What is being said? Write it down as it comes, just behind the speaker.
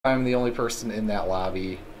I'm the only person in that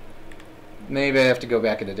lobby. Maybe I have to go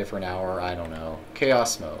back in a different hour, I don't know.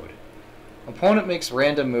 Chaos mode. Opponent makes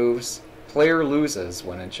random moves. Player loses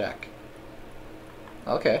when in check.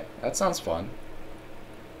 Okay, that sounds fun.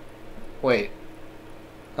 Wait.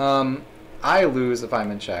 I lose if I'm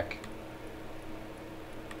in check.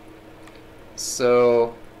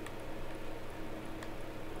 So...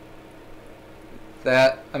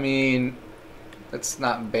 that, I mean... it's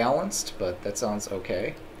not balanced, but that sounds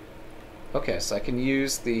okay. Okay, so I can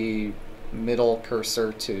use the middle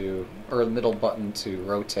cursor to, or the middle button to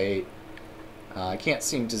rotate. I can't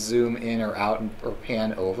seem to zoom in or out or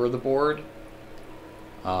pan over the board.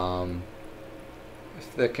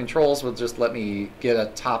 If the controls would just let me get a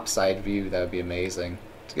top side view, that would be amazing.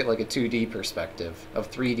 To get like a 2D perspective of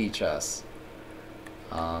 3D chess.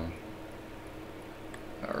 Alright,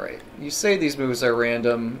 you say these moves are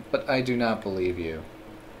random, but I do not believe you.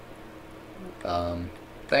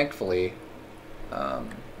 Thankfully,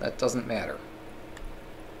 that doesn't matter.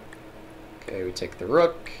 Okay, we take the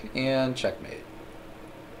rook, and checkmate.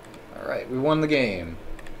 Alright, we won the game.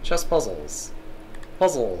 Chess puzzles.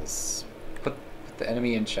 Puzzles. Put the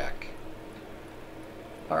enemy in check.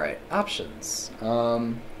 Alright, options.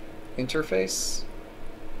 Interface.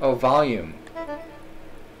 Oh, volume.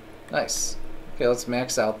 Nice. Okay, let's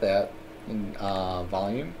max out that in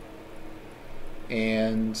volume.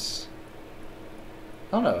 And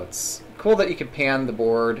I don't know, it's cool that you can pan the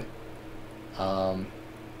board.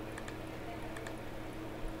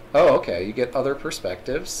 Oh, okay, you get other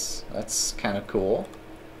perspectives. That's kind of cool.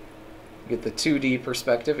 You get the 2D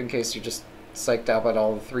perspective in case you're just psyched out about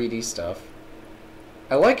all the 3D stuff.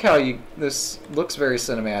 I like how this looks very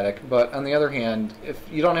cinematic, but on the other hand, if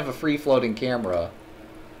you don't have a free-floating camera,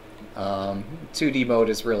 2D mode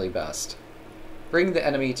is really best. Bring the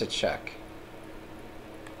enemy to check.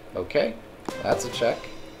 Okay, that's a check.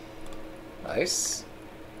 Nice.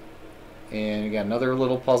 And we got another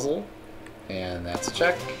little puzzle. And that's a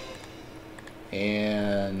check.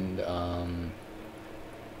 And,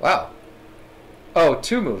 wow. Oh,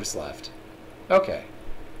 2 moves left. Okay.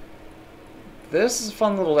 This is a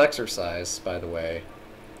fun little exercise, by the way.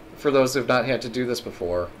 For those who have not had to do this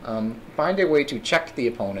before. Find a way to check the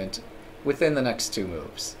opponent within the next 2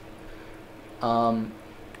 moves.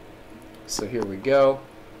 So here we go.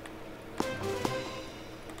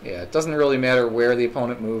 Yeah, it doesn't really matter where the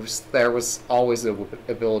opponent moves. There was always the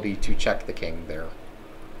ability to check the king there.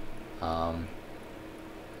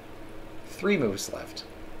 3 moves left.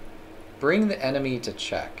 Bring the enemy to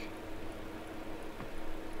check.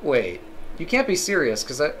 Wait, you can't be serious,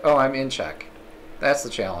 because oh, I'm in check. That's the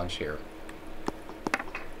challenge here.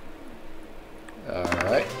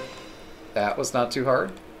 Alright. That was not too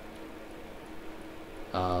hard.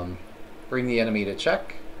 Bring the enemy to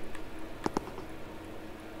check.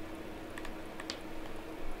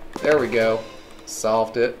 There we go.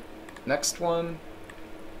 Solved it. Next one.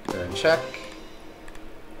 They're in check.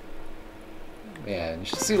 Man, you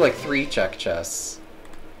should see like 3 check chess.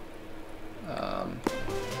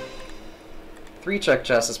 3 check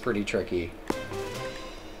chess is pretty tricky.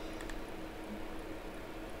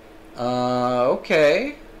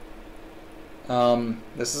 Okay.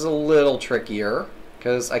 This is a little trickier,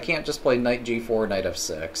 because I can't just play knight g4, knight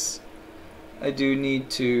f6. I do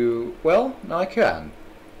need to... well, no, I can.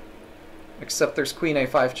 Except there's queen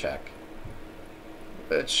a5 check,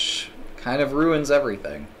 which kind of ruins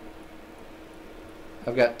everything.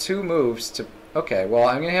 I've got 2 moves to... okay, well,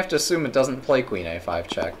 I'm going to have to assume it doesn't play queen a5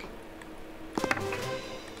 check.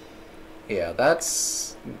 Yeah,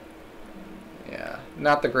 that's... yeah,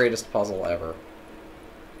 not the greatest puzzle ever,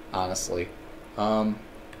 honestly.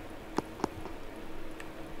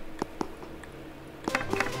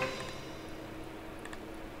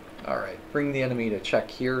 Alright, bring the enemy to check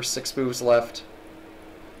here. 6 moves left.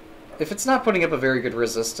 If it's not putting up a very good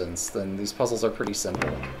resistance, then these puzzles are pretty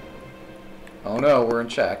simple. Oh no, we're in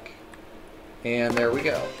check. And there we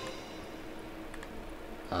go.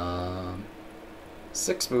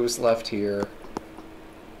 6 moves left here.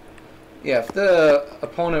 Yeah, if the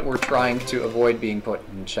opponent were trying to avoid being put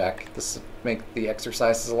in check, this would make the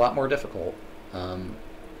exercises a lot more difficult.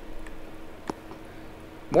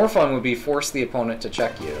 More fun would be force the opponent to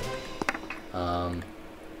check you. I've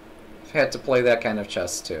had to play that kind of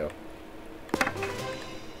chess too.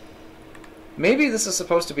 Maybe this is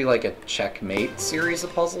supposed to be like a checkmate series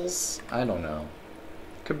of puzzles? I don't know.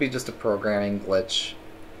 Could be just a programming glitch.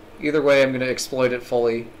 Either way, I'm going to exploit it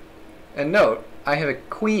fully. And note, I have a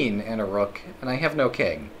queen and a rook, and I have no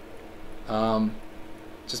king.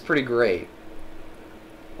 Which is pretty great.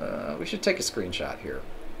 We should take a screenshot here.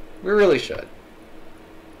 We really should.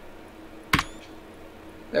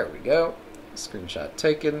 There we go. Screenshot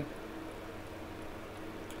taken.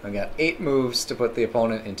 I got 8 moves to put the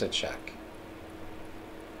opponent into check.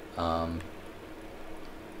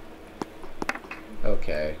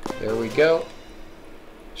 Okay, there we go.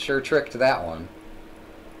 Sure tricked that one.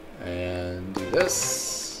 And do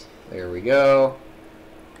this. There we go.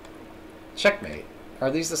 Checkmate. Are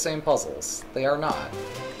these the same puzzles? They are not.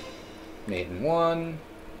 Mate in 1.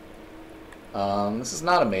 This is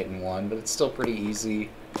not a mate in 1, but it's still pretty easy.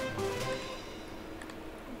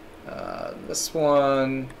 This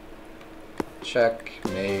one.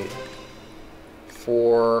 Checkmate.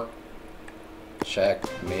 4.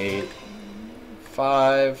 Checkmate.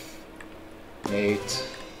 5. Mate.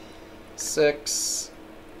 6.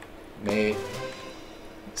 Mate.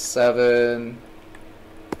 7.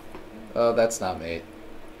 Oh, that's not mate.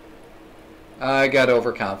 I got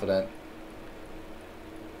overconfident.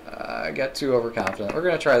 I got too overconfident. We're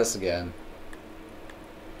going to try this again.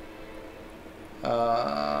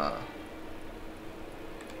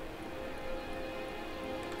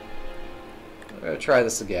 We're going to try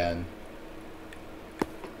this again.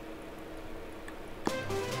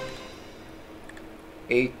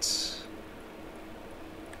 Eight.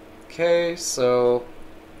 Okay, so...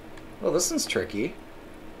 Well, this one's tricky.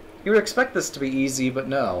 You would expect this to be easy, but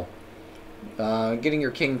no. Getting your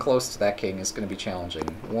king close to that king is going to be challenging.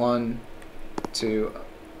 1, 2...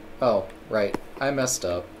 Oh, right. I messed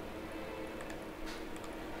up.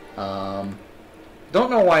 Don't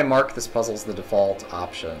know why mark this puzzle's the default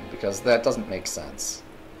option, because that doesn't make sense.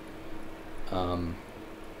 Oh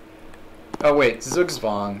wait,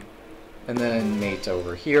 Zugzwang, and then mate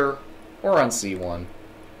over here, or on C1.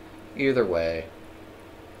 Either way.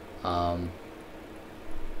 Okay,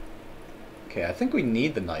 I think we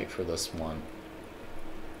need the knight for this one.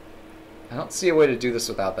 I don't see a way to do this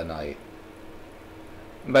without the knight.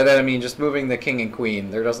 And by that I mean just moving the king and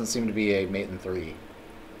queen. There doesn't seem to be a mate in 3.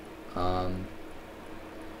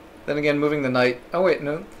 Then again, moving the knight... Oh wait,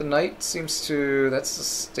 no, the knight seems to... That's a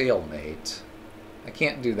stalemate. I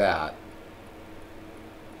can't do that.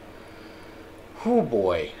 Oh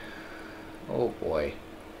boy. Oh boy.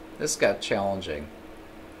 This got challenging.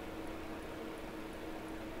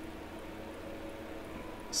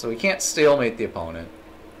 So we can't stalemate the opponent.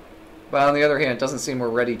 But on the other hand, it doesn't seem we're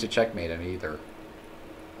ready to checkmate him either.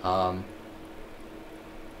 It'd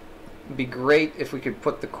be great if we could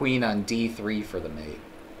put the queen on D3 for the mate.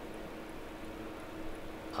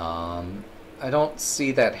 I don't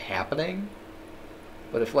see that happening.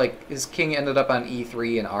 But if, like, his king ended up on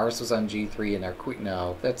E3 and ours was on G3 and our queen...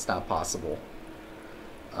 No, that's not possible.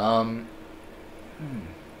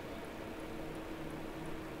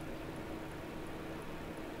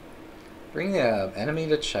 Bring the enemy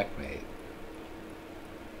to checkmate.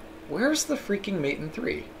 Where's the freaking mate in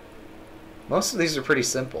 3? Most of these are pretty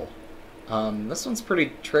simple. This one's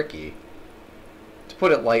pretty tricky, to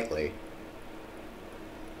put it lightly.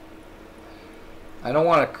 I don't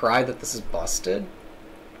want to cry that this is busted,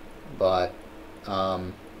 but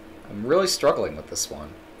I'm really struggling with this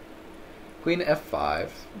one. Queen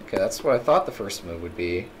F5. Okay, that's what I thought the first move would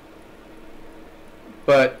be.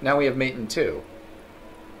 But now we have mate in 2.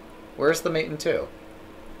 Where's the mate in 2?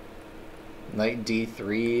 Knight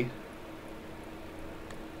D3.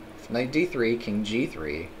 Knight D3, King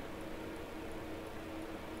G3.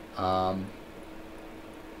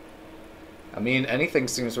 I mean, anything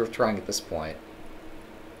seems worth trying at this point.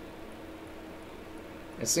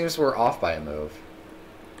 It seems we're off by a move.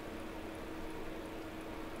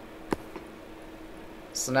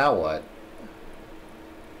 So now what?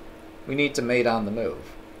 We need to mate on the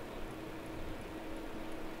move.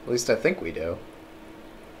 At least I think we do.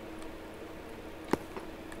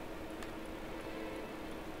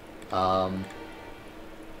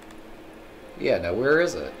 Yeah, no, where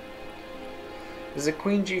is it? Is it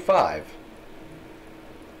Queen G5?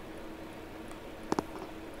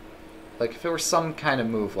 Like, if it were some kind of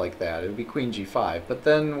move like that, it would be Queen G5, but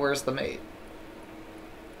then where's the mate?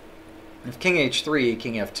 If King H3,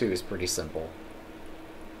 King F2 is pretty simple.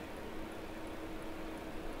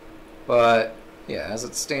 But, yeah, as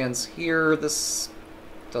it stands here, this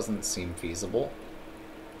doesn't seem feasible.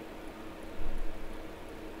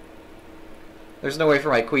 There's no way for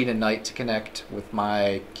my queen and knight to connect with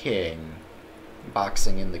my king,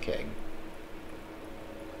 boxing in the king.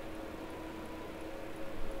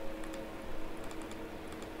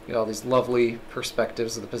 Get all these lovely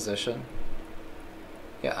perspectives of the position.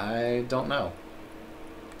 Yeah, I don't know.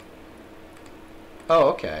 Oh,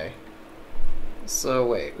 okay. So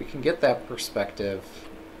wait, we can get that perspective.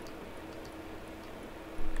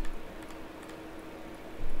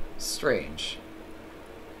 Strange.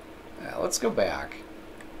 Let's go back.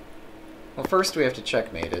 Well, first we have to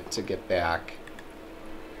checkmate it to get back.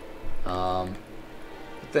 But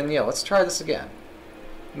then, yeah, let's try this again.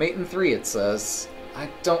 Mate in 3, it says. I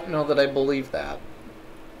don't know that I believe that.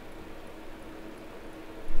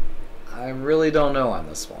 I really don't know on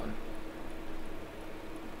this one.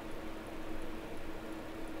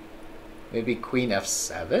 Maybe Queen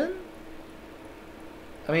F7?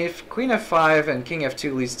 I mean, if Queen F5 and King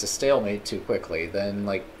F2 leads to stalemate too quickly, then,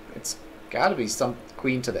 like, it's gotta be some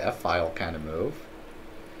Queen to the F-file kind of move.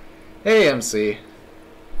 Hey, MC.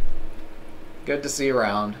 Good to see you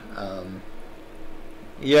around.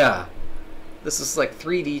 Yeah. This is like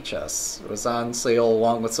 3D chess. It was on sale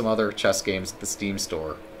along with some other chess games at the Steam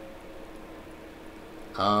store.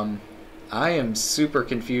 I am super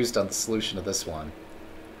confused on the solution to this one.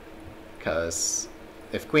 Because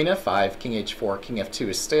if Queen F5, King H4, King F2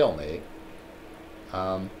 is stalemate,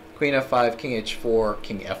 Queen F5, King H4,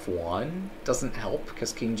 King F1 doesn't help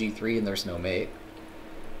because King G3 and there's no mate.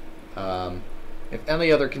 If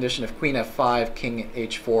any other condition, if Queen F5, King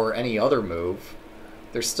H4, any other move,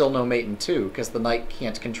 there's still no mate in 2 because the knight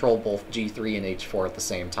can't control both G3 and H4 at the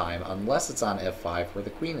same time unless it's on F5 where the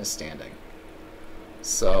queen is standing.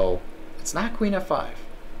 So it's not Queen F5.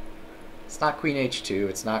 It's not Queen H2.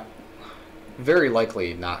 It's not, very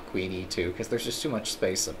likely not Queen E2 because there's just too much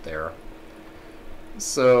space up there.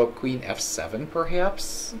 So Queen F7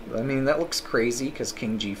 perhaps? I mean, that looks crazy because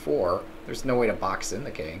King G4, there's no way to box in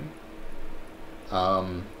the king.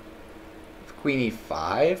 Queen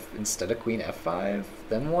E5 instead of Queen F5,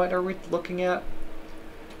 then what are we looking at?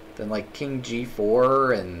 Then like King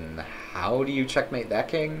G4, and how do you checkmate that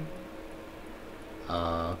king?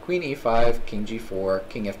 Queen E5, King G4,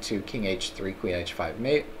 King F2, King H3, Queen H5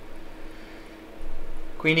 mate.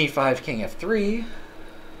 Queen E5, King F3.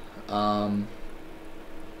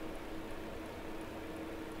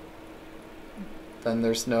 Then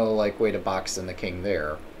there's no like way to box in the king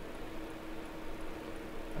there.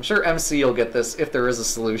 I'm sure MC will get this if there is a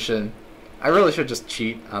solution. I really should just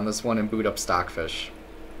cheat on this one and boot up Stockfish.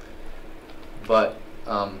 But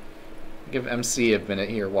give MC a minute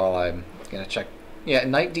here while I'm gonna check. Yeah,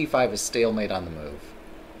 Knight D5 is stalemate on the move.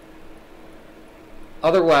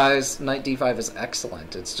 Otherwise, Knight D5 is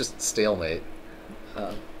excellent. It's just stalemate.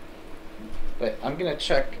 But I'm gonna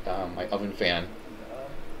check my oven fan.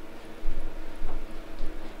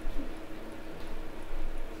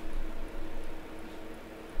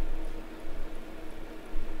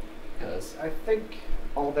 Because I think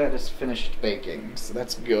all that is finished baking, so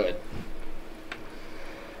that's good.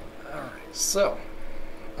 Alright, so,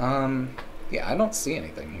 yeah, I don't see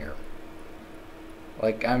anything here.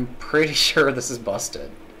 Like, I'm pretty sure this is busted.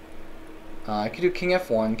 I could do King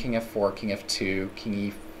F1, King F4, King F2,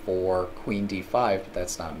 King E4, Queen D5, but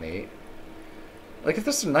that's not mate. Like, if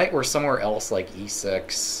this knight were somewhere else, like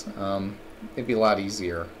E6, it'd be a lot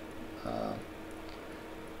easier.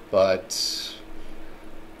 But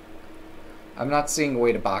I'm not seeing a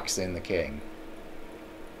way to box in the king.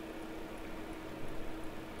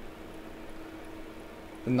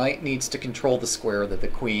 The knight needs to control the square that the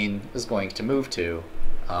queen is going to move to,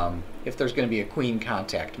 if there's going to be a queen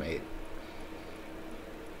contact mate.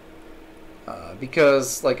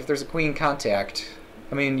 Because, like, if there's a queen contact,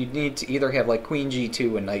 I mean, you'd need to either have, like, Queen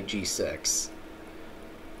G2 and Knight G6,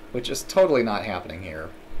 which is totally not happening here.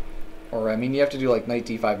 Or, I mean, you have to do, like, Knight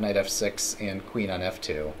D5, Knight F6, and Queen on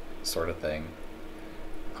F2, sort of thing.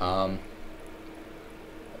 Well,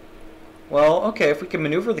 okay, if we can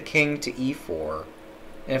maneuver the king to E4,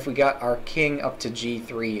 and if we got our king up to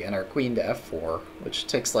G3 and our queen to F4, which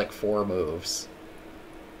takes, like, 4 moves.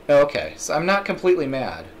 Okay, so I'm not completely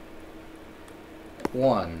mad.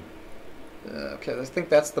 1. Okay, I think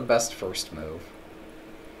that's the best first move.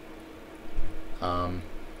 And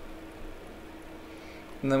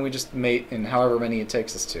then we just mate in however many it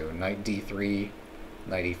takes us to. Knight D3,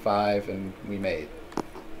 Knight E5, and we mate.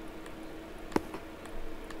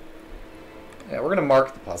 Yeah, we're going to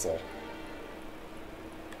mark the puzzle.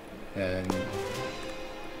 And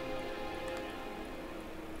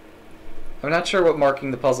I'm not sure what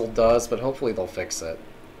marking the puzzle does, but hopefully they'll fix it.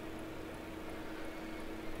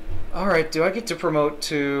 Alright, do I get to promote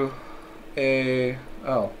to a...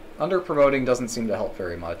 Oh, under promoting doesn't seem to help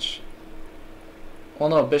very much. Well,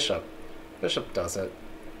 no, bishop. Bishop does it.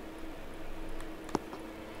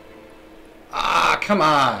 Ah, come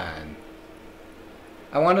on!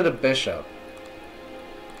 I wanted a bishop.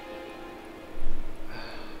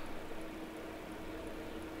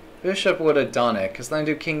 Bishop would have done it, because then I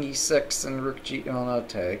do King E6 and Rook G... Oh, no,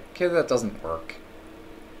 take. Okay, that doesn't work.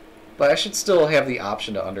 But I should still have the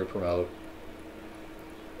option to under-promote.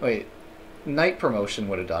 Wait, Knight promotion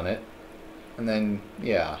would have done it. And then,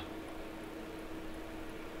 yeah.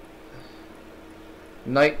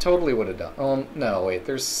 Knight totally would have done. Oh, no, wait,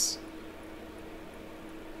 there's...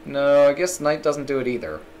 No, I guess knight doesn't do it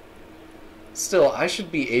either. Still, I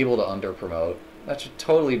should be able to under-promote. That should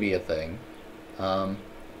totally be a thing.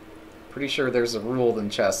 Pretty sure there's a rule in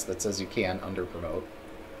chess that says you can't under-promote.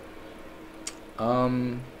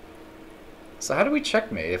 So how do we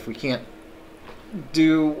checkmate if we can't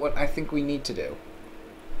do what I think we need to do?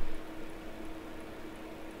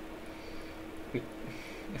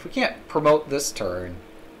 If we can't promote this turn,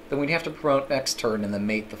 then we'd have to promote next turn and then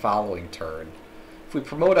mate the following turn. If we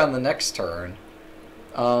promote on the next turn,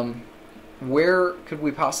 where could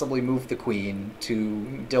we possibly move the queen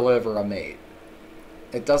to deliver a mate?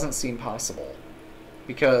 It doesn't seem possible.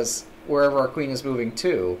 Because wherever our queen is moving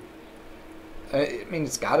to, I mean,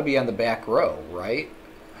 it's got to be on the back row, right?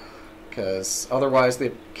 Because otherwise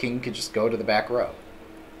the king could just go to the back row.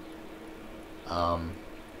 Or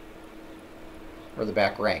the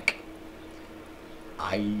back rank.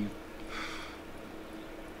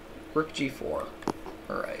 Rook g4.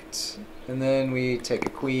 Alright. And then we take a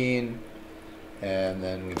queen, and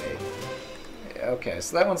then we mate. Okay,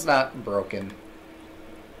 so that one's not broken.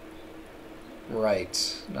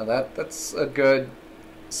 Right. Now that's a good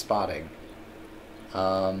spotting.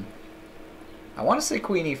 I want to say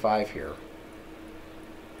queen e5 here.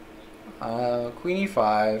 Queen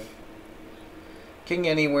e5. King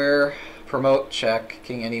anywhere, promote, check.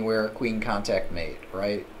 King anywhere, queen contact, mate,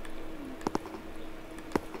 right?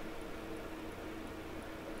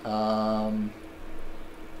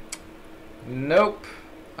 Nope.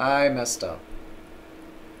 I messed up.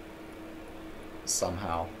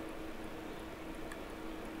 Somehow.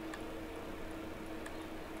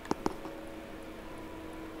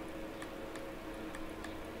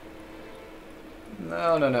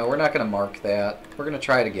 No, we're not going to mark that. We're going to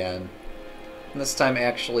try it again. And this time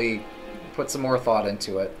actually put some more thought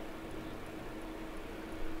into it.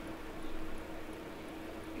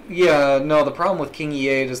 Yeah, no, the problem with king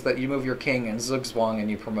e8 is that you move your king and zugzwang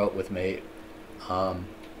and you promote with mate.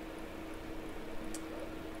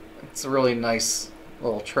 It's a really nice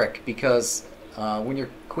little trick because when your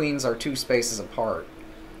queens are 2 spaces apart,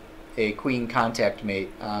 a queen contact mate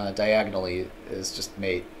diagonally is just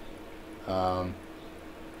mate. Yeah,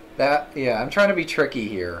 I'm trying to be tricky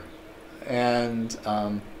here, and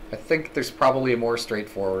I think there's probably a more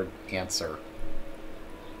straightforward answer.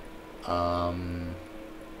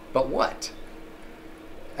 But what?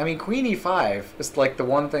 I mean, queen e5 is like the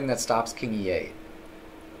one thing that stops king e8.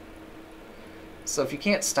 So if you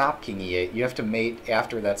can't stop king e8, you have to mate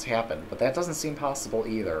after that's happened, but that doesn't seem possible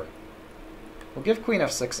either. We'll give queen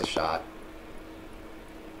f6 a shot.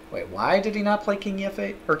 Wait, why did he not play king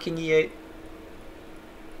e8 or king e8?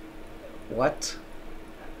 What?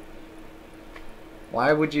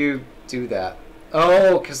 Why would you do that?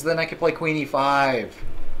 Oh, because then I could play queen e5.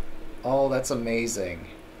 Oh, that's amazing.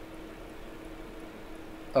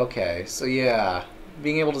 Okay, so yeah,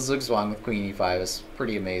 being able to zugzwang with queen e5 is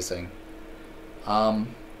pretty amazing.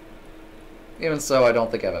 Even so, I don't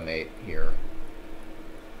think I have a mate here.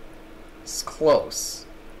 It's close.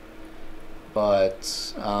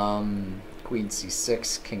 But, queen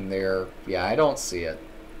c6, king there. Yeah, I don't see it.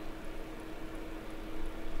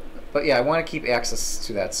 But yeah, I want to keep access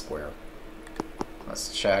to that square.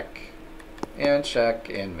 Let's check,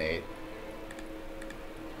 and mate.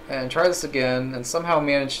 And try this again, and somehow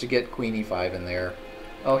manage to get queen e5 in there.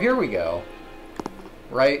 Oh, here we go.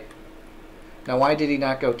 Right? Now, why did he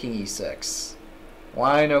not go king e6?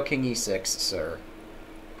 Why no king e6, sir?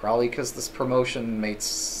 Probably because this promotion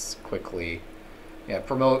mates quickly. Yeah,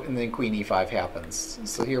 promote and then queen e5 happens.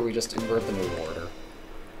 So here we just invert the move order.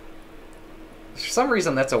 For some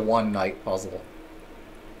reason, that's a one-knight puzzle.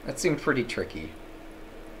 That seemed pretty tricky,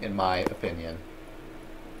 in my opinion.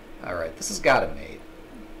 Alright, this has got to mate.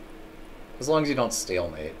 As long as you don't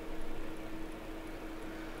stalemate.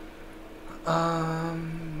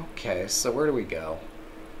 Okay, so where do we go?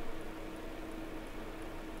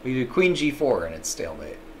 We do queen g4 and it's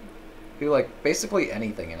stalemate. We do like basically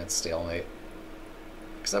anything and it's stalemate.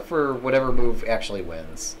 Except for whatever move actually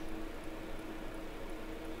wins.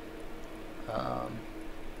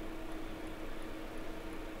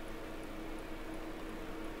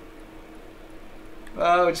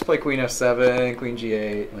 Oh, we just play queen f7, queen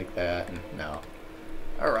g8, like that, and no.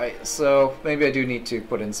 Alright, so maybe I do need to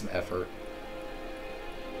put in some effort.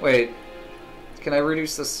 Wait, can I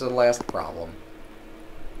reduce this to the last problem?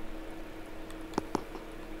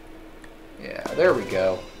 Yeah, there we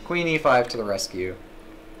go. Queen e5 to the rescue.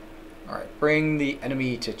 Alright, bring the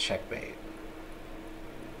enemy to checkmate.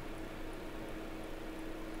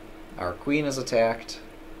 Our queen is attacked.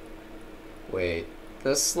 Wait,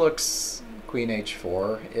 This looks queen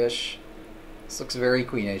h4-ish. This looks very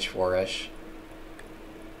queen h4-ish.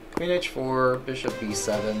 Queen h4, bishop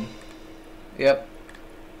b7. Yep.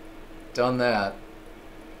 Done that.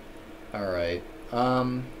 Alright.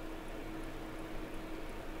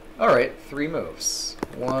 Alright, 3 moves.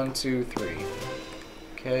 1, 2, 3.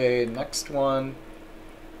 Okay, next one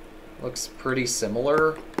looks pretty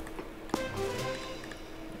similar.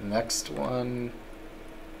 Next one,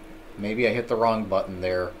 maybe I hit the wrong button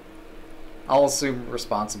there. I'll assume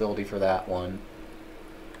responsibility for that one.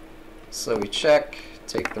 So we check,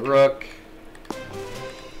 take the rook.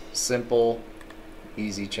 Simple,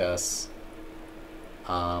 easy chess.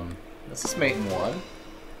 This is mate in 1.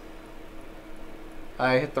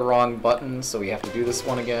 I hit the wrong button, so we have to do this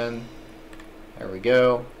one again. There we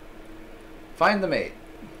go. Find the mate.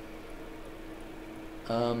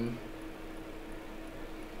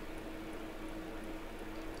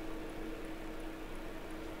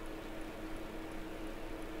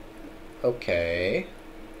 Okay.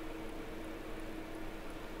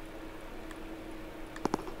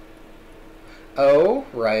 Oh,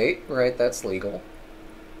 right, that's legal.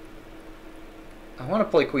 I want to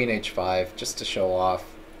play queen h5 just to show off.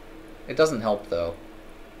 It doesn't help though.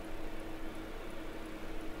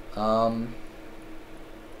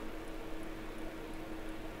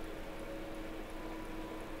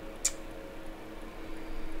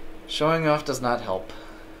 Showing off does not help.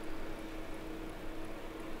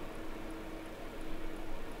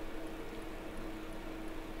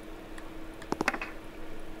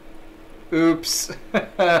 Oops.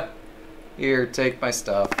 Here, take my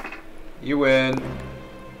stuff. You win.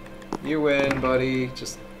 You win, buddy.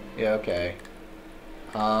 Just, yeah, okay.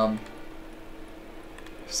 For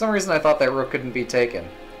some reason I thought that rook couldn't be taken.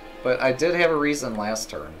 But I did have a reason last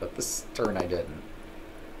turn, but this turn I didn't.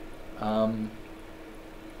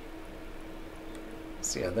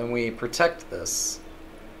 So yeah, then we protect this.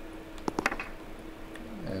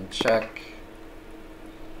 And check.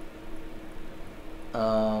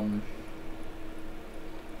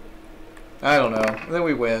 I don't know. And then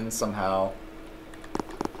we win somehow.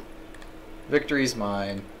 Victory's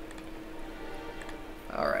mine.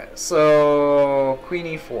 Alright, so queen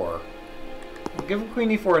e4. We'll give queen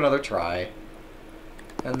e4 another try.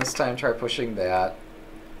 And this time try pushing that.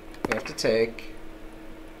 We have to take.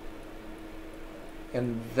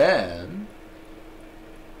 And then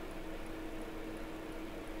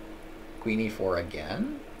queen e4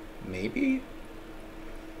 again? Maybe?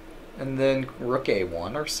 And then rook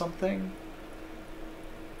a1 or something?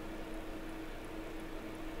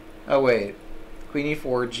 Oh wait, queen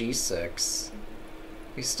e4, g6.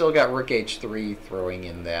 We still got rook h3 throwing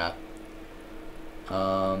in that.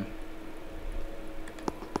 Alright,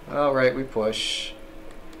 we push.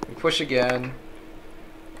 We push again.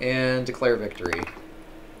 And declare victory.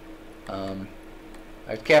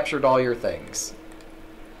 I've captured all your things.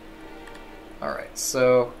 Alright,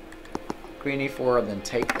 so queen e4 and then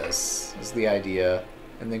take this is the idea.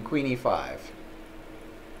 And then queen e5.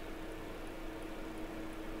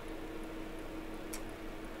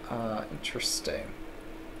 Interesting.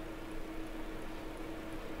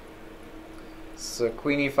 So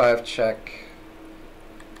queen e5 check.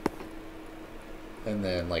 And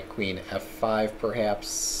then like queen f5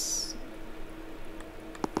 perhaps.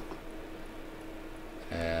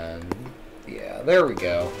 And yeah, there we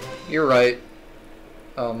go. You're right.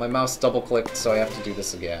 Oh, my mouse double clicked, so I have to do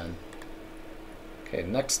this again. Okay,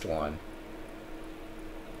 next one.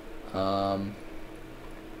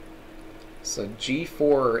 So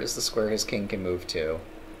g4 is the square his king can move to.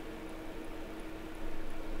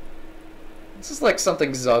 This is like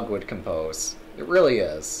something Zug would compose. It really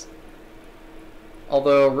is.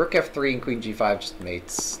 Although rook f3 and queen g5 just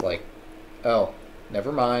mates, like... Oh,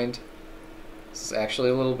 never mind. This is actually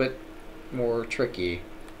a little bit more tricky.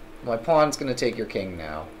 My pawn's gonna take your king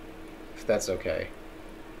now, if that's okay.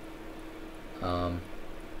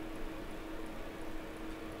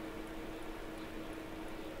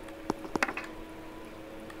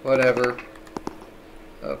 Whatever.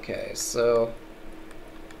 Okay, so...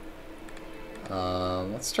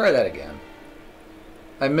 let's try that again.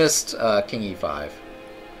 I missed king e5.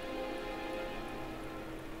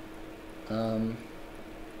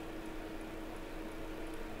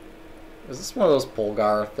 Is this one of those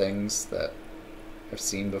Polgar things that I've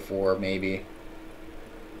seen before, maybe?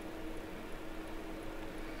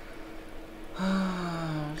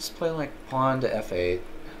 Just play like pawn to f8.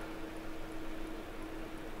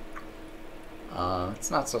 It's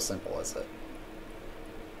not so simple, is it?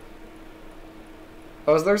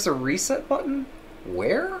 Oh, there's a reset button?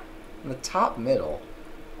 Where? In the top middle.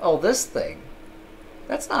 Oh, this thing.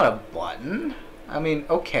 That's not a button. I mean,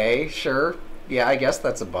 okay, sure. Yeah, I guess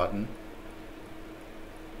that's a button.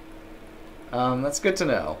 That's good to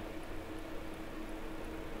know.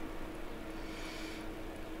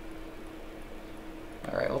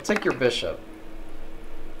 Alright, we'll take your bishop.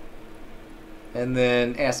 And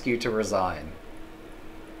then ask you to resign.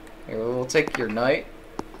 Here, we'll take your knight.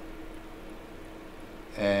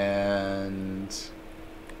 And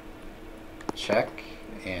check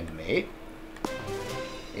and mate.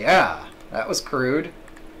 Yeah, that was crude,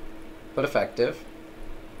 but effective.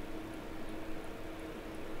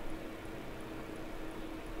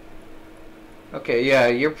 Okay, yeah,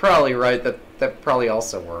 you're probably right that probably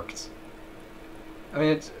also worked. I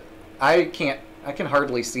mean, I can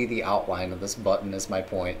hardly see the outline of this button is my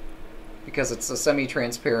point. Because it's a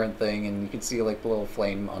semi-transparent thing and you can see like the little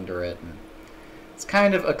flame under it. And it's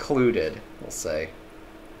kind of occluded, we'll say.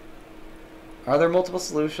 Are there multiple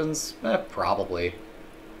solutions? Probably.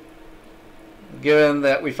 Given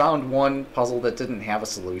that we found one puzzle that didn't have a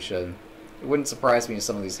solution, it wouldn't surprise me if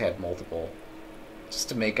some of these had multiple. Just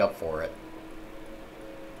to make up for it.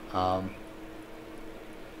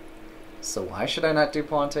 So why should I not do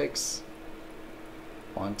pawn takes?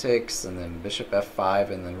 Pawn takes, and then bishop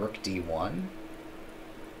f5, and then rook d1.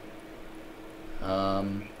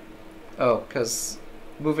 Oh, because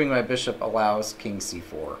moving my bishop allows king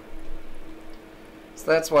c4. So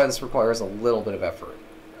that's why this requires a little bit of effort.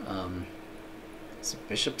 So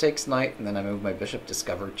bishop takes knight, and then I move my bishop,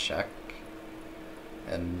 discover, check.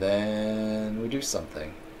 And then we do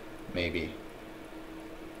something. Maybe.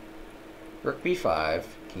 Rook b5,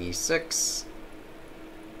 king e6,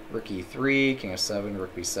 rook e3, king f7,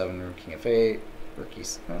 rook b7, rook king f8, rook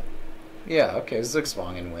e7. Yeah, okay,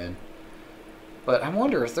 Zugzwang win. But I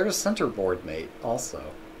wonder if there's a center board mate also.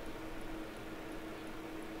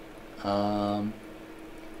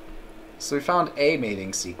 So we found a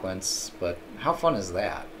mating sequence, but how fun is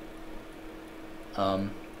that?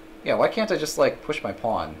 Yeah, why can't I just like push my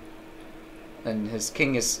pawn? And his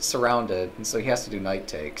king is surrounded, and so he has to do knight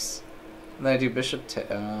takes. And then I do bishop,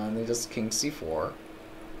 and then he does king c4.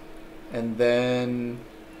 And then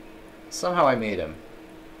somehow I made him.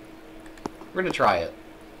 We're gonna try it.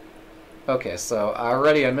 Okay, so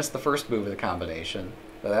already I missed the first move of the combination,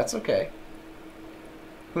 but that's okay.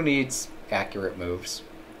 Who needs accurate moves?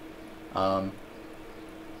 I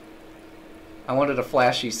wanted a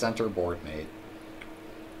flashy center board mate.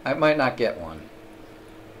 I might not get one.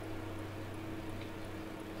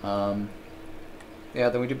 Yeah,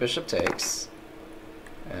 then we do bishop takes.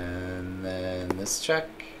 And then this check.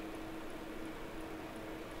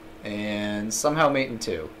 And somehow mate in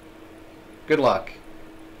two. Good luck.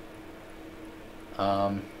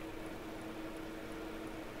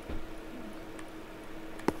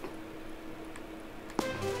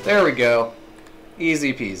 There we go.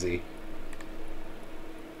 Easy peasy.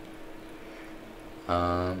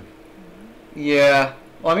 Yeah.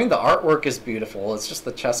 Well, I mean, the artwork is beautiful. It's just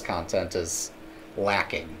the chess content is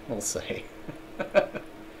lacking, we'll say.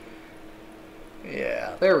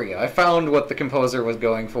 Yeah, there we go. I found what the composer was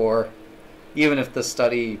going for, even if the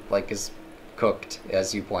study, like, is cooked,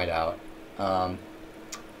 as you point out.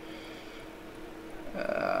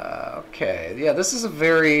 Okay, yeah, this is a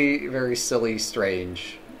very, very silly,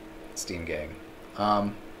 strange Steam game.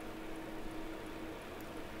 I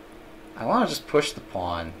want to just push the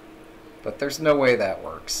pawn, but there's no way that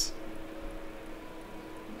works.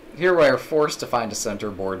 Here we are forced to find a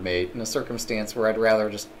center board mate in a circumstance where I'd rather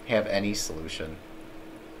just have any solution.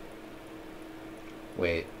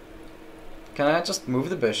 Wait. Can I just move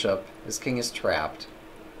the bishop? His king is trapped.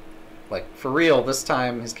 Like, for real, this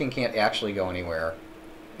time his king can't actually go anywhere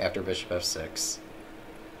after bishop f6.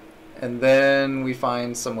 And then we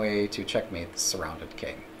find some way to checkmate the surrounded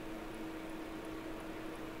king.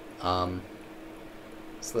 So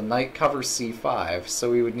the knight covers c5,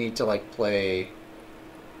 so we would need to, like, play...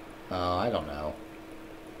 I don't know.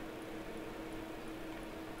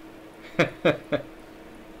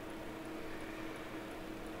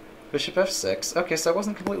 Bishop f6. Okay, so I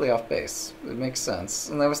wasn't completely off base. It makes sense.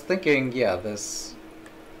 And I was thinking, yeah, this...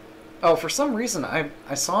 Oh, for some reason, I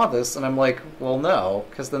saw this, and I'm like, well, no,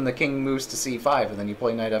 because then the king moves to c5, and then you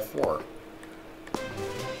play knight f4.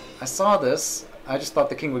 I saw this. I just thought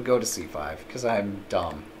the king would go to c5, because I'm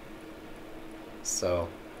dumb. So...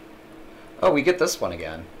 Oh, we get this one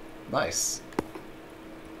again. Nice.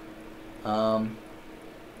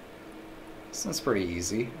 This one's pretty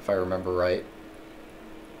easy, if I remember right.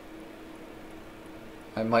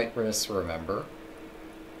 I might misremember.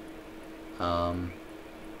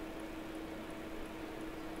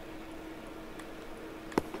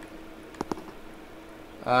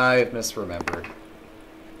 I've misremembered.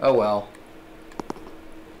 Oh well.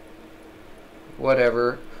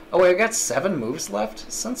 Whatever. Oh wait, I got 7 moves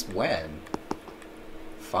left? Since when?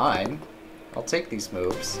 Fine. I'll take these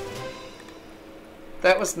moves.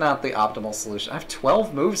 That was not the optimal solution. I have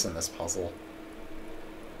 12 moves in this puzzle.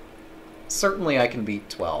 Certainly I can beat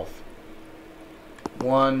 12.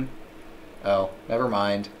 1. Oh, never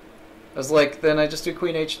mind. I was like, then I just do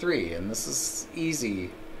Queen H3, and this is easy.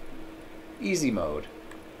 Easy mode.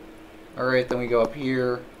 Alright, then we go up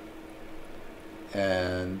here.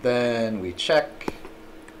 And then we check.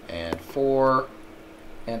 And 4.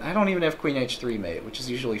 And I don't even have Queen H3 mate, which is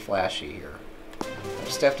usually flashy here. I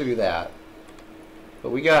just have to do that. But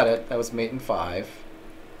we got it. That was mate in 5.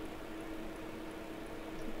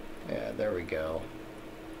 Yeah, there we go.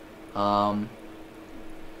 Man,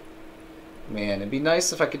 it'd be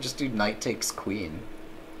nice if I could just do knight takes queen.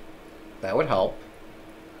 That would help.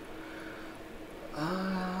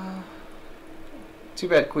 Too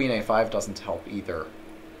bad queen a5 doesn't help either.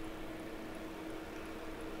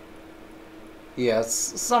 Yes,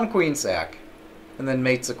 some queen sack. And then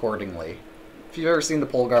mates accordingly. If you've ever seen the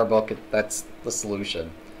Polgar book, that's the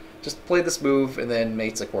solution. Just play this move and then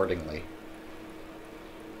mates accordingly.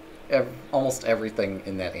 Almost everything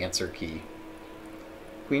in that answer key.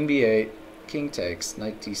 Queen b8, king takes,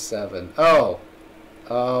 knight d7. Oh!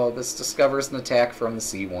 Oh, this discovers an attack from the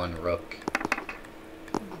c1 rook.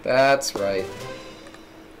 That's right.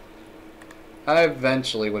 I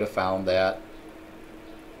eventually would have found that.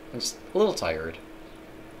 I'm just a little tired.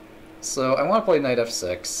 So I want to play knight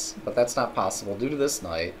f6, but that's not possible due to this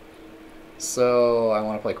knight. So I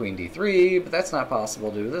want to play queen d3, but that's not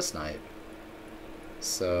possible due to this knight.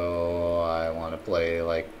 So I want to play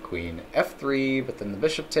like queen f3, but then the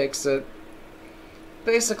bishop takes it.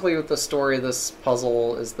 Basically, with the story of this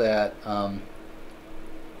puzzle is that,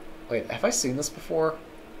 wait, have I seen this before?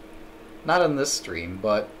 Not in this stream,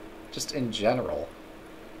 but just in general.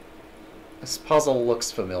 This puzzle looks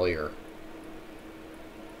familiar.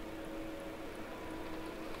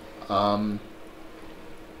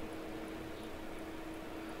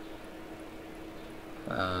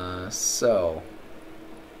 So...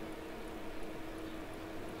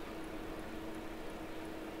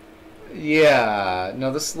 Yeah,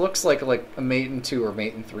 no, this looks like a mate in 2 or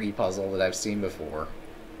mate in 3 puzzle that I've seen before.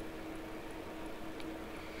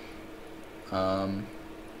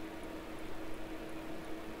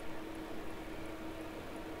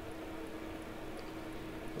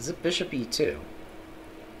 Is it bishop e2?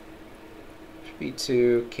 Bishop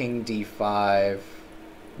e2, king d5,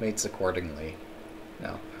 mates accordingly.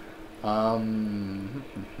 No.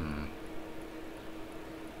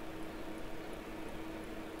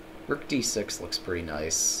 Rook d6 looks pretty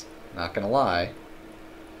nice. Not gonna lie.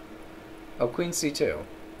 Oh, queen c2.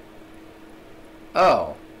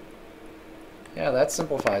 Oh. Yeah, that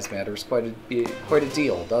simplifies matters quite a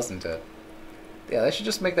deal, doesn't it? Yeah, they should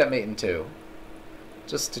just make that mate in 2.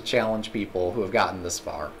 Just to challenge people who have gotten this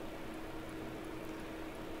far.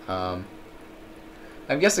 I'm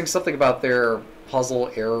guessing something about their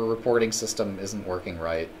puzzle error reporting system isn't working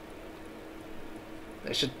right.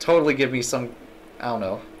 They should totally give me some... I don't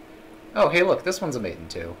know. Oh, hey look, this one's a mate in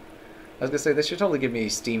 2. I was gonna say, they should totally give me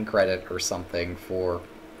Steam credit or something for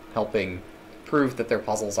helping prove that their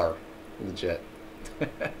puzzles are legit.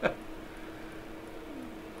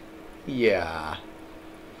 Yeah.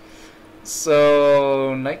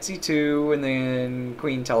 So, knight c2, and then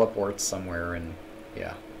queen teleports somewhere, and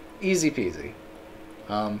yeah. Easy peasy.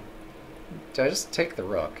 Did I just take the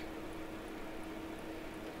rook?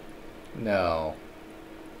 No.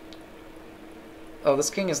 Oh,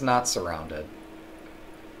 this king is not surrounded.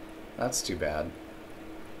 That's too bad.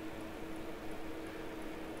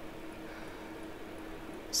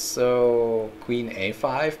 So, queen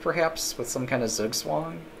a5, perhaps, with some kind of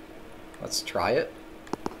zugzwang? Let's try it.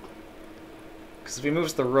 Because if he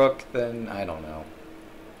moves the rook, then I don't know.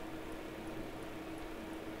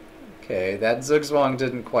 Okay, that zugzwang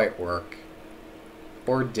didn't quite work.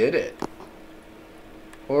 Or did it?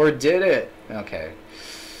 Or did it? Okay.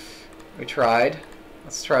 We tried.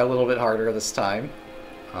 Let's try a little bit harder this time.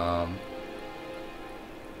 I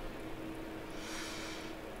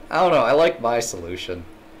don't know, I like my solution.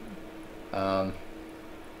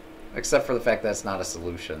 Except for the fact that it's not a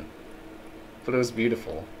solution. But it was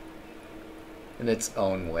beautiful. In its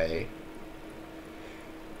own way.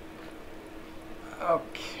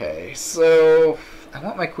 Okay, so... I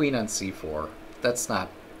want my queen on c4. That's not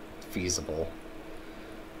feasible.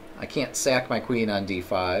 I can't sack my queen on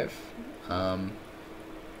d5.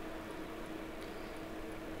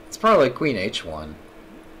 It's probably like queen h1.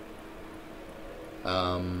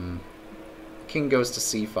 King goes to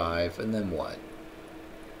c5, and then what?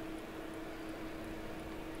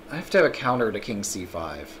 I have to have a counter to king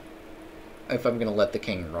c5 if I'm going to let the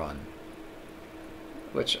king run,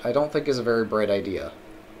 which I don't think is a very bright idea.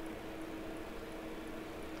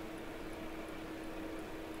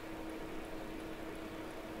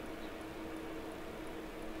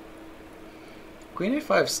 Queen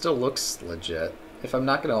a5 still looks legit if I'm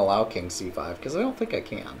not going to allow king c5, because I don't think I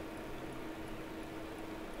can.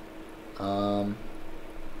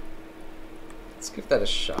 Let's give that a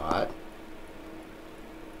shot.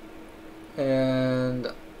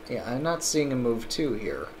 And yeah, I'm not seeing a move 2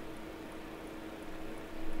 here.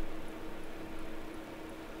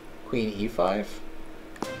 Queen e5?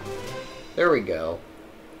 There we go.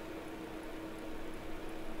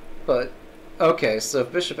 But, okay, so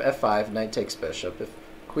if bishop f5, knight takes bishop. If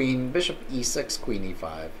bishop e6, queen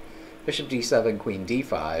e5. Bishop d7, queen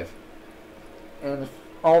d5. And if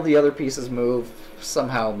all the other pieces move,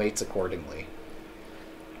 somehow mates accordingly.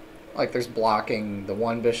 Like, there's blocking the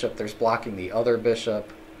one bishop, there's blocking the other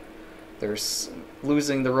bishop, there's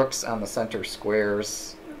losing the rooks on the center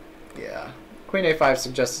squares. Yeah. Queen a5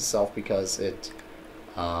 suggests itself because it's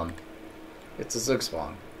a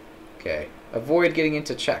zugzwang. Okay. Avoid getting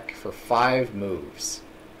into check for 5 moves.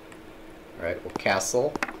 Alright, we'll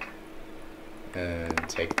castle. And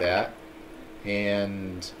take that.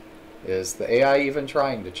 And is the AI even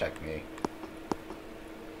trying to check me?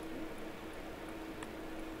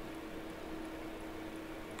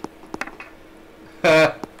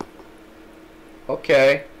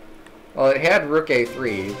 Okay. Well, it had rook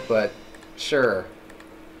a3, but sure.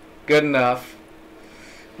 Good enough.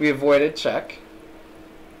 We avoided check.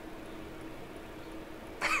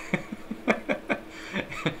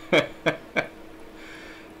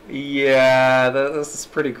 Yeah, this is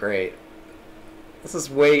pretty great. This is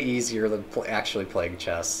way easier than actually playing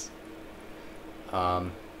chess.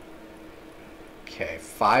 Okay,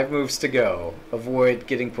 5 moves to go. Avoid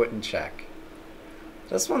getting put in check.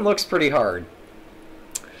 This one looks pretty hard,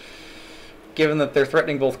 given that they're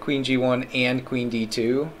threatening both queen g1 and queen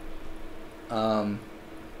d2.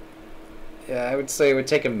 Yeah, I would say it would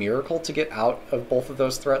take a miracle to get out of both of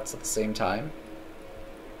those threats at the same time.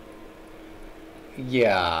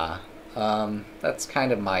 Yeah, that's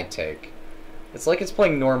kind of my take. It's like it's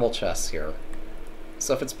playing normal chess here.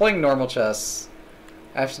 So if it's playing normal chess,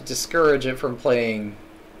 I have to discourage it from playing,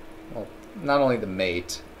 well, not only the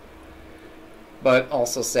mate, but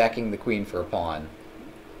also sacking the queen for a pawn.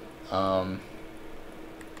 Like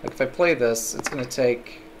if I play this, it's going to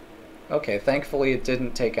take... Okay, thankfully it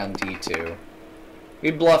didn't take on d2. We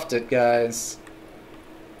bluffed it, guys.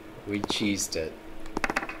 We cheesed it.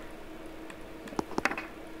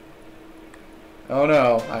 Oh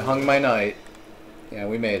no, I hung my knight. Yeah,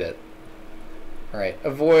 we made it. Alright,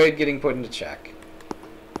 avoid getting put into check.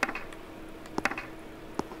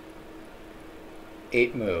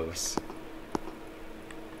 8 moves.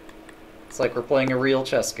 It's like we're playing a real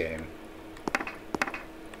chess game.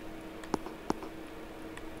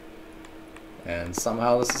 And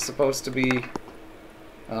somehow this is supposed to be,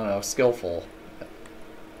 I don't know, skillful.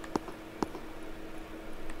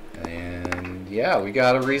 And yeah, we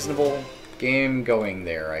got a reasonable game going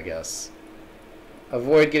there, I guess.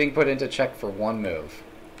 Avoid getting put into check for 1 move.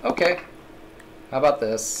 Okay. How about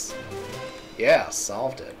this? Yeah,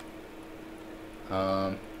 solved it.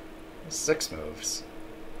 6 moves.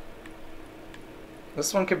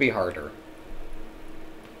 This one could be harder.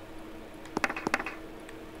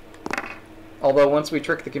 Although once we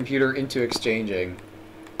trick the computer into exchanging,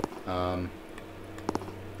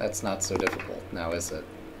 that's not so difficult now, is it?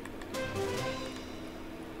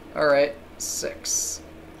 Alright, 6.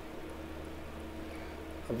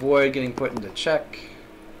 Avoid getting put into check.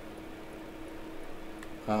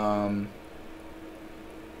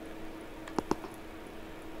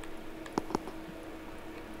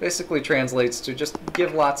 Basically translates to just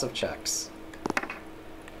give lots of checks.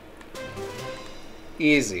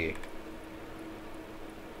 Easy.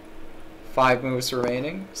 5 moves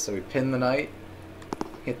remaining, so we pin the knight,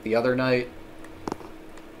 hit the other knight.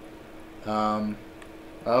 That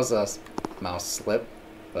was a mouse slip,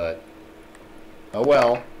 but oh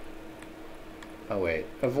well. Oh wait,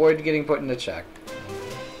 avoid getting put into check.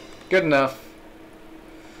 Good enough.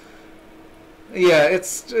 Yeah,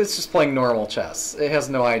 it's just playing normal chess. It has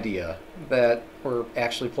no idea that we're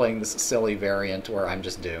actually playing this silly variant where I'm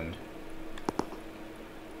just doomed.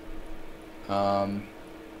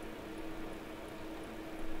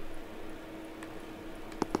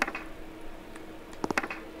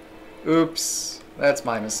 Oops, that's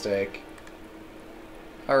my mistake.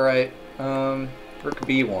 Alright, rook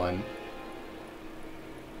b1.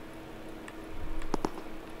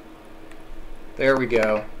 There we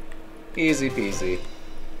go. Easy peasy.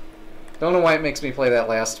 Don't know why it makes me play that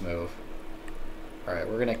last move. Alright,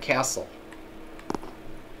 we're gonna castle.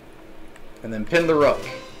 And then pin the rook.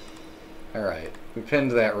 Alright, we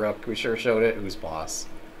pinned that rook. We sure showed it who's boss.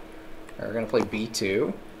 Alright, we're gonna play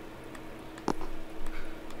b2.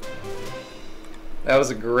 That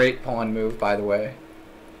was a great pawn move, by the way.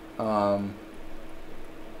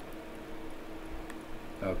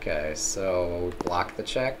 Okay, so block the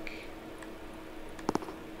check.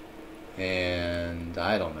 And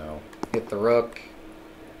I don't know. Hit the rook.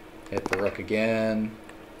 Hit the rook again.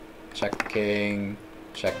 Check the king.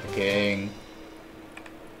 Check the king.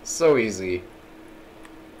 So easy.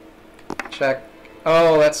 Check.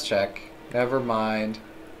 Oh, that's check. Never mind.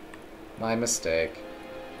 My mistake.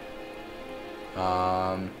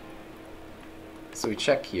 So we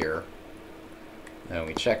check here. Then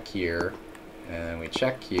we check here. And then we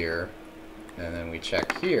check here. And then we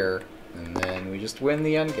check here. And then we just win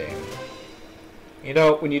the endgame. You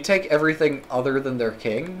know, when you take everything other than their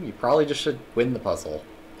king, you probably just should win the puzzle.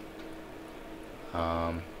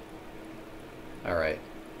 Alright.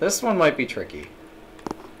 This one might be tricky.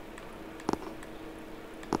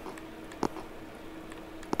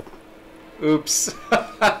 Oops.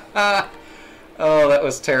 Oh, that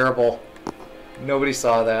was terrible. Nobody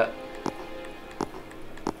saw that.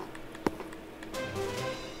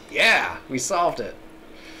 Yeah! We solved it.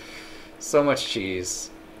 So much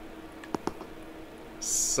cheese.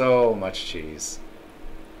 So much cheese.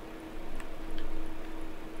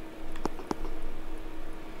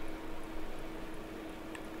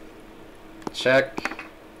 Check.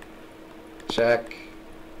 Check.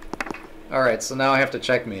 Alright, so now I have to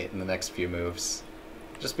checkmate in the next few moves.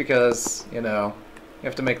 Just because, you know, you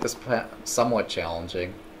have to make this somewhat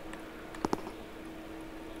challenging.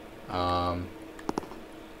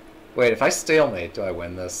 Wait, if I stalemate, do I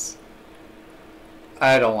win this?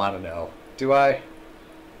 I don't want to know. Do I? I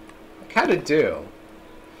kind of do.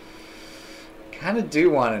 Kind of do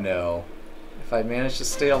want to know if I manage to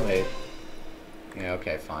stalemate. Yeah,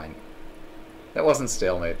 okay, fine. That wasn't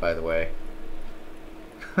stalemate, by the way.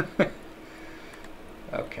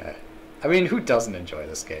 Okay. I mean, who doesn't enjoy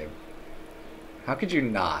this game? How could you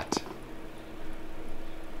not?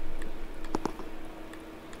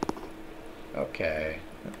 Okay.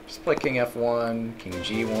 Just play King F1, King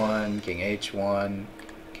G1, King H1,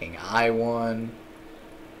 King I1.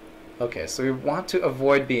 Okay, so we want to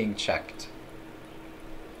avoid being checked.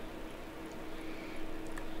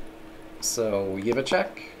 So we give a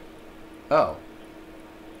check. Oh.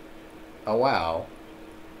 Oh, wow.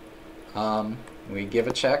 We give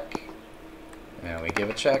a check. And we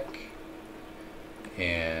give a check.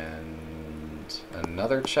 And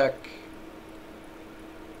another check.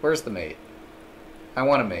 Where's the mate? I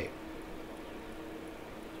want a mate.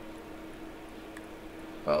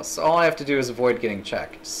 Well, so all I have to do is avoid getting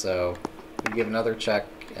checked. So we give another check,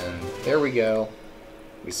 and there we go.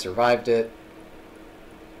 We survived it.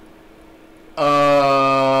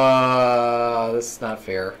 This is not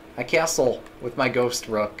fair. I castle with my ghost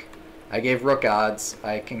rook. I gave rook odds.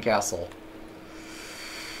 I can castle.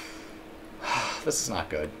 This is not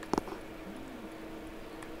good.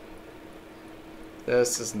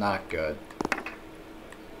 This is not good.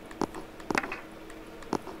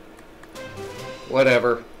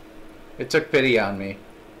 Whatever. It took pity on me.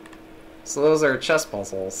 So those are chess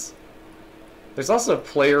puzzles. There's also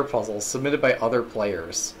player puzzles submitted by other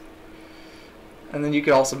players. And then you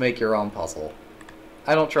could also make your own puzzle.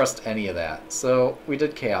 I don't trust any of that. So we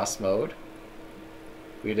did chaos mode.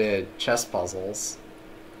 We did chess puzzles.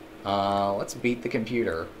 Let's beat the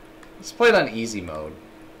computer. Let's play it on easy mode.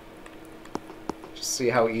 Just see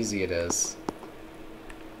how easy it is.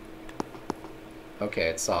 Okay,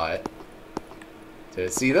 it saw it. Did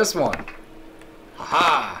it see this one?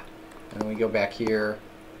 Haha! And then we go back here,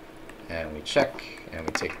 and we check, and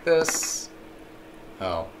we take this.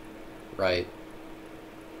 Oh, right.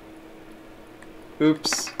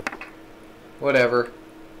 Oops. Whatever.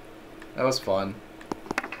 That was fun.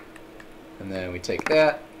 And then we take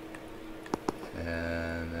that,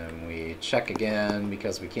 and then we check again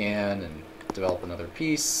because we can, and develop another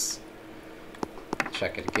piece.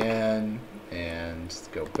 Check it again, and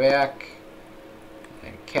go back.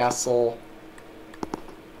 And castle,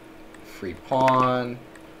 free pawn,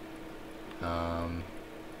 go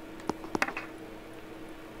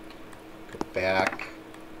back,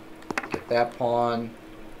 get that pawn.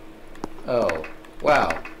 Oh,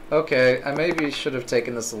 wow. Okay, I maybe should have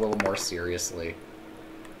taken this a little more seriously.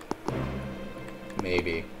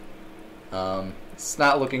 Maybe. It's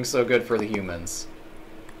not looking so good for the humans.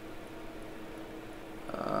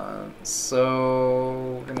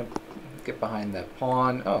 So we're gonna get behind that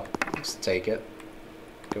pawn. Oh, just take it.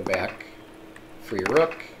 Go back. Free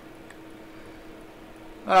rook.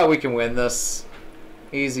 Ah, we can win this.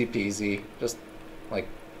 Easy peasy. Just, like,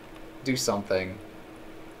 do something.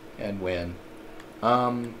 And win.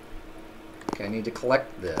 Okay, I need to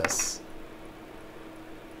collect this.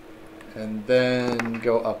 And then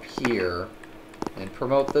go up here and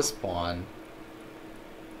promote this pawn.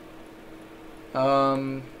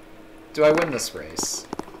 Do I win this race?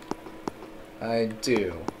 I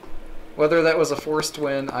do. Whether that was a forced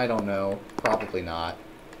win, I don't know. Probably not.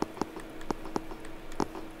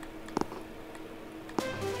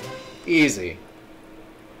 Easy.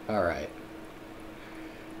 Alright.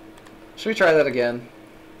 Should we try that again?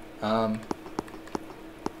 Oh,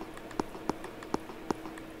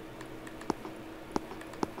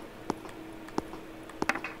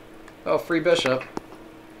 free bishop.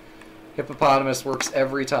 Hippopotamus works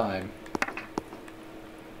every time.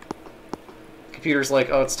 Computer's like,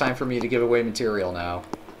 oh, it's time for me to give away material now.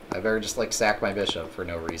 I better just, like, sack my bishop for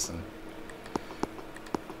no reason.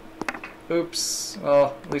 Oops.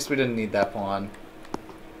 Well, at least we didn't need that pawn.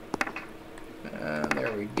 And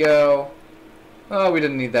there we go. Oh, we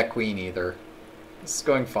didn't need that queen either. This is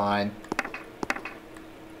going fine.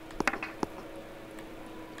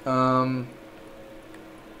 Okay,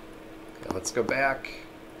 let's go back.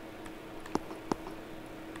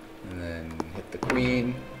 And then hit the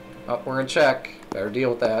queen. Oh, we're in check. Better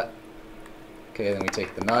deal with that. Okay, then we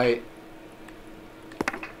take the knight.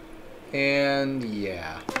 And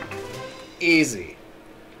yeah. Easy.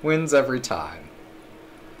 Wins every time.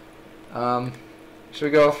 Should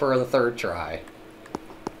we go for the third try?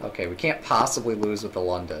 Okay, we can't possibly lose with the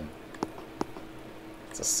London.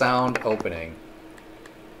 It's a sound opening.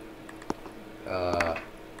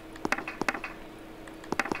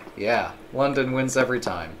 Yeah, London wins every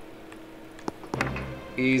time.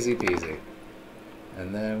 Easy peasy.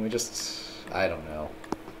 And then we just, I don't know.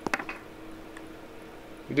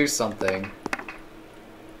 We do something.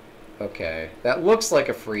 Okay, that looks like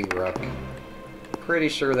a free rook. Pretty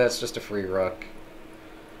sure that's just a free rook.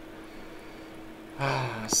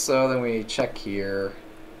 So then we check here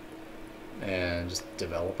and just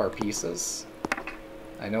develop our pieces.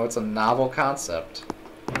 I know it's a novel concept.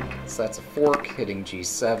 So that's a fork hitting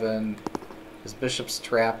g7. His bishop's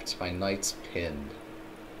trapped, my knight's pinned.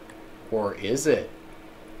 Or is it?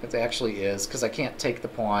 It actually is, because I can't take the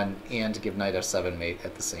pawn and give knight f7 mate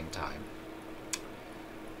at the same time.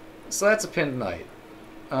 So that's a pinned knight.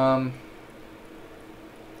 That's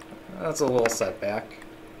a little setback.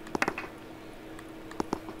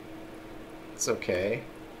 It's okay.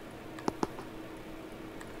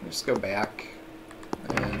 Just go back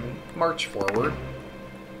and march forward.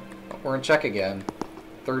 Oh, we're in check again.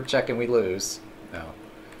 Third check and we lose. No.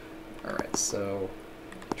 Alright, so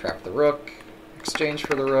trap the rook, exchange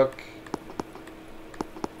for the rook,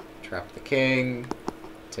 trap the king,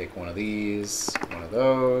 take one of these, one of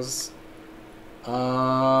those.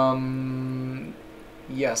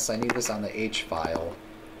 Yes, I need this on the H file.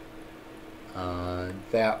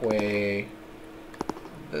 That way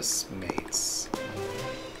this mates.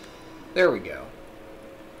 There we go.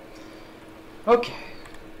 Okay.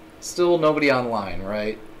 Still nobody online,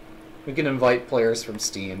 right? We can invite players from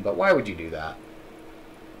Steam, but why would you do that?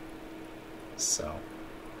 So.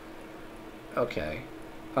 Okay.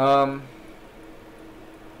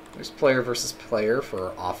 There's player versus player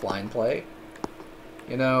for offline play.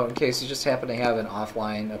 You know, in case you just happen to have an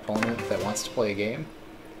offline opponent that wants to play a game.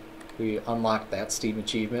 We unlocked that Steam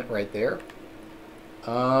achievement right there.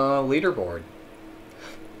 Leaderboard.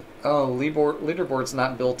 Oh, leaderboard's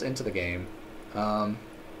not built into the game.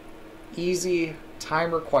 Easy,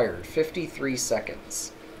 time required, 53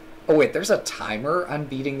 seconds. Oh wait, there's a timer on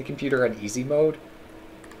beating the computer on easy mode?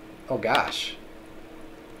 Oh gosh.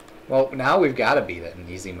 Well, now we've got to beat it in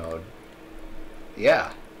easy mode.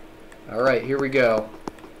 Yeah. Alright, here we go.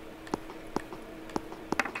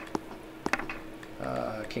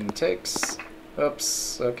 King takes.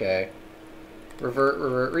 Oops, okay.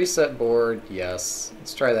 Revert, reset board, yes.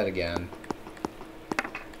 Let's try that again.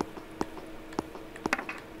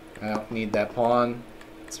 I don't need that pawn.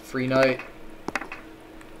 It's a free knight.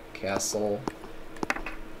 Castle.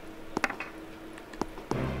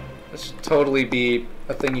 This should totally be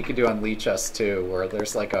a thing you could do on Lee Chess too, where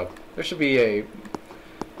there's like a, there should be a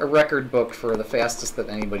record book for the fastest that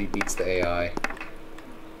anybody beats the AI.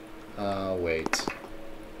 Wait.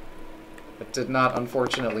 It did not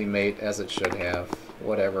unfortunately mate as it should have.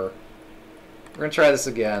 Whatever. We're gonna try this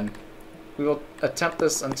again. We will attempt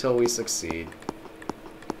this until we succeed.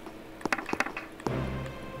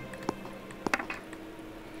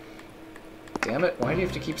 Damn it, why do you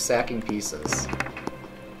have to keep sacking pieces?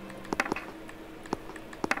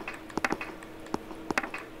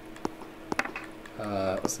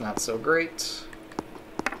 was not so great.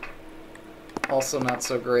 Also not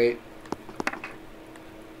so great.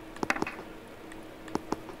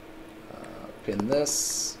 Pin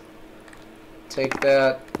this. Take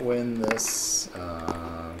that. Win this.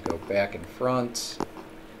 Go back in front.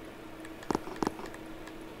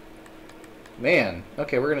 Man.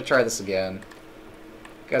 Okay, we're going to try this again.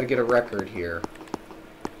 Got to get a record here.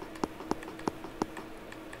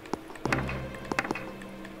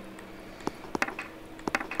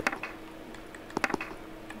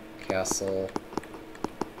 Castle.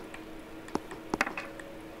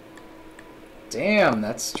 Damn,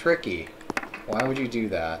 that's tricky. Why would you do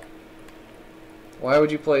that? Why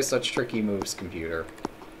would you play such tricky moves, computer?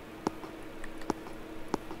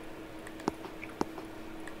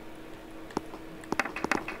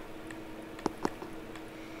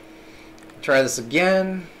 Try this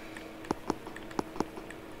again.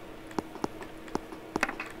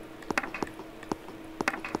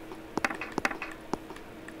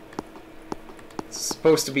 It's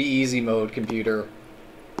supposed to be easy mode, computer.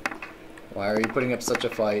 Why are you putting up such a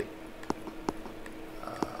fight?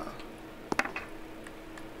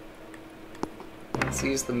 Let's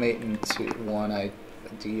use the mate into one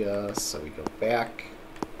idea, so we go back.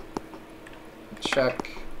 Check.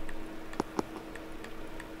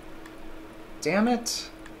 Damn it!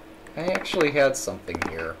 I actually had something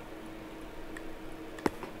here.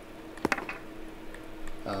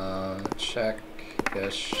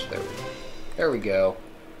 Check-ish. There we go.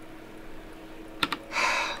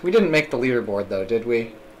 We didn't make the leaderboard though, did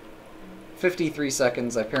we? 53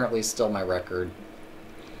 seconds, apparently still my record.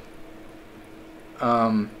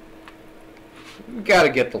 We gotta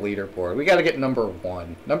get the leaderboard. We gotta get number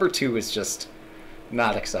 1. Number 2 is just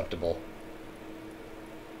not acceptable.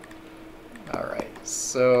 Alright,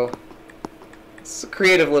 so it's a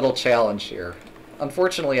creative little challenge here.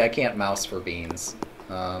 Unfortunately, I can't mouse for beans.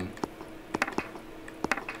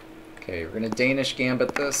 Okay, we're gonna Danish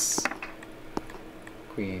Gambit this.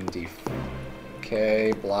 Queen D.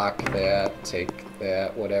 Okay, block that, take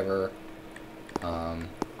that, whatever.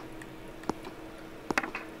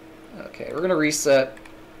 Okay, we're gonna reset.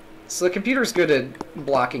 So the computer's good at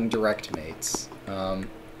blocking direct mates.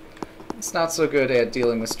 It's not so good at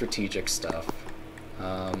dealing with strategic stuff.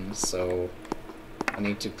 So I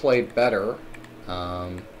need to play better.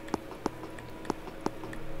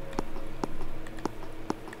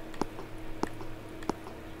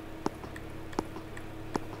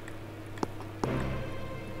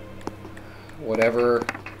 Whatever.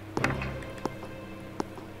 I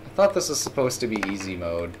thought this was supposed to be easy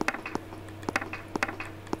mode.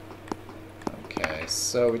 Okay,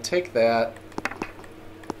 so we take that.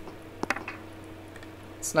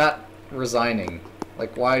 It's not resigning.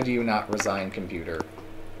 Like, why do you not resign, computer?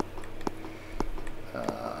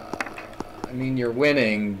 I mean, you're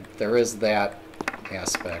winning. There is that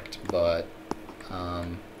aspect, but... Oh,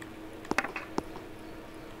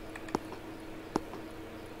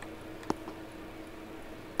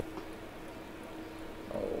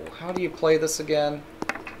 how do you play this again?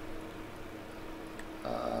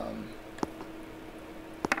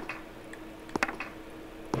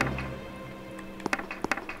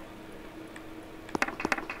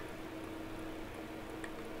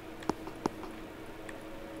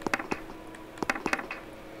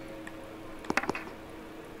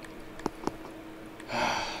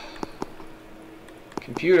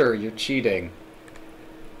 Computer, you're cheating.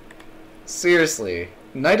 Seriously.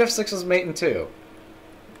 Knight f6 is mate in 2.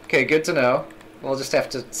 Okay, good to know. We'll just have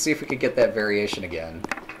to see if we could get that variation again.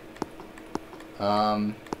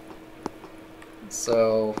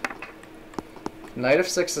 So... Knight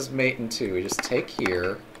f6 is mate in 2. We just take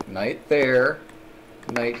here. Knight there.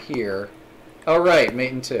 Knight here. Oh, right,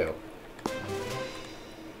 mate in 2.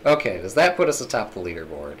 Okay, does that put us atop the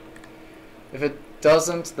leaderboard? If it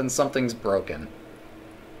doesn't, then something's broken.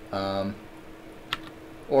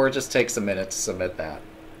 Or it just takes a minute to submit that.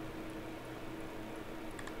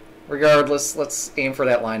 Regardless, let's aim for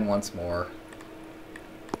that line once more.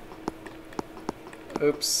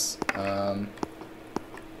 Oops.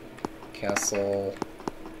 Castle.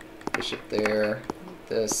 Bishop there.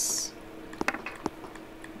 This.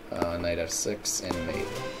 Knight f6 and mate.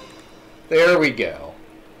 There we go.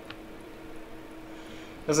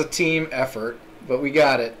 It was a team effort, but we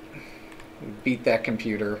got it. We beat that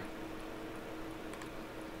computer.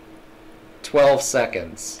 12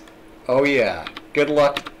 seconds. Oh yeah. Good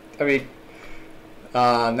luck. I mean,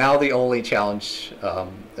 now the only challenge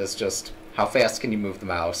is just how fast can you move the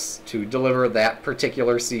mouse to deliver that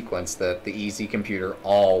particular sequence that the easy computer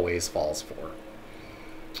always falls for.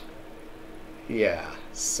 Yeah,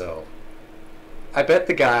 so I bet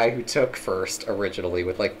the guy who took first originally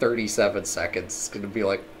with like 37 seconds is going to be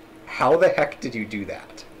like, how the heck did you do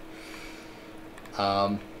that?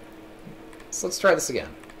 So let's try this again.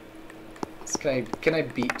 So can I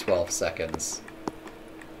beat 12 seconds?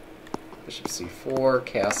 Bishop c4,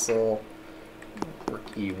 castle, rook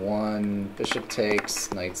e1, bishop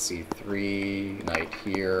takes, knight c3, knight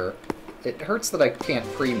here. It hurts that I can't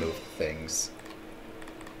pre-move things.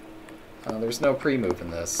 There's no pre-move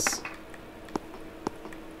in this.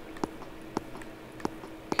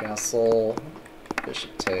 Castle,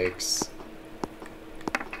 bishop takes.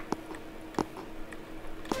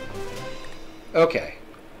 Okay.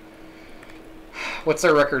 What's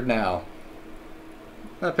our record now?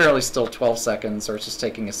 Apparently still 12 seconds, or it's just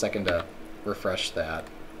taking a second to refresh that.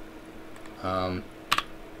 Yeah,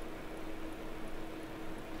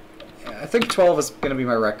 I think 12 is going to be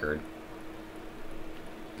my record.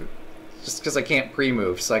 Just because I can't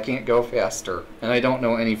pre-move, so I can't go faster. And I don't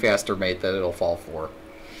know any faster mate that it'll fall for.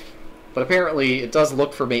 But apparently it does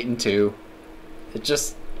look for mate in 2. It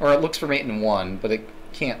looks for mate in 1, but it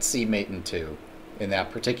can't see mate in 2 in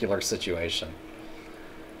that particular situation.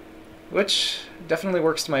 Which definitely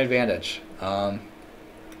works to my advantage.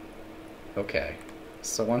 Okay.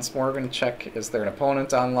 So once more we're going to check, is there an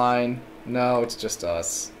opponent online? No, it's just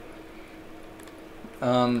us.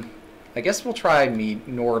 I guess we'll try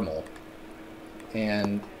normal.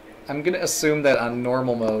 And I'm going to assume that on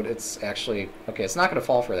normal mode it's actually... Okay, it's not going to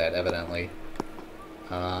fall for that, evidently.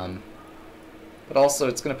 But also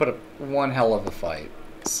it's going to put up one hell of a fight.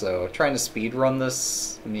 So trying to speed run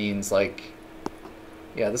this means, like...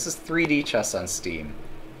 Yeah, this is 3D chess on Steam.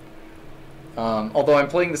 Although I'm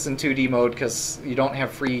playing this in 2D mode because you don't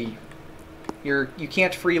have free... You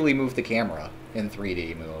can't freely move the camera in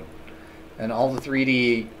 3D mode. And all the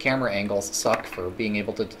 3D camera angles suck for being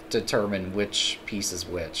able to determine which piece is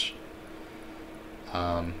which.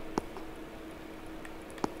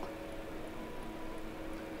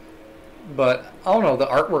 But, I don't know, the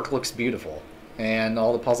artwork looks beautiful. And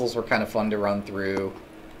all the puzzles were kind of fun to run through.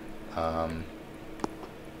 And,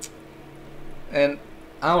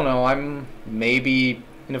 I don't know, I'm maybe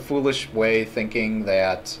in a foolish way thinking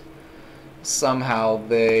that somehow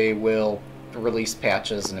they will release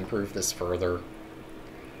patches and improve this further.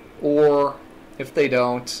 Or, if they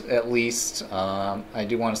don't, at least I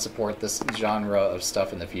do want to support this genre of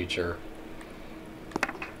stuff in the future.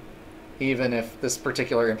 Even if this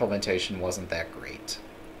particular implementation wasn't that great.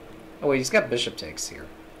 Oh wait, he's got bishop takes here.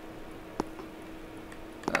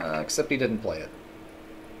 Except he didn't play it.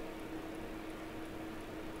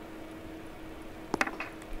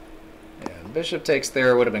 Yeah, bishop takes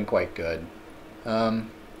there would have been quite good.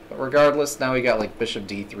 But regardless, now we got like bishop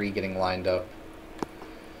d3 getting lined up.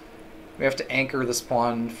 We have to anchor this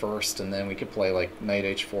pawn first, and then we could play like knight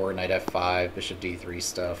h4, knight f5, bishop d3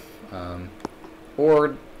 stuff.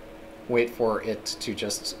 Or wait for it to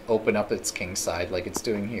just open up its king side like it's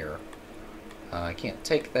doing here. I can't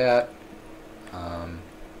take that.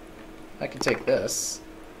 I can take this.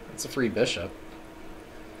 It's a free bishop.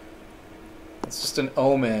 It's just an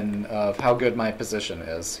omen of how good my position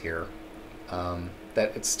is here.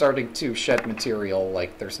 That it's starting to shed material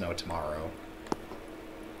like there's no tomorrow.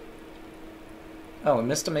 Oh, I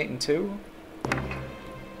missed a mate in 2?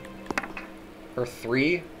 Or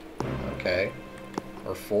 3? Okay.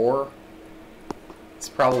 Or 4? It's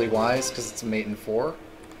probably wise because it's a mate in 4.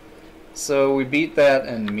 So we beat that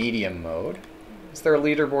in medium mode. Is there a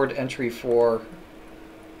leaderboard entry for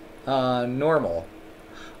normal?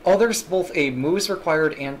 Oh, there's both a moves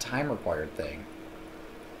required and time required thing.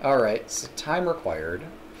 Alright, so time required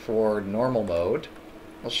for normal mode.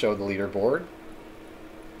 I'll show the leaderboard.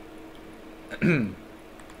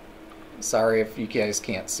 Sorry if you guys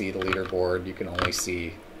can't see the leaderboard. You can only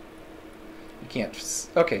see... You can't...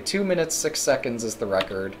 Okay, 2 minutes, 6 seconds is the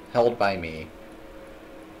record, held by me.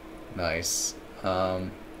 Nice. We're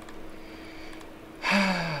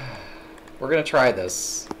gonna try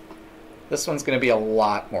this. This one's gonna be a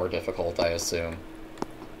lot more difficult, I assume.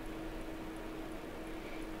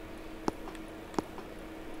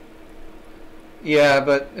 Yeah,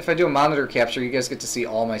 but if I do a monitor capture, you guys get to see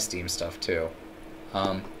all my Steam stuff, too.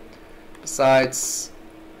 Besides,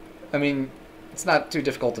 I mean, it's not too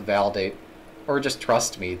difficult to validate, or just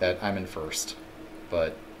trust me that I'm in first.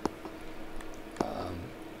 But,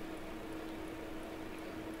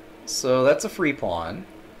 so that's a free pawn.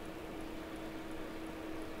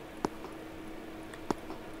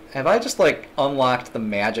 Have I just, like, unlocked the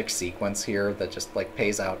magic sequence here that just, like,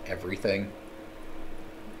 pays out everything?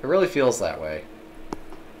 It really feels that way.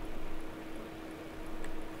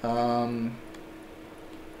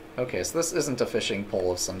 Okay, so this isn't a fishing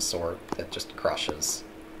pole of some sort that just crushes.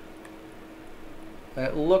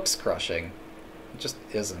 It looks crushing. It just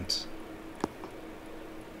isn't.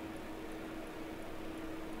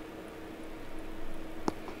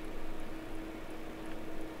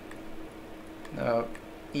 No,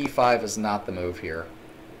 E5 is not the move here.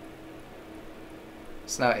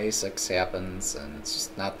 So now A6 happens, and it's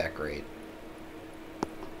just not that great.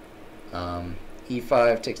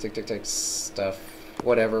 E5, takes stuff,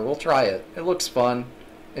 whatever, we'll try it. It looks fun.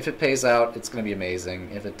 If it pays out, it's going to be amazing.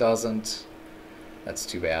 If it doesn't, that's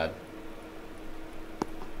too bad.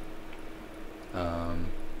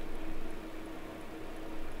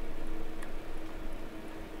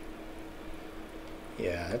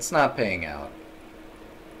 Yeah, it's not paying out.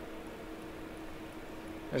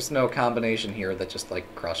 There's no combination here that just,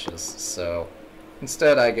 like, crushes, so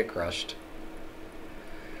instead I get crushed.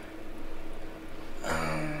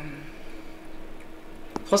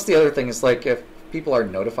 Plus the other thing is, like, if people are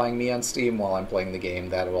notifying me on Steam while I'm playing the game,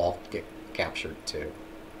 that will all get captured too.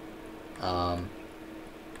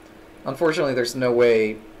 Unfortunately, there's no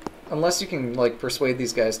way, unless you can, like, persuade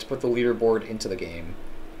these guys to put the leaderboard into the game,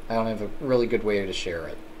 I don't have a really good way to share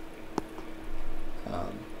it.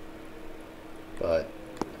 But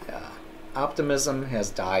yeah, optimism has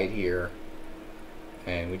died here,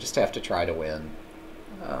 and we just have to try to win.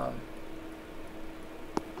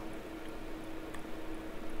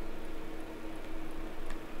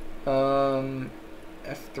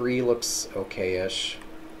 F3 looks okay-ish.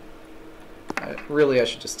 Really, I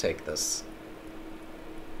should just take this.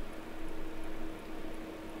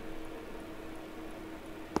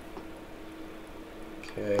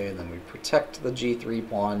 Okay, and then we protect the G3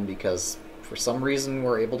 pawn because for some reason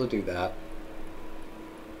we're able to do that.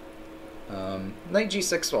 Knight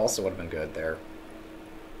G6 also would have been good there.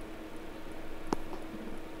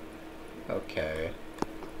 Okay.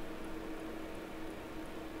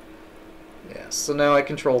 Yeah, so now I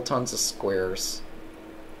control tons of squares.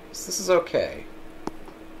 So this is okay.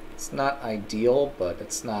 It's not ideal, but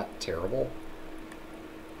it's not terrible.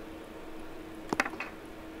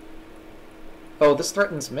 Oh, this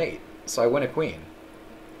threatens mate, so I win a queen.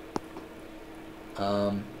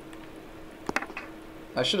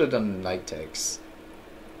 I should have done knight takes.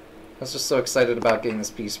 I was just so excited about getting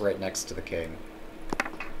this piece right next to the king.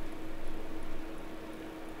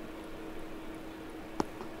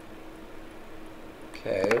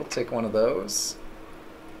 Okay, we'll take one of those.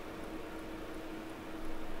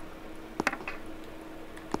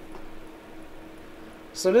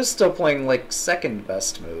 So it is still playing, like, second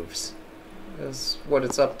best moves, is what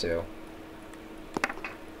it's up to.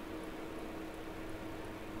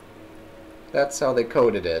 That's how they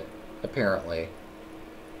coded it, apparently.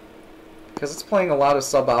 Because it's playing a lot of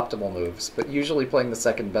suboptimal moves, but usually playing the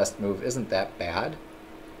second best move isn't that bad.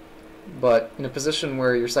 But in a position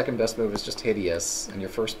where your second best move is just hideous, and your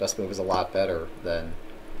first best move is a lot better, then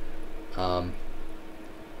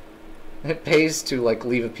it pays to, like,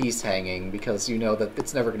 leave a piece hanging because you know that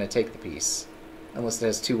it's never going to take the piece, unless it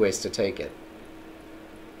has two ways to take it.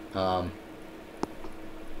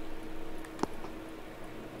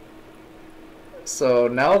 So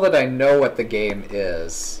now that I know what the game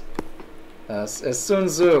is, as Sun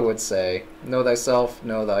Tzu would say, know thyself,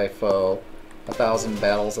 know thy foe, 1,000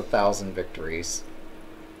 battles, 1,000 victories.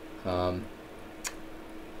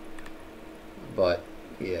 But,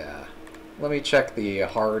 yeah. Let me check the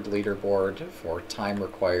hard leaderboard for time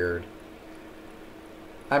required.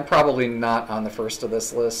 I'm probably not on the first of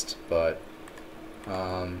this list, but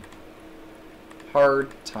hard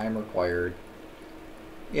time required.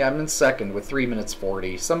 Yeah, I'm in second with 3 minutes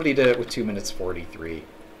 40. Somebody did it with 2 minutes 43.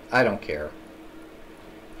 I don't care.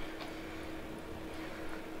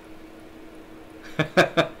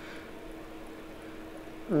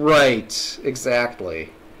 Right,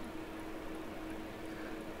 exactly.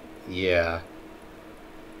 Yeah.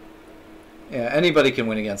 Yeah, anybody can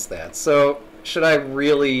win against that. So, should I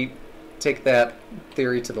really take that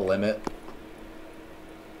theory to the limit?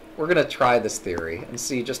 We're going to try this theory and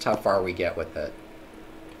see just how far we get with it.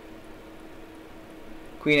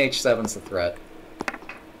 Queen h7's the threat.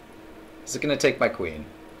 Is it going to take my queen?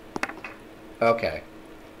 Okay.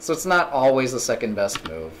 So it's not always the second best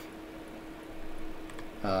move.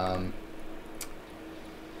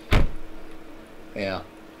 Yeah.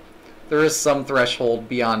 There is some threshold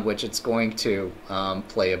beyond which it's going to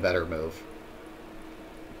play a better move.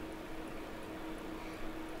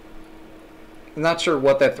 I'm not sure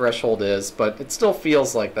what that threshold is, but it still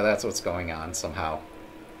feels like that's what's going on somehow.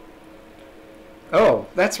 Oh,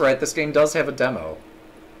 that's right, this game does have a demo.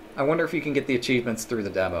 I wonder if you can get the achievements through the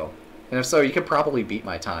demo. And if so, you could probably beat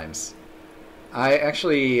my times. I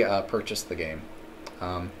actually purchased the game.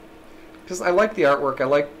 Because I like the artwork, I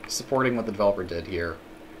like supporting what the developer did here.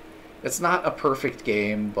 It's not a perfect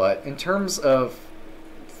game, but in terms of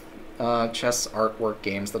chess artwork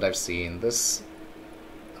games that I've seen, this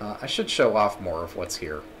I should show off more of what's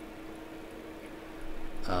here.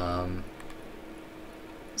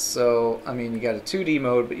 So, I mean, you got a 2D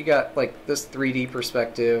mode, but you got like this 3D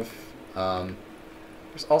perspective.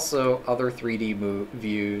 There's also other 3D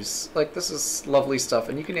views. Like, this is lovely stuff,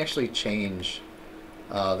 and you can actually change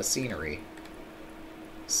the scenery.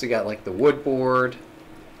 So you got like the wood board,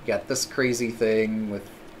 you got this crazy thing with,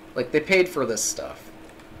 like, they paid for this stuff.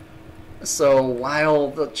 So while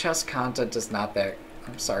the chess content is not that,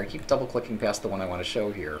 I'm sorry, I keep double clicking past the one I want to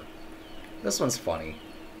show here. This one's funny.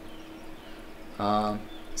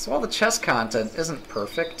 So while the chess content isn't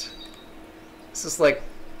perfect, this is like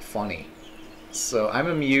funny. So I'm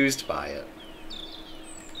amused by it.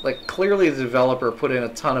 Like, clearly the developer put in a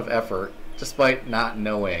ton of effort despite not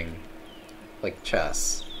knowing, like,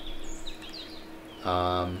 chess.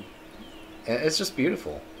 And it's just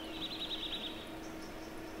beautiful.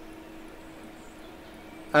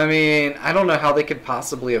 I mean, I don't know how they could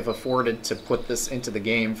possibly have afforded to put this into the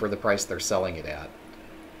game for the price they're selling it at.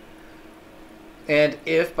 And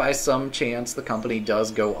if by some chance the company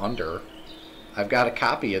does go under, I've got a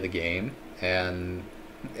copy of the game, and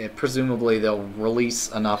presumably they'll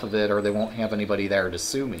release enough of it or they won't have anybody there to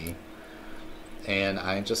sue me. And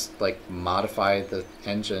I just, like, modify the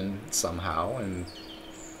engine somehow, and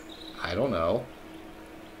I don't know.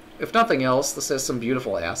 If nothing else, this has some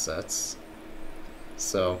beautiful assets.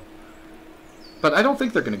 So, but I don't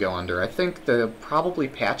think they're going to go under. I think they'll probably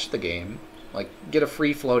patch the game, like get a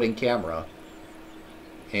free floating camera,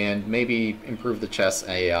 and maybe improve the chess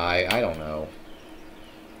AI. I don't know.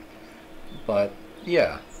 But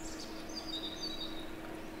yeah,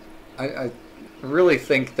 I really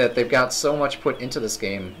think that they've got so much put into this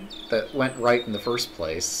game that went right in the first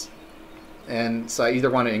place. And so I either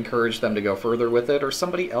want to encourage them to go further with it or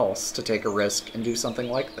somebody else to take a risk and do something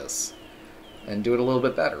like this. And do it a little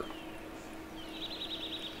bit better.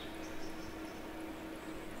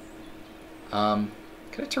 Can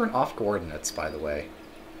I turn off coordinates, by the way?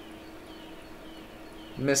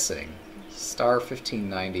 Missing. Star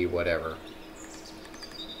 1590, whatever.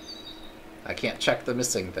 I can't check the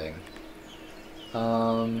missing thing.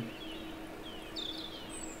 Let's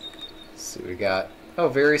see, we got... Oh,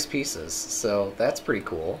 various pieces. So that's pretty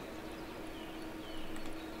cool.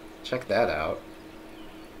 Check that out.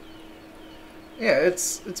 Yeah,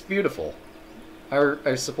 it's beautiful.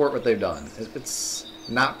 I support what they've done. It's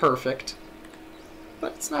not perfect,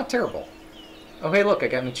 but it's not terrible. Oh, hey, look, I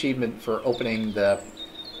got an achievement for opening the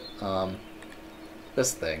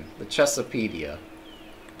this thing, the Chessopedia.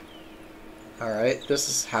 Alright, this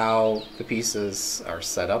is how the pieces are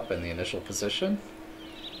set up in the initial position.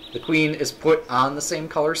 The queen is put on the same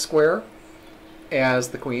color square as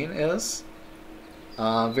the queen is.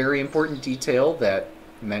 Very important detail that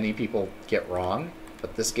many people get wrong,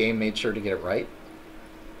 but this game made sure to get it right.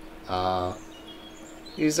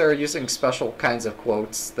 These are using special kinds of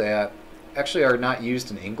quotes that actually are not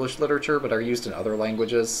used in English literature, but are used in other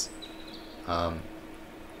languages.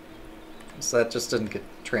 So that just didn't get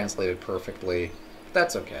translated perfectly. But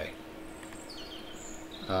that's okay.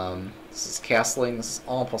 This is castling. This is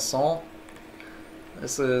en passant.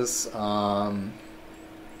 This is pawn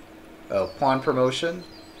promotion.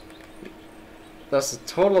 Thus, a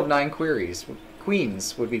total of 9 queens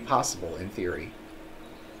would be possible in theory.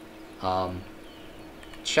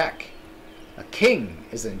 Check. A king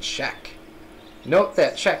is in check. Note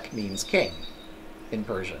that check means king in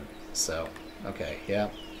Persian. So, okay, yeah.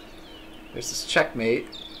 There's this checkmate.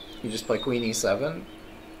 You just play queen e7.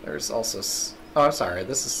 There's also... Oh, I'm sorry.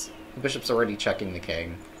 This is... The bishop's already checking the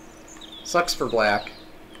king. Sucks for black.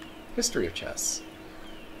 History of chess.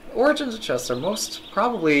 The origins of chess are most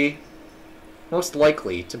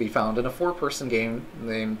likely to be found in a 4-person game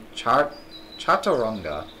named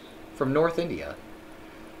Chaturanga from North India.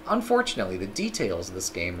 Unfortunately, the details of this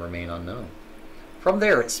game remain unknown. From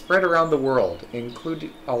there, it spread around the world,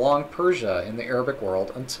 including along Persia in the Arabic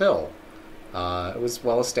world, until it was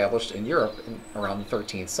well established in Europe around the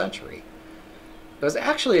 13th century. It was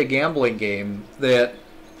actually a gambling game that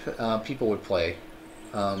people would play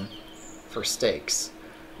for stakes,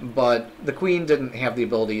 but the queen didn't have the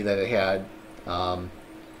ability that it had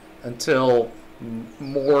until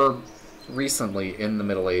more recently in the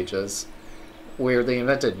Middle Ages, where they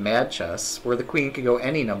invented mad chess, where the queen could go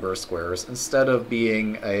any number of squares instead of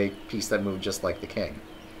being a piece that moved just like the king.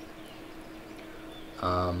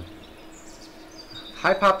 High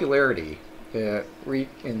popularity.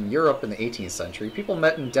 in Europe in the 18th century, people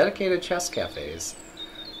met in dedicated chess cafes.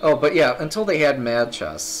 Oh, but yeah, until they had mad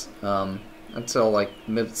chess, until like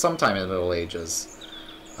sometime in the Middle Ages,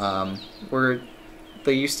 where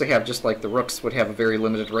they used to have just like the rooks would have a very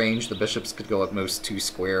limited range, the bishops could go at most 2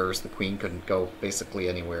 squares, the queen couldn't go basically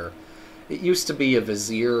anywhere. It used to be a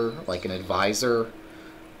vizier, like an advisor,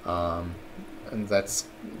 and that's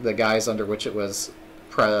the guise under which it was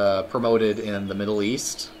promoted in the Middle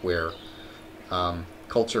East, where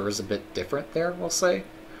culture is a bit different there, we'll say.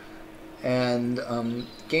 And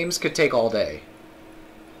games could take all day.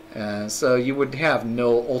 So you would have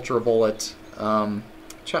no ultra-bullet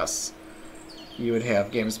chess. You would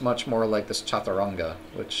have games much more like this Chaturanga,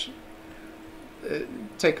 which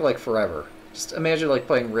take like forever. Just imagine like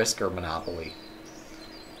playing Risk or Monopoly.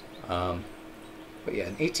 But yeah,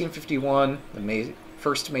 in 1851, the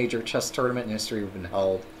first major chess tournament in history had been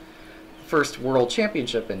held. The first World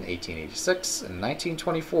Championship in 1886. In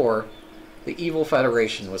 1924, the Evil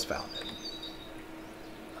Federation was founded.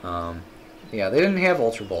 Yeah, they didn't have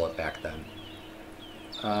Ultra Bullet back then.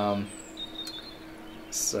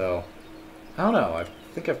 So, I don't know. I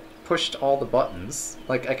think I've pushed all the buttons.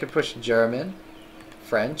 Like, I could push German,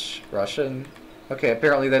 French, Russian. Okay,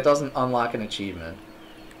 apparently that doesn't unlock an achievement.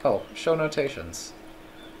 Oh, show notations.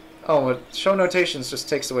 Oh, but show notations just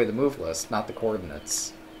takes away the move list, not the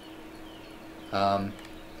coordinates.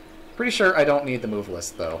 Pretty sure I don't need the move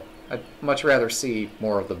list, though. I'd much rather see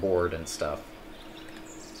more of the board and stuff.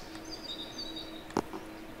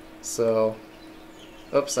 So,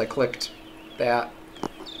 oops, I clicked that.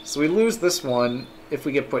 So we lose this one if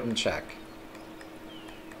we get put in check.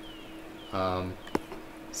 So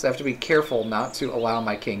I have to be careful not to allow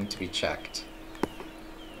my king to be checked.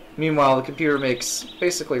 Meanwhile, the computer makes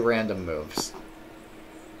basically random moves.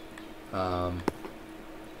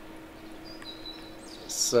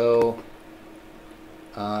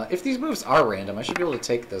 If these moves are random, I should be able to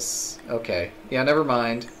take this. Okay. Yeah, never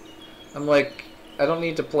mind. I'm like, I don't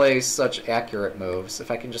need to play such accurate moves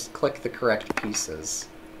if I can just click the correct pieces.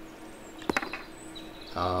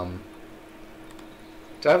 Do I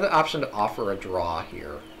have the option to offer a draw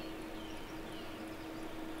here?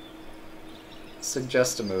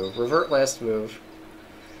 Suggest a move. Revert last move.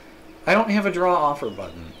 I don't have a draw offer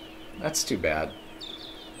button. That's too bad.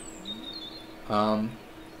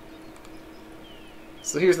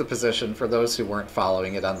 So here's the position for those who weren't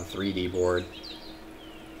following it on the 3D board.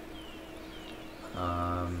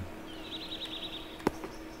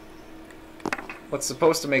 What's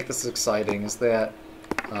supposed to make this exciting is that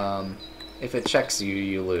if it checks you,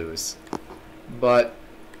 you lose. But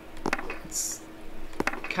it's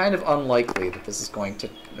kind of unlikely that this is going to...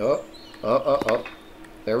 Oh.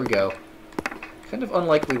 There we go. Kind of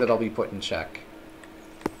unlikely that I'll be put in check.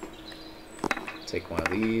 Take one of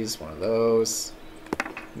these, one of those.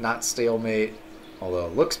 Not stalemate, although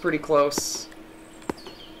it looks pretty close.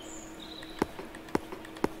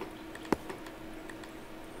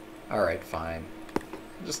 Alright, fine.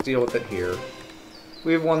 Just deal with it here.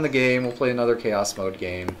 We've won the game, we'll play another Chaos Mode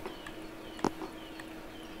game.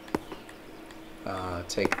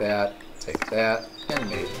 Take that, and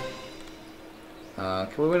maybe. Can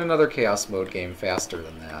we win another Chaos Mode game faster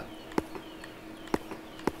than that?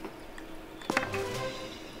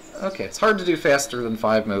 Okay, it's hard to do faster than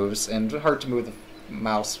 5 moves, and hard to move the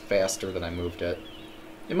mouse faster than I moved it.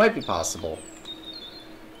 It might be possible.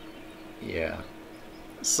 Yeah.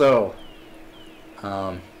 So,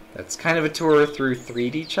 that's kind of a tour through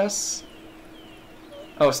 3D chess.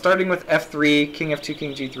 Oh, starting with F3, King F2,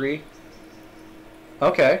 King G3.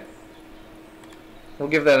 Okay. We'll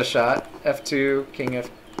give that a shot. F2, King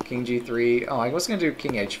G3. Oh, I was going to do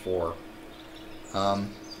King H4.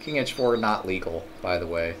 King H4 not legal, by the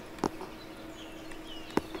way.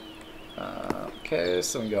 Okay,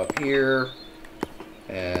 so we go up here,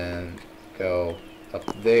 and go up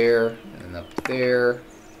there, and up there,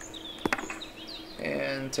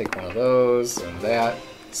 and take one of those, and that.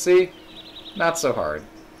 See? Not so hard.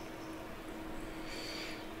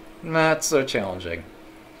 Not so challenging.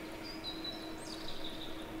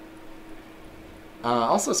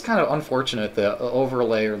 Also, it's kind of unfortunate that the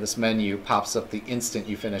overlay or this menu pops up the instant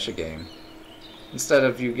you finish a game, instead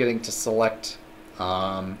of you getting to select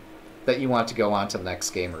that you want to go on to the next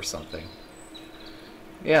game or something.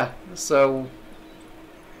 Yeah, so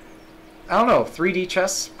I don't know, 3D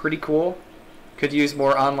chess, pretty cool. Could use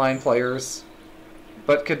more online players,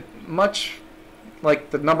 but could much, like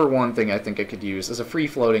the #1 thing I think it could use is a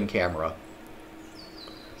free-floating camera.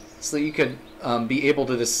 So you could be able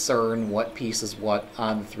to discern what piece is what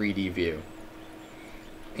on the 3D view.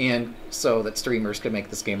 And so that streamers could make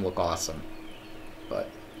this game look awesome. But,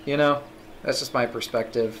 you know, That's just my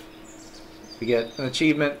perspective. We get an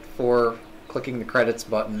achievement for clicking the credits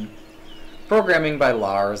button. Programming by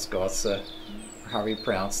Lars Gosse, or however you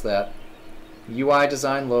pronounce that. UI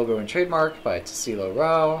design, logo, and trademark by Tassilo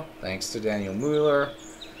Rao. Thanks to Daniel Mueller,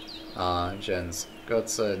 Jens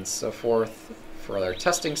Goetze, and so forth for their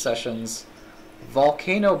testing sessions.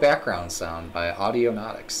 Volcano background sound by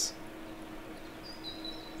Audionautics.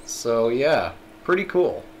 So yeah, pretty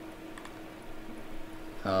cool.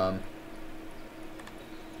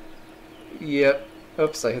 Yep.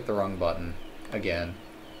 Oops, I hit the wrong button again.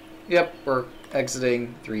 Yep, we're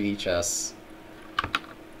exiting 3D chess.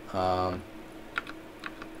 Oh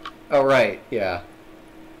right, yeah.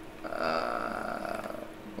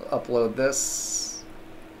 Upload this.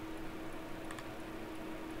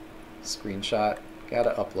 Screenshot.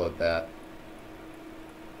 Gotta upload that.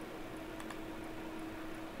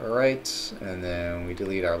 Alright, and then we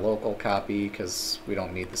delete our local copy because we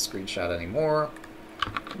don't need the screenshot anymore.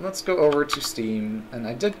 Let's go over to Steam, and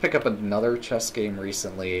I did pick up another chess game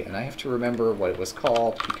recently, and I have to remember what it was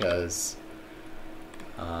called because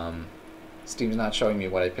Steam's not showing me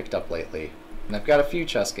what I picked up lately. And I've got a few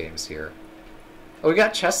chess games here. Oh, we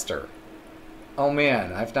got Chesster. Oh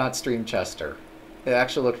man, I've not streamed Chesster. It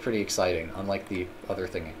actually looked pretty exciting, unlike the other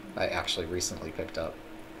thing I actually recently picked up.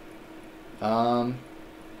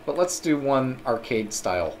 But let's do one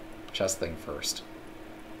arcade-style chess thing first.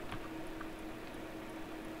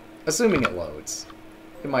 Assuming it loads.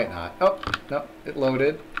 It might not. Oh, no, it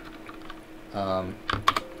loaded. Oh,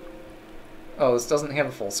 this doesn't have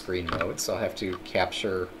a full screen mode, so I'll have to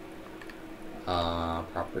capture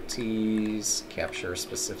properties, capture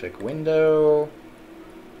specific window.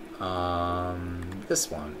 This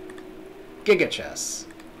one. Giga Chess.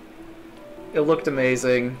 It looked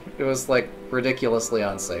amazing. It was like ridiculously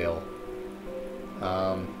on sale.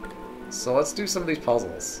 So let's do some of these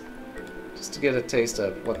puzzles, just to get a taste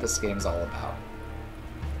of what this game's all about.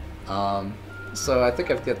 So I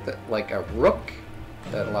think I've got like a rook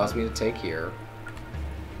that allows me to take here.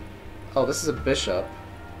 Oh, this is a bishop.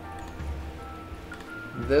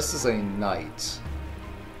 This is a knight.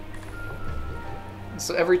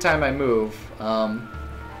 So every time I move,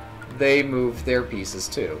 they move their pieces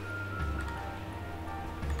too.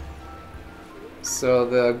 So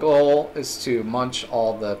the goal is to munch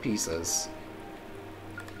all the pieces.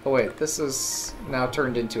 Oh wait, this is now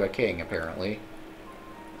turned into a king, apparently.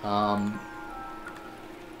 Well,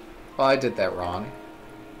 I did that wrong.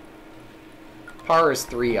 Par is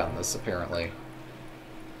 3 on this, apparently.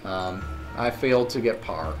 I failed to get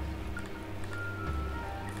par.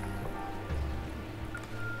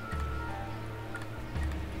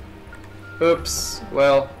 Oops,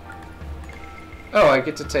 well... Oh, I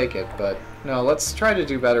get to take it, but... No, let's try to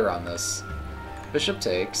do better on this. Bishop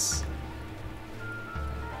takes.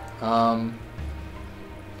 I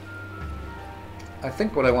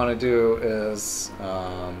think what I want to do is...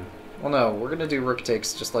 well, no, we're going to do rook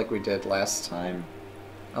takes just like we did last time.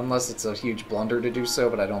 Unless it's a huge blunder to do so,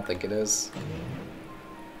 but I don't think it is.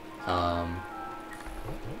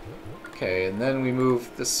 Okay, and then we move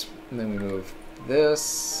this, and then we move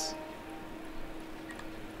this.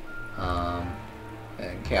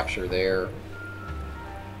 And capture there.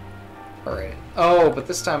 Alright. Oh, but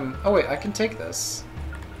this time... Oh wait, I can take this.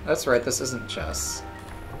 That's right, this isn't chess.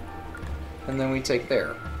 And then we take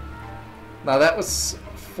there. Now that was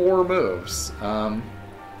 4 moves. Yeah,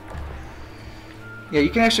 you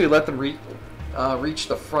can actually let them reach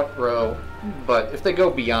the front row, but if they go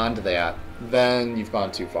beyond that, then you've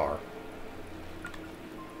gone too far.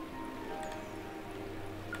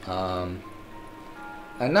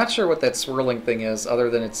 I'm not sure what that swirling thing is,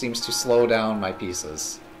 other than it seems to slow down my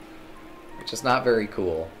pieces, which is not very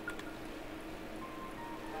cool.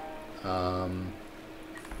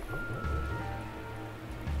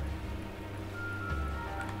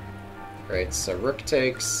 Right, so rook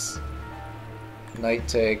takes, knight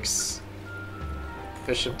takes,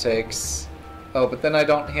 bishop takes. Oh, but then I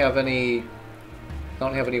don't have any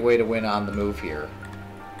way to win on the move here.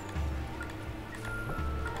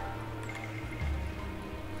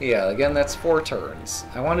 Yeah, again, that's 4 turns.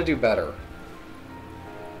 I want to do better.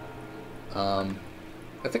 I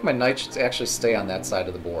think my knight should actually stay on that side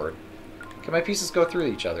of the board. Can my pieces go through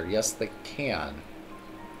each other? Yes, they can.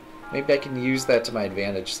 Maybe I can use that to my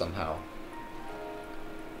advantage somehow.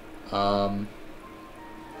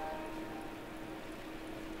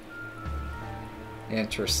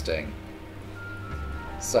 Interesting.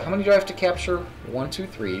 So how many do I have to capture? 1, 2,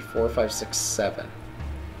 3, 4, 5, 6, 7.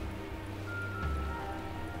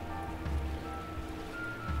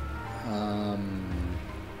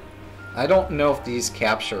 I don't know if these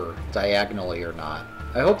capture diagonally or not.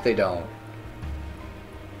 I hope they don't.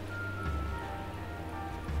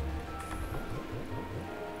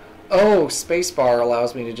 Oh, spacebar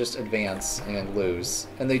allows me to just advance and lose.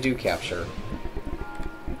 And they do capture.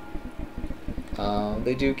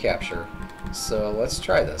 They do capture. So let's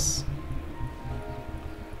try this.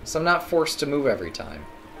 So I'm not forced to move every time.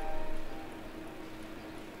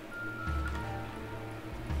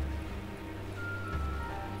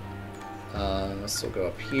 This will go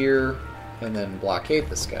up here, and then blockade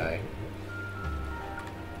this guy.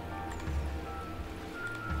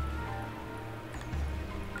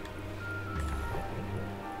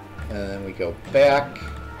 And then we go back.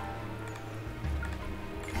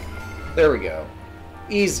 There we go.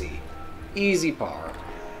 Easy. Easy par.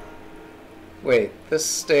 Wait, this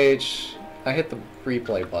stage... I hit the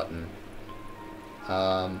replay button.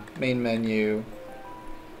 Main menu.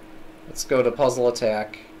 Let's go to puzzle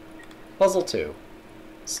attack. Puzzle 2.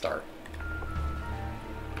 Start.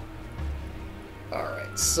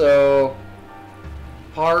 Alright, so...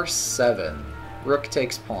 par 7. Rook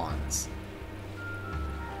takes pawns.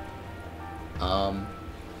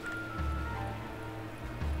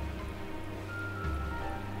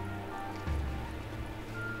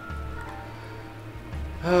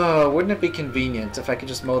 Wouldn't it be convenient if I could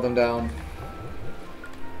just mow them down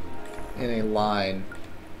in a line?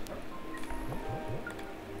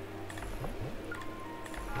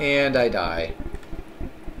 And I die.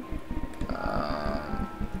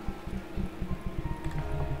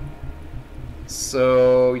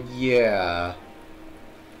 So, yeah.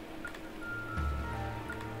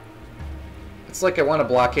 It's like I want to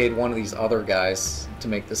blockade one of these other guys to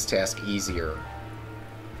make this task easier.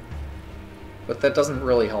 But that doesn't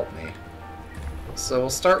really help me. So we'll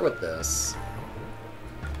start with this.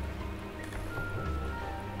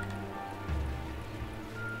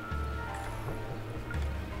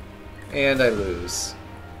 And I lose.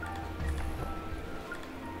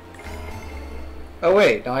 Oh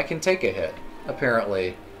wait, now I can take a hit,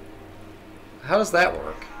 apparently. How does that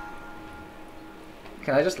work?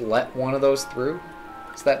 Can I just let one of those through?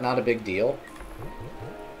 Is that not a big deal?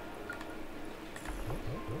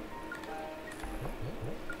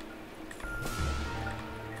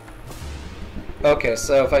 Okay,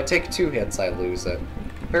 so if I take 2 hits, I lose it.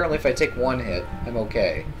 Apparently if I take 1 hit, I'm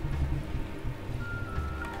okay.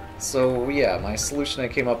 So yeah, my solution I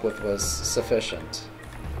came up with was sufficient.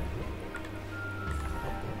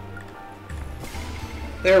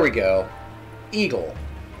 There we go. Eagle.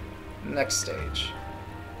 Next stage.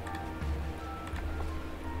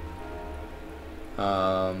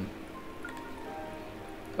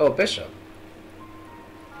 Oh, bishop.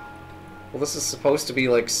 Well, this is supposed to be,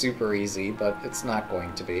 like, super easy, but it's not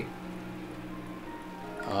going to be.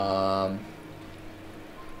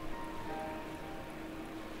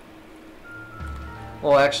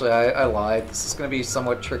 Well, actually, I lied. This is going to be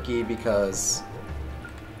somewhat tricky because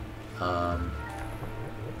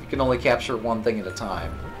you can only capture one thing at a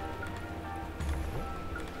time.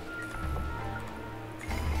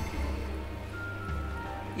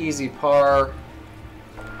 Easy par.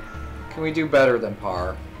 Can we do better than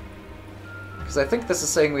par? Because I think this is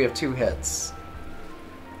saying we have 2 hits.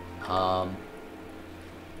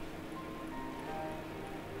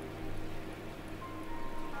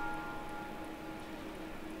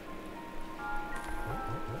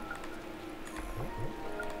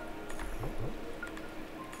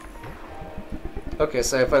 Okay,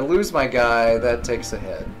 so if I lose my guy, that takes a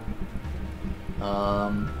hit.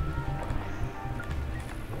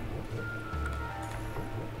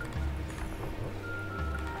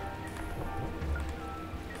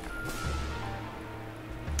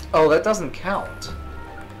 Oh, that doesn't count.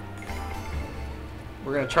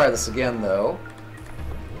 We're gonna try this again, though.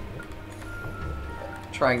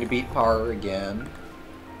 Trying to beat par again.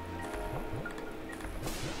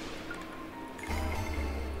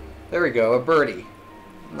 There we go, a birdie.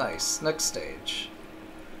 Nice. Next stage.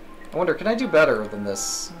 I wonder, can I do better than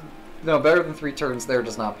this? No, better than 3 turns there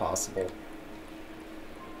is not possible.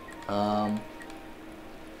 Par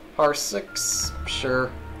 6,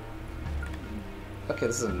 sure. Okay,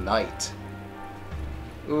 this is a knight.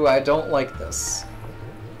 Ooh, I don't like this.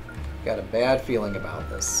 Got a bad feeling about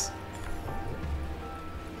this.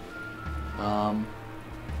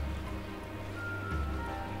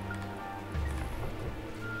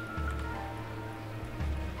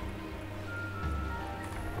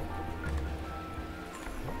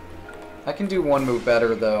 I can do one move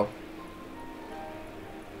better, though.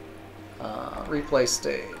 Replay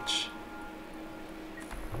stage.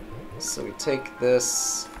 So we take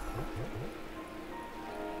this.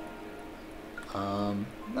 No,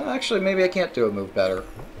 actually, maybe I can't do a move better.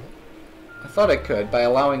 I thought I could by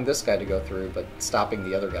allowing this guy to go through, but stopping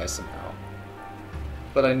the other guy somehow.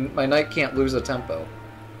 But my knight can't lose a tempo.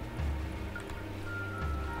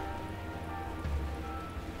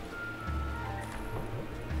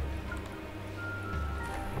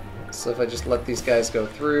 So if I just let these guys go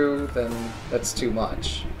through, then that's too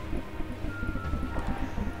much.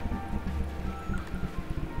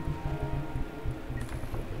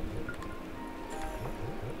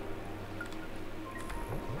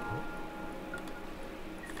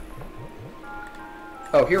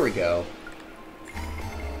 Oh, here we go.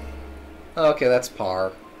 Okay, that's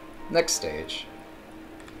par. Next stage.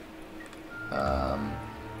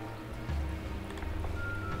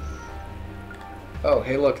 Oh,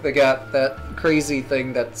 hey look, they got that crazy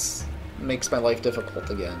thing that's makes my life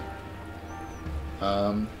difficult again.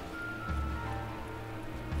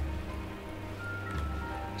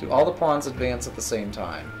 Do all the pawns advance at the same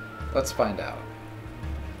time? Let's find out.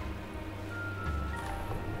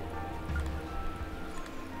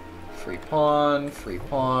 Free pawn, free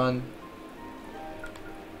pawn.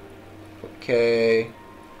 Okay.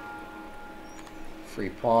 Free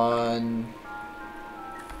pawn.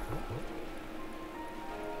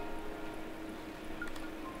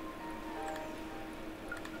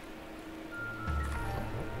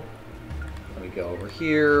 Let me go over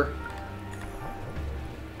here.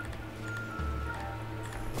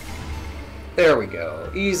 There we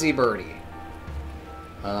go. Easy birdie.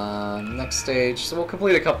 Next stage. So we'll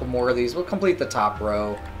complete a couple more of these. We'll complete the top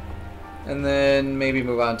row. And then maybe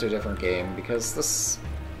move on to a different game, because this...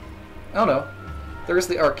 I don't know. There's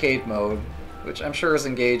the arcade mode, which I'm sure is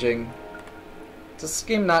engaging. Does this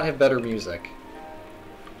game not have better music?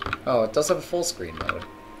 Oh, it does have a full screen mode.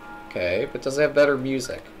 Okay, but does it have better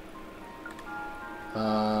music?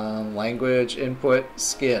 Language, input,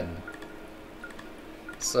 skin.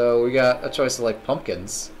 So we got a choice of like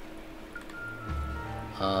pumpkins.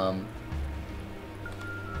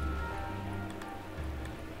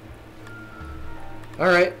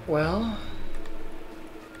 Alright, well...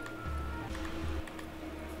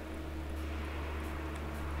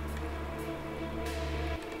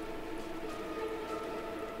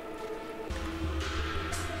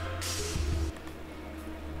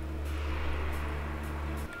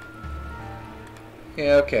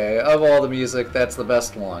 Yeah, okay, of all the music, that's the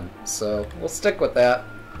best one, so we'll stick with that.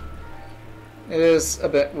 It is a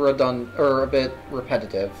bit redundant, or a bit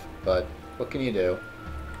repetitive, but what can you do?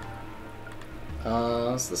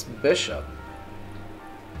 It's this bishop.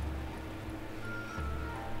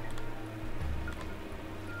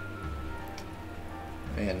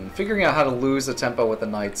 And figuring out how to lose the tempo with the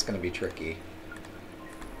knight's gonna be tricky.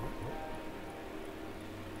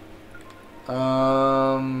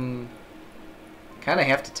 Kinda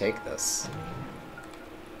have to take this.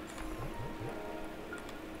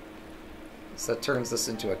 So that turns this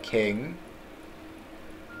into a king.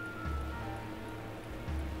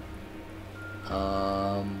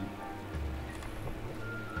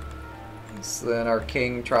 So then our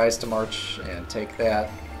king tries to march and take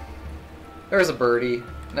that. There's a birdie.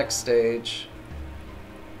 Next stage.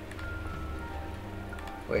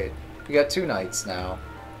 Wait, we got two knights now.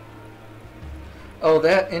 Oh,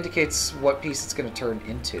 that indicates what piece it's going to turn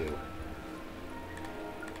into.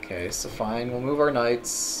 Okay, so fine. We'll move our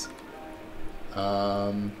knights.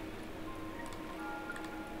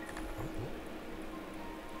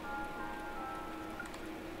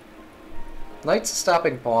 Knights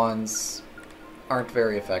stopping pawns aren't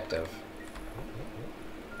very effective.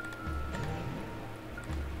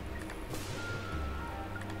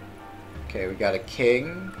 Okay, we got a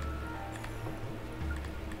king.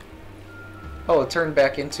 Oh, it turned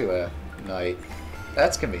back into a knight.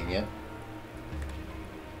 That's convenient.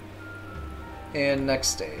 And next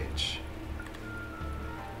stage.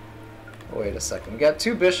 Wait a second, we got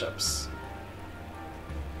two bishops.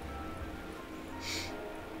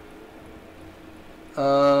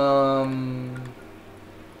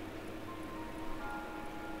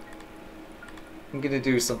 I'm gonna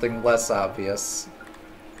do something less obvious.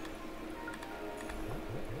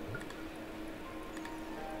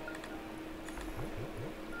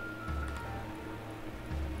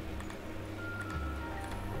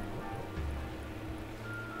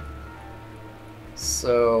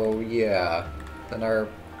 So, yeah, then our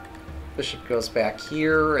bishop goes back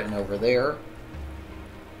here and over there.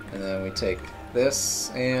 And then we take this,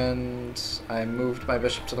 and I moved my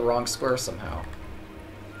bishop to the wrong square somehow.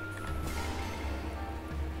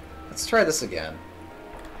 Let's try this again.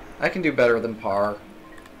 I can do better than par.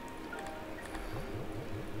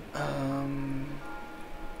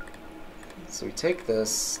 So we take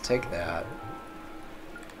this, take that.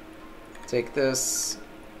 Take this.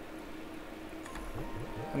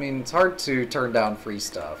 I mean, it's hard to turn down free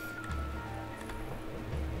stuff.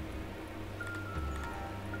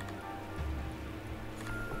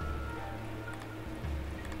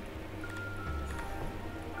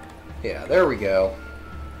 Yeah, there we go.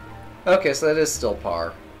 Okay, so that is still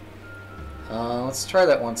par. Let's try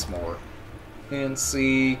that once more. And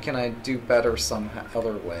see, can I do better some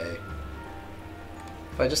other way?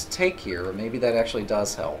 If I just take here, maybe that actually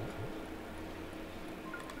does help.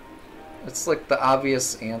 It's like the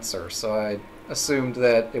obvious answer, so I assumed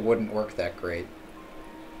that it wouldn't work that great.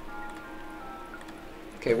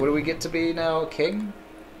 Okay, what do we get to be now? King?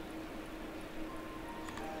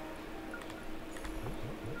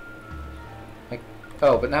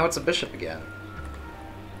 Oh, but now it's a bishop again.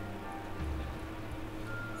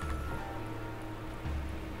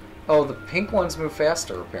 Oh, the pink ones move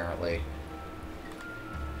faster, apparently.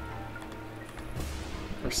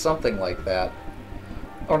 Or something like that.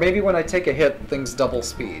 Or maybe when I take a hit, things double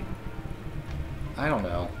speed. I don't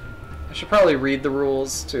know. I should probably read the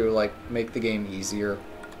rules to, like, make the game easier.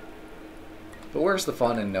 But where's the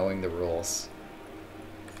fun in knowing the rules?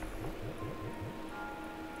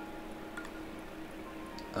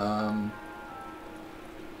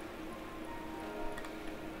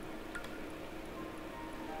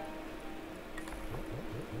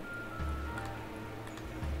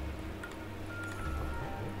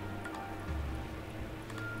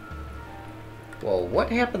 Well, what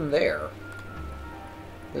happened there?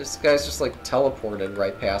 This guy's just like teleported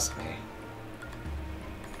right past me.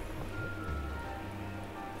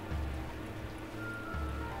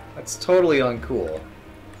 That's totally uncool.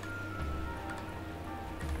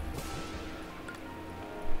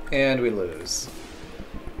 And we lose.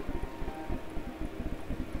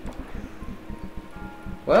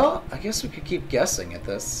 Well, I guess we could keep guessing at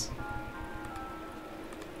this.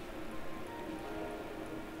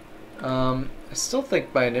 I still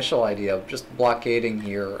think my initial idea of just blockading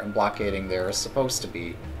here and blockading there is supposed to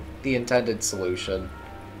be the intended solution.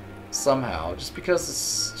 Somehow, just because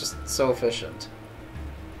it's just so efficient.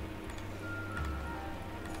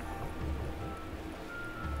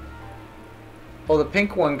 Well, the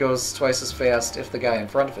pink one goes twice as fast if the guy in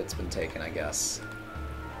front of it's been taken, I guess.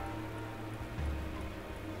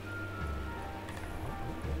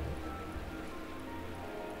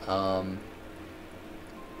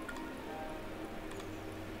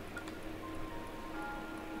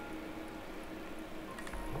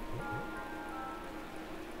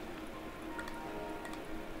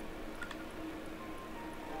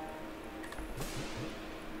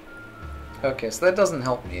 Okay, so that doesn't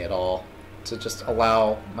help me at all, to just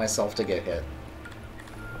allow myself to get hit.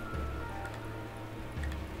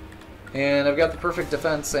 And I've got the perfect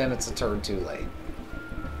defense, and it's a turn too late.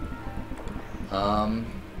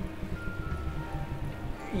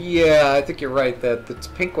 Yeah, I think you're right that the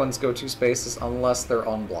pink ones go 2 spaces unless they're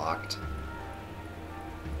unblocked.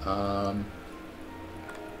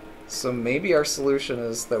 So maybe our solution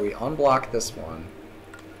is that we unblock this one,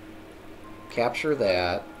 capture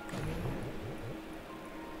that.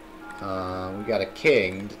 We got a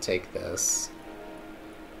king to take this.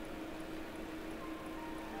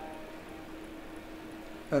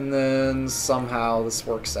 And then somehow this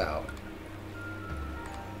works out.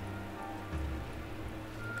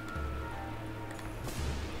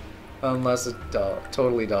 Unless it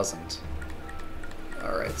totally doesn't.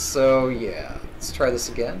 Alright, so yeah. Let's try this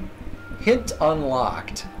again. Hint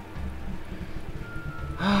unlocked.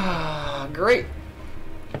 Ah, great.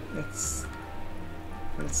 It's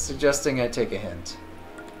suggesting I take a hint.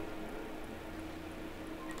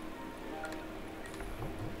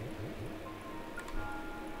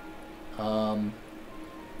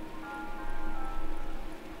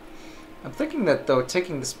 I'm thinking that, though,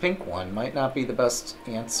 taking this pink one might not be the best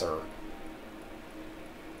answer.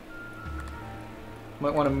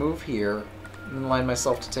 Might want to move here and then line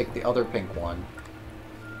myself to take the other pink one.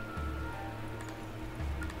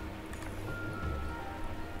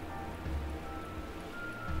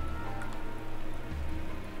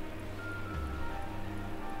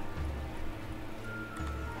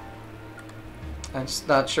 I'm just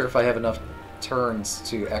not sure if I have enough turns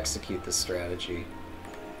to execute this strategy.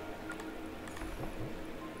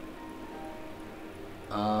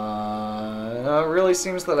 No, it really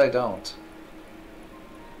seems that I don't.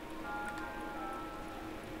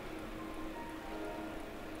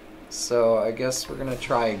 So I guess we're gonna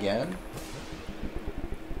try again.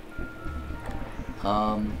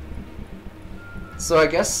 So I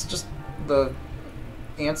guess just the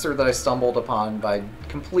answer that I stumbled upon by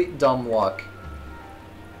complete dumb luck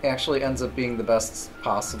actually ends up being the best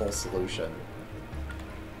possible solution.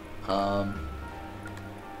 And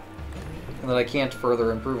that I can't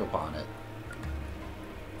further improve upon it.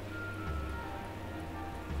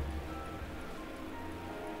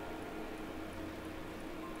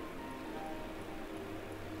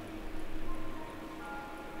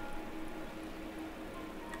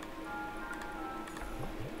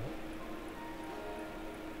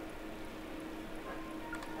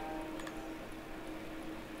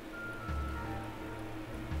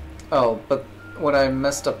 Oh, but what I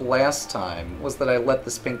messed up last time was that I let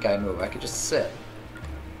this pink guy move. I could just sit.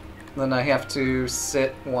 Then I have to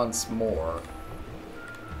sit once more.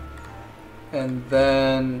 And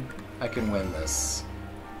then I can win this.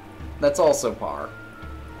 That's also par.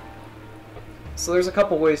 So there's a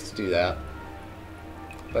couple ways to do that.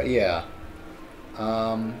 But yeah.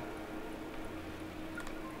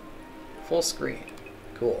 Full screen.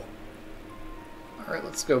 Cool. Alright,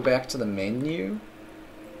 let's go back to the menu.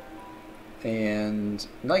 And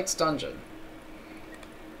Knight's Dungeon.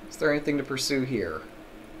 Is there anything to pursue here?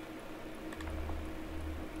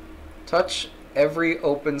 Touch every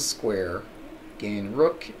open square. Gain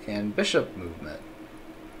rook and bishop movement.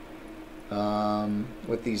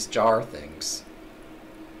 With these jar things.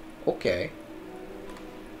 Okay.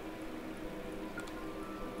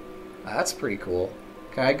 That's pretty cool.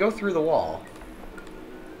 Can I go through the wall?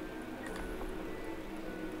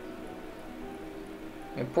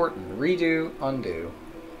 Important. Redo, undo.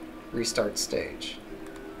 Restart stage.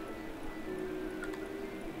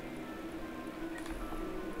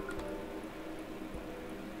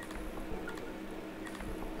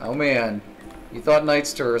 Oh man, you thought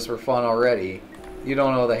Knight's Tours were fun already. You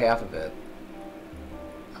don't know the half of it.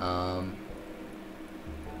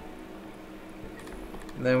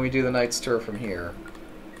 And then we do the Knight's Tour from here.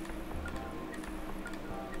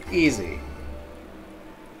 Easy.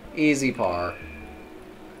 Easy par.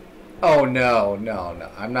 Oh no, no, no.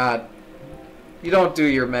 I'm not... You don't do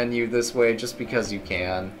your menu this way just because you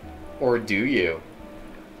can. Or do you?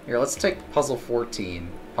 Here, let's take puzzle 14.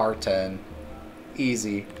 Par 10.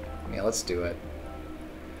 Easy. Yeah, let's do it.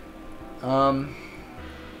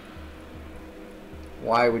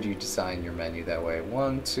 Why would you design your menu that way?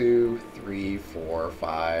 1, 2, 3, 4,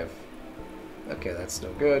 5. Okay, that's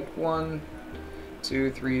no good. 1, 2,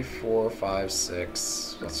 3, 4, 5,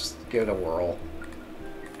 6. Let's just give it a whirl.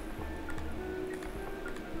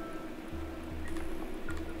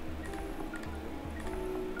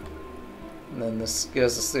 And then this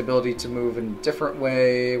gives us the ability to move in a different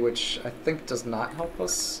way, which I think does not help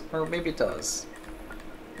us. Or maybe it does.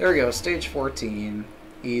 There we go, stage 14.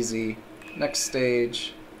 Easy. Next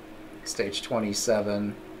stage. Stage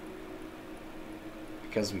 27.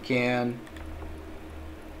 Because we can.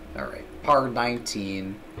 Alright, par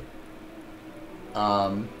 19.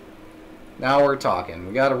 Now we're talking.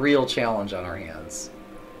 We got a real challenge on our hands.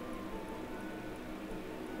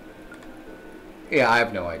 Yeah, I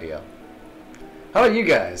have no idea. How about you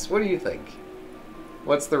guys? What do you think?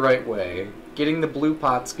 What's the right way? Getting the blue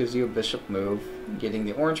pots gives you a bishop move. Getting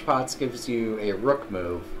the orange pots gives you a rook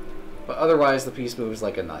move. But otherwise the piece moves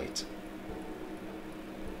like a knight.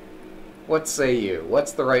 What say you?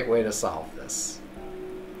 What's the right way to solve this?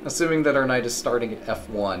 Assuming that our knight is starting at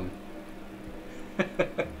F1.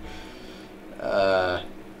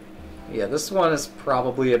 Yeah, this one is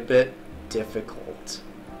probably a bit difficult.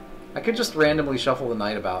 I could just randomly shuffle the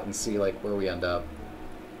knight about and see like where we end up.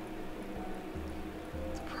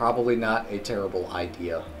 It's probably not a terrible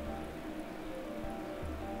idea.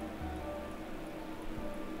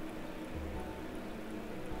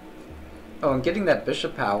 Oh, and getting that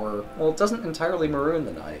bishop power, well, it doesn't entirely maroon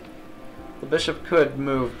the knight. The bishop could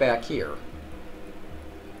move back here.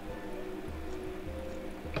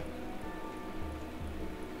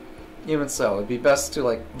 Even so, it'd be best to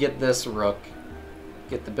like get this rook,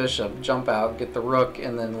 get the bishop, jump out, get the rook,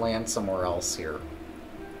 and then land somewhere else here.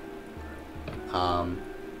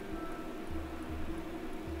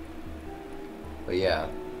 But yeah,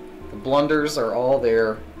 the blunders are all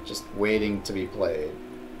there, just waiting to be played.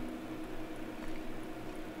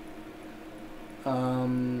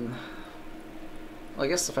 Well, I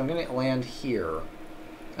guess if I'm going to land here,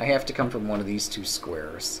 I have to come from one of these two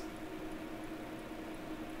squares.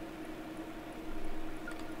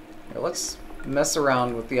 Here, let's mess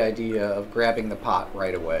around with the idea of grabbing the pot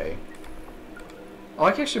right away. Oh,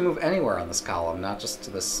 I can actually move anywhere on this column, not just to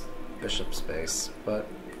this bishop space, but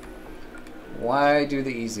why do the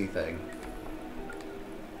easy thing?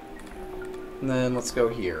 And then let's go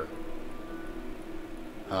here.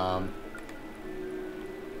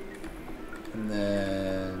 And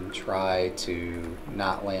then try to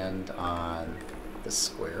not land on the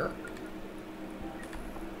square.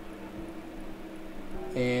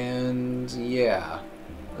 And yeah,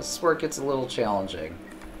 this is where it gets a little challenging.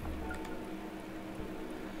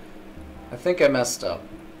 I think I messed up.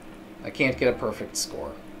 I can't get a perfect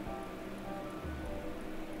score.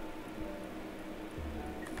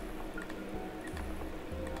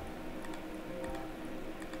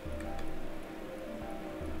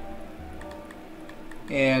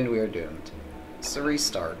 And we are doomed. So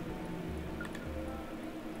restart.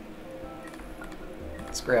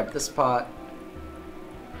 Let's grab this pot.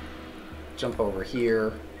 Jump over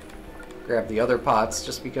here. Grab the other pots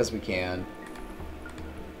just because we can.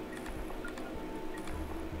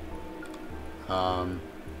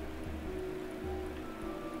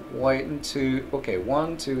 White and two. Okay,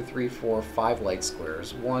 1, 2, 3, 4, 5 light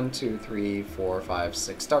squares. 1, 2, 3, 4, 5,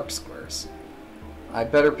 6 dark squares. I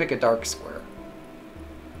better pick a dark square,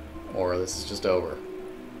 or this is just over.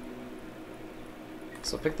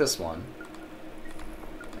 So pick this one,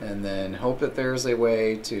 and then hope that there's a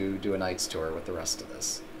way to do a Knight's Tour with the rest of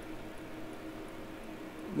this.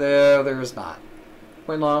 There is not.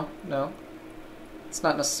 Wait, no. It's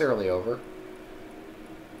not necessarily over.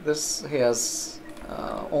 This has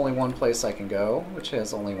only one place I can go, which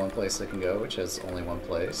has only one place I can go, which has only one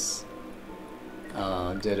place.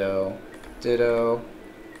 Ditto, ditto,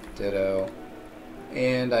 ditto,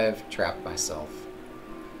 and I have trapped myself.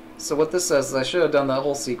 So what this says is I should have done that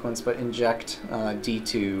whole sequence, but inject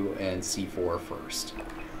D2 and C4 first.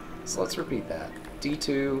 So let's repeat that.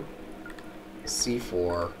 D2,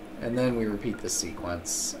 C4, and then we repeat the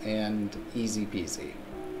sequence, and easy peasy.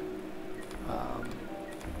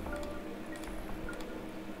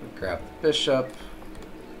 We grab the bishop,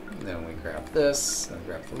 then we grab this, then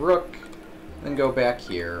grab the rook, then go back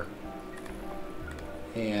here,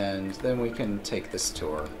 and then we can take this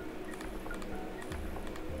tour.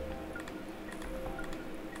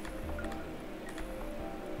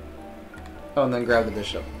 Oh, and then grab the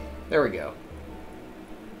bishop. There we go.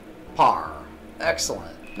 Par.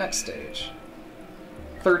 Excellent. Next stage.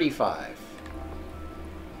 35.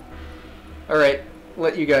 Alright,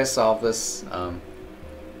 let you guys solve this.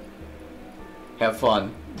 Have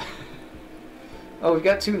fun. Oh, we've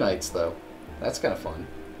got 2 knights, though. That's kind of fun.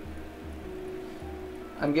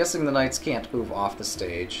 I'm guessing the knights can't move off the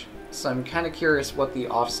stage, so I'm kind of curious what the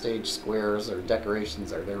offstage squares or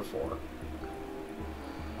decorations are there for.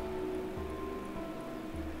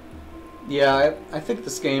 Yeah, I think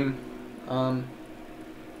this game,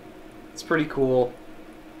 it's pretty cool.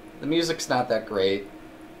 The music's not that great.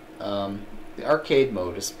 The arcade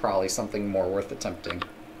mode is probably something more worth attempting.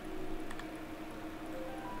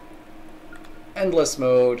 Endless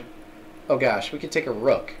mode. Oh gosh, we could take a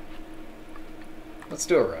rook. Let's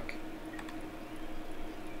do a rook.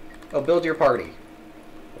 Oh, build your party.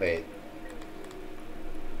 Wait.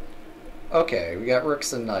 Okay, we got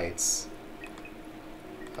rooks and knights.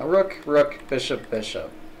 A rook, rook, bishop, bishop.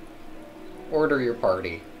 Order your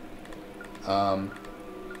party. Oh,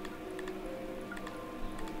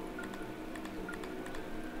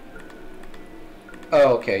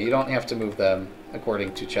 okay, you don't have to move them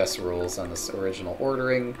according to chess rules on this original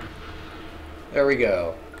ordering. There we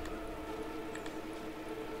go.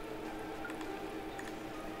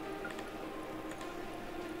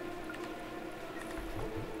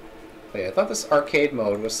 Wait, I thought this arcade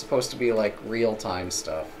mode was supposed to be like real-time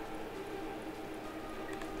stuff.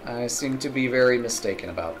 I seem to be very mistaken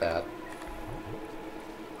about that.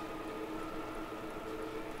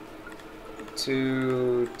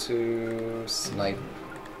 To snipe.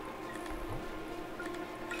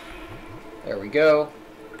 There we go.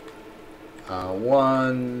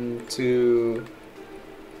 1, 2.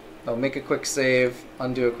 Oh, make a quick save,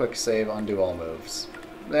 undo a quick save, undo all moves.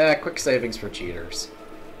 Quick saving's for cheaters.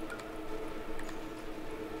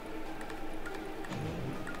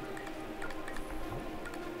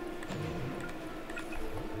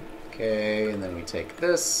 Okay, and then we take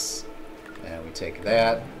this, and we take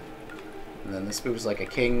that, and then this moves like a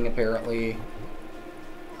king, apparently.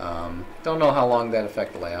 Don't know how long that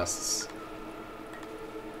effect lasts.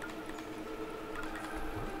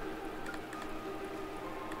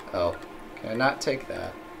 Oh, can I not take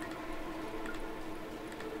that?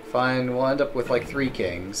 Fine, we'll end up with like 3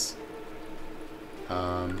 kings.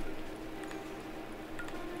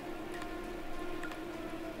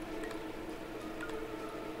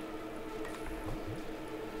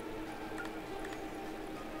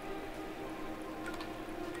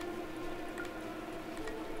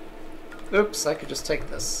 Oops, I could just take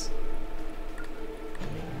this.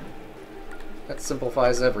 That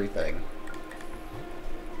simplifies everything.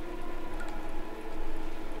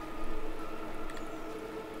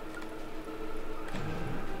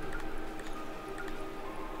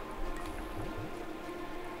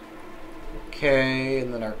 Okay,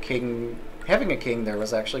 and then our king... Having a king there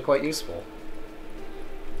was actually quite useful.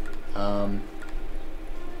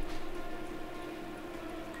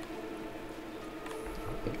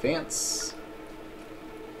 Advance.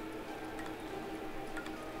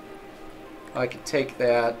 I could take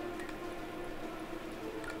that.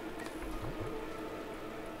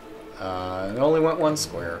 It only went 1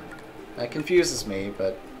 square. That confuses me,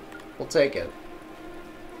 but we'll take it.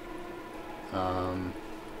 Um,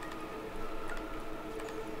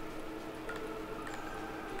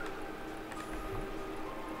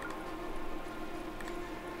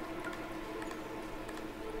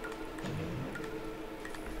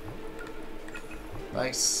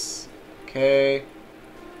 nice. Okay.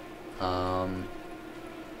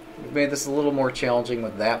 We've made this a little more challenging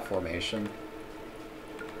with that formation.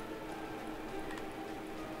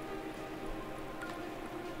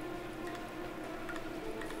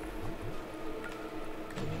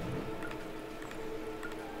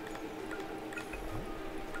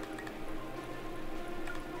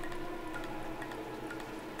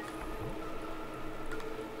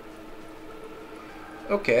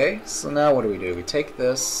 Okay, so now what do? We take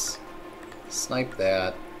this, snipe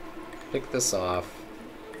that, pick this off,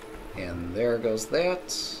 and there goes that.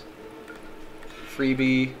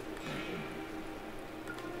 Freebie.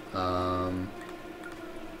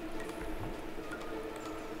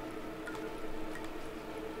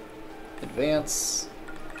 Advance.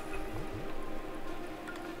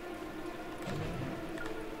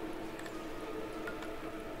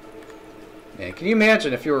 Man, can you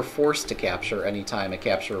imagine if you were forced to capture any time a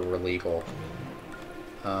capture were legal?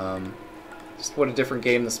 Just what a different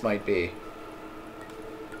game this might be.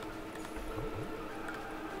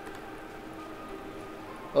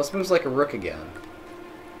 Well, this moves like a rook again.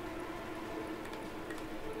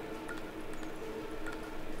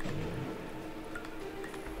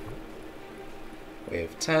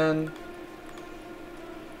 Wave 10.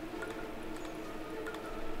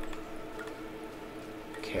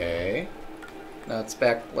 Okay. Now it's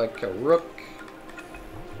back like a rook.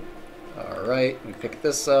 Alright, we pick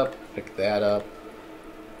this up, pick that up.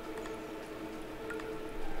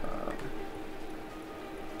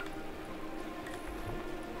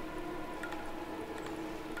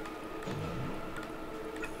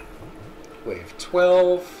 Wave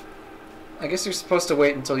 12. I guess you're supposed to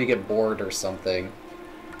wait until you get bored or something.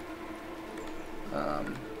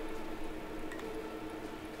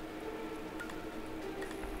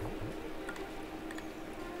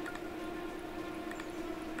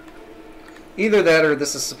 Either that or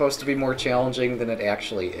this is supposed to be more challenging than it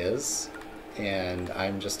actually is. And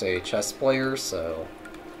I'm just a chess player, so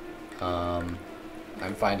I'm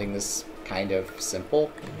finding this kind of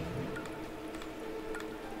simple.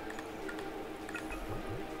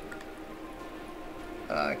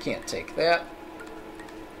 I can't take that.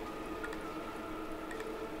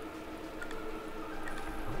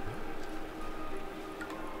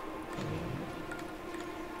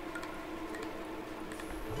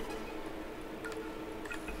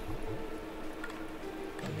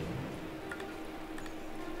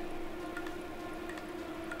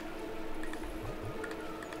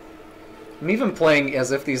 I'm even playing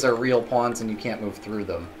as if these are real pawns and you can't move through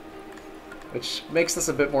them, which makes this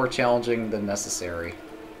a bit more challenging than necessary.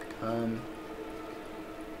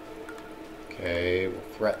 Okay, we'll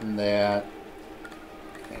threaten that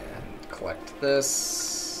and collect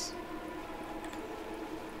this.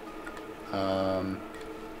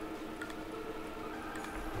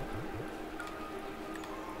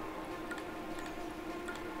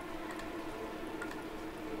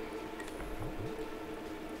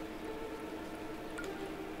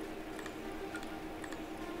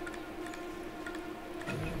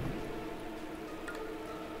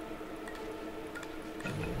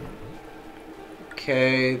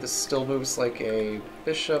 Okay, this still moves like a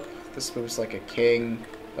bishop. This moves like a king.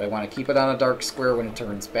 But I want to keep it on a dark square when it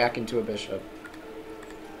turns back into a bishop.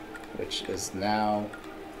 Which is now...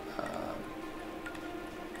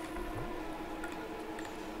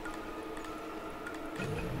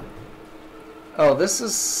 Oh, this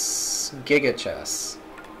is Giga Chess.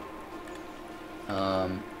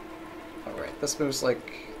 Alright, this moves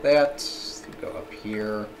like that. Go up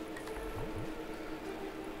here.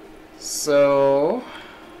 So,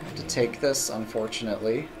 I have to take this,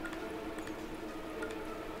 unfortunately.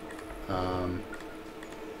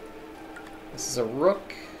 This is a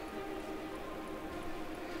rook.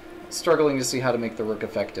 Struggling to see how to make the rook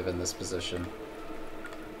effective in this position.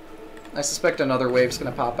 I suspect another wave's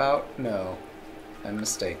going to pop out. No, I'm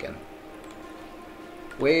mistaken.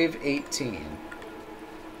 Wave 18.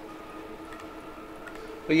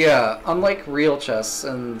 But yeah, unlike real chess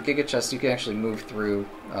and Giga Chess, you can actually move through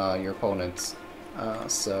your opponents.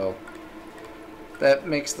 So that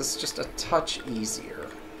makes this just a touch easier.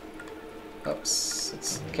 Oops,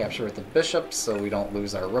 let's capture with the bishop so we don't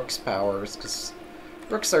lose our rook's powers, because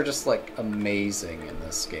rooks are just like amazing in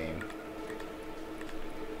this game.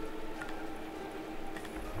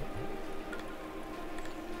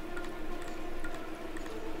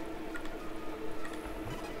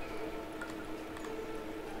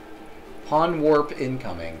 Pawn warp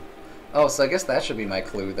incoming. Oh, so I guess that should be my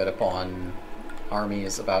clue that a pawn army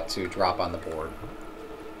is about to drop on the board.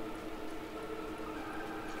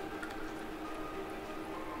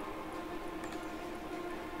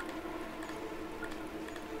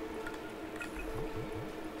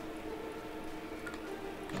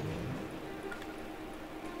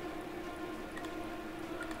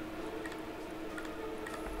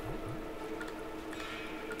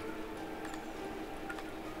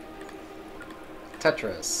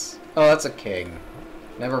 Tetris. Oh, that's a king.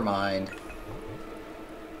 Never mind.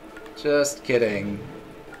 Just kidding.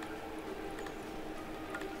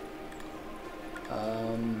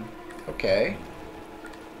 Okay.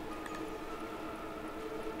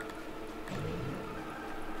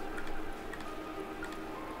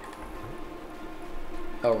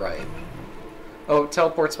 Oh, right. Oh, it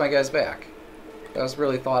teleports my guys back. That was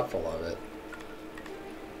really thoughtful of it.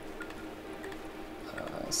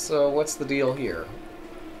 So what's the deal here?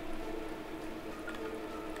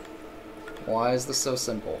 Why is this so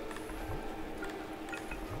simple?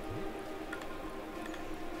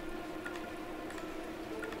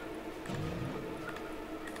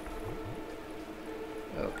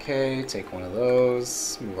 Okay, take one of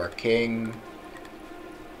those. Move our king.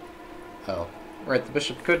 Oh, right, the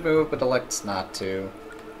bishop could move, but elects not to.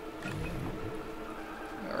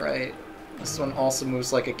 Alright. This one also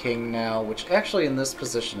moves like a king now, which actually in this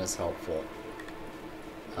position is helpful.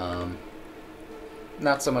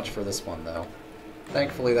 Not so much for this one, though.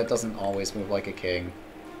 Thankfully, that doesn't always move like a king.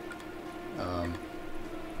 Then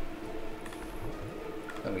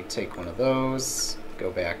we take one of those, go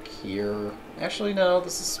back here. Actually, no,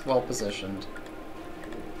 this is well positioned.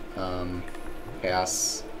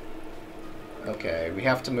 Pass. Okay, we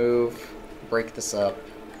have to move, break this up.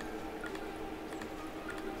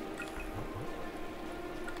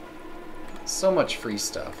 So much free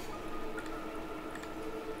stuff.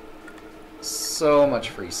 So much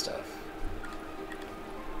free stuff.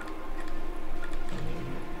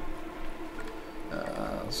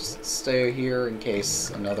 Let's just stay here in case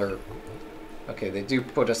another... Okay, they do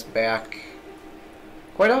put us back.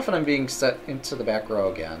 Quite often I'm being set into the back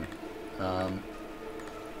row again.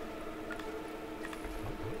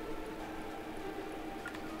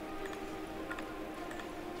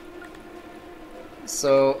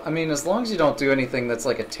 So, I mean, as long as you don't do anything that's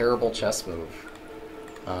like a terrible chess move,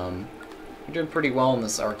 you're doing pretty well in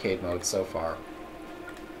this arcade mode so far.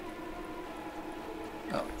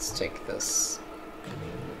 Oh, let's take this.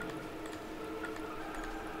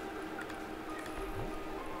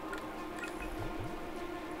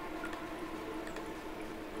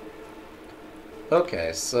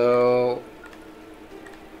 Okay, so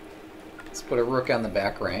let's put a rook on the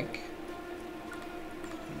back rank.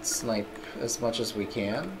 Snipe as much as we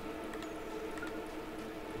can.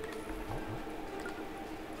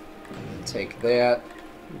 Take that.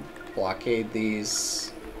 Blockade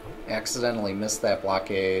these. Accidentally miss that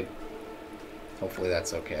blockade. Hopefully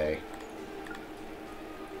that's okay.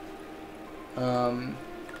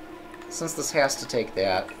 Since this has to take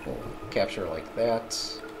that, we'll capture like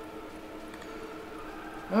that.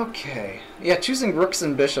 Okay. Yeah, choosing rooks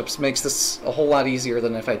and bishops makes this a whole lot easier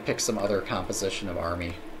than if I picked some other composition of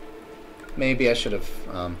army. Maybe I should have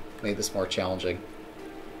made this more challenging.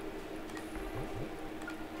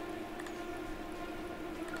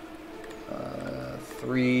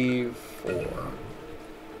 Three, four.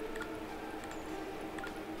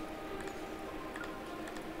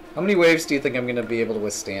 How many waves do you think I'm going to be able to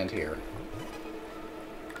withstand here?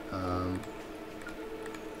 I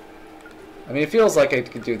mean, it feels like I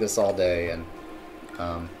could do this all day, and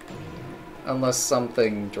unless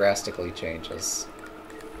something drastically changes.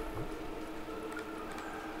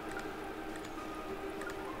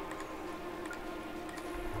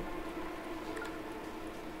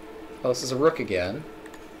 Oh, this is a rook again.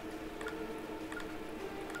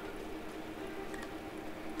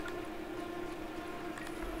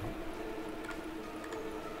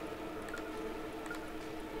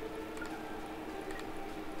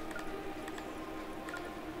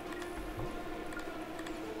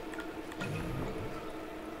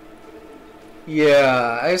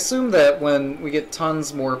 Yeah, I assume that when we get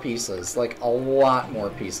tons more pieces, like a lot more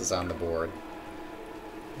pieces on the board,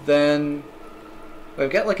 then we've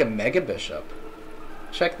got like a Mega Bishop.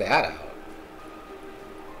 Check that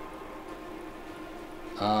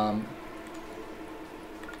out.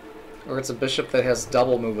 Or it's a bishop that has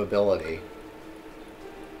double movability.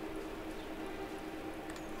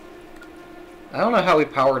 I don't know how we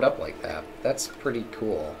powered up like that. That's pretty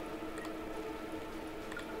cool.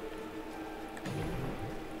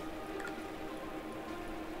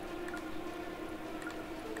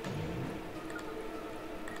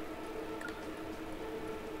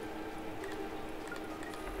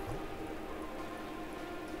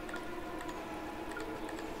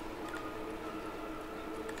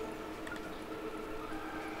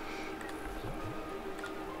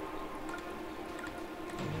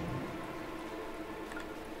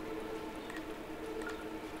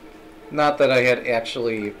 Not that I had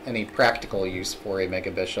actually any practical use for a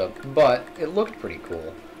Mega Bishop, but it looked pretty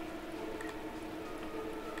cool.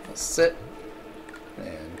 Let's sit,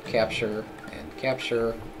 and capture, and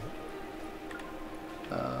capture.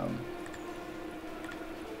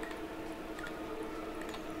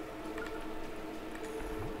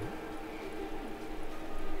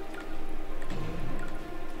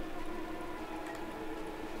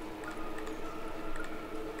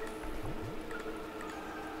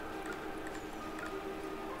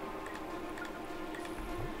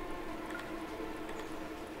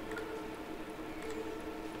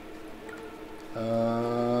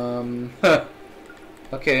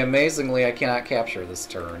 Okay, amazingly, I cannot capture this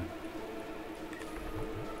turn.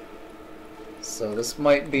 So this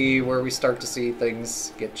might be where we start to see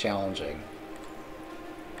things get challenging.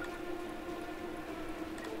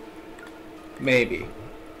 Maybe.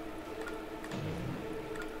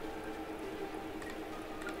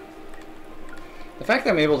 The fact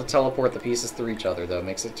that I'm able to teleport the pieces through each other, though,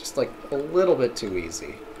 makes it just, like, a little bit too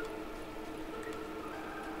easy.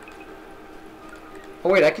 Oh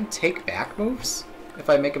wait, I can take back moves if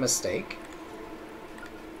I make a mistake?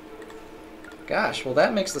 Gosh, well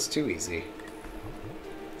that makes this too easy.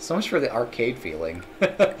 So much for the arcade feeling.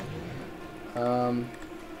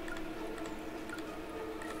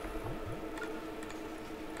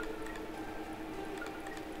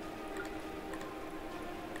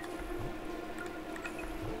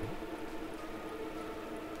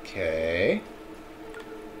 Okay.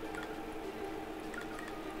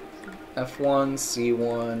 F1,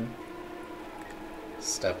 C1,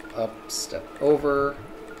 step up, step over,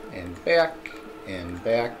 and back, and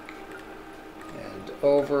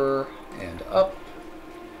over, and up,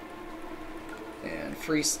 and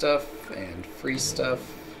free stuff, and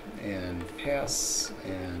pass,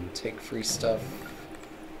 and take free stuff.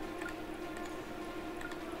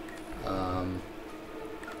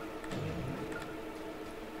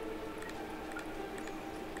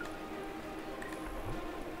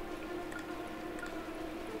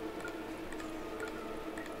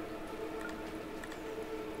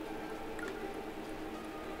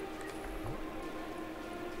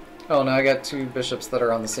 Oh, now I got two bishops that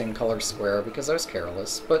are on the same color square because I was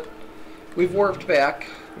careless, but we've warped back.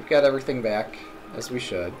 We've got everything back, as we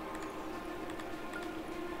should.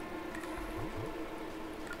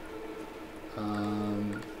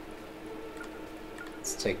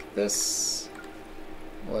 Let's take this.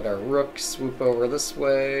 Let our rook swoop over this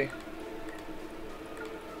way.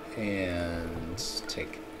 And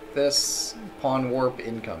take this. Pawn warp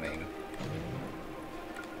incoming.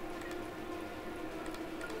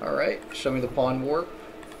 Alright, show me the pawn warp.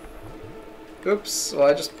 Oops, well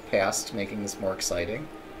I just passed, making this more exciting.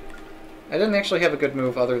 I didn't actually have a good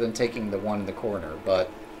move other than taking the one in the corner, but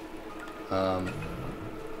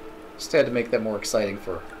just had to make that more exciting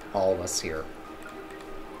for all of us here.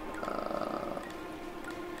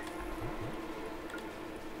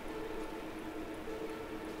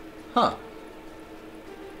 Huh.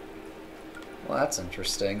 Well, that's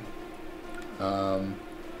interesting.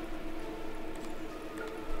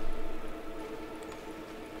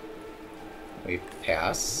 We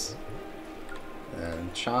pass,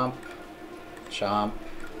 and chomp, chomp,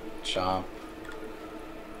 chomp.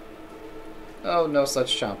 Oh, no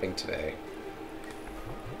such chomping today.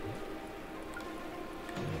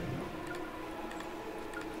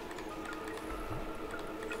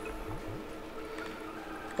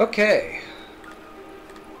 Okay.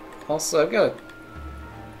 Also, I've gotta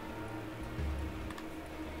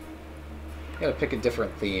pick a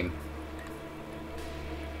different theme.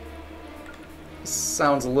 This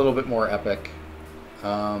sounds a little bit more epic.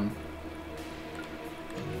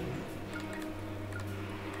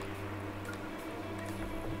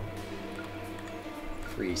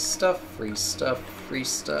 Free stuff, free stuff, free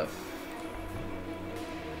stuff.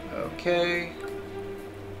 Okay.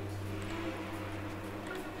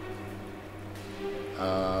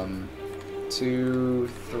 2,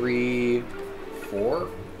 3, 4.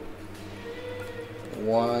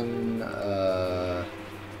 1,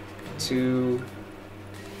 2,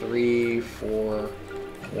 3, 4,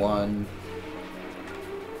 1,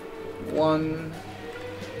 1,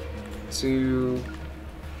 2,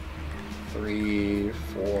 3,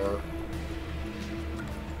 4.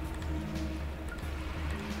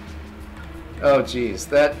 Oh geez,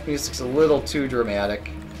 that music's a little too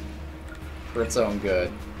dramatic for its own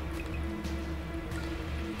good.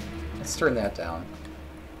 Let's turn that down,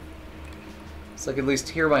 so I can at least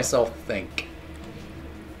hear myself think.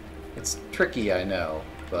 It's tricky, I know,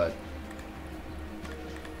 but...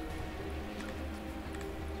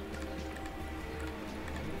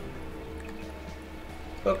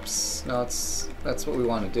 Oops, no, that's what we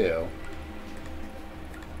want to do.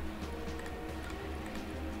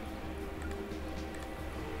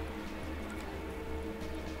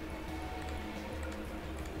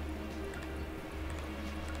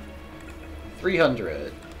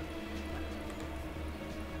 $300.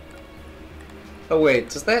 Oh wait,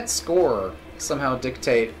 does that score somehow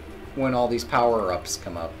dictate when all these power-ups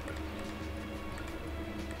come up?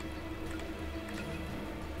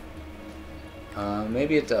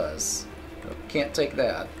 Maybe it does. Can't take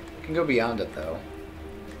that. Can go beyond it though.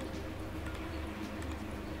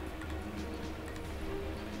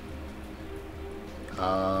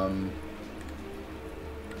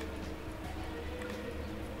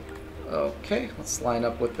 Okay, let's line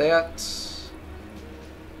up with that.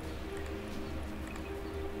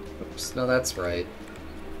 Oops, no, that's right.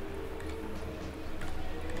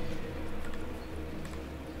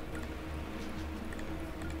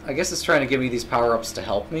 I guess it's trying to give me these power-ups to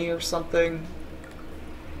help me or something,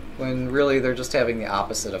 when really they're just having the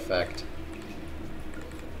opposite effect.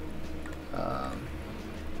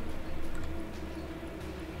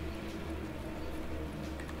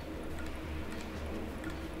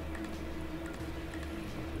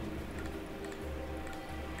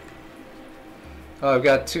 Oh, I've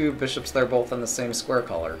got two bishops there both in the same square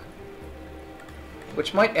color,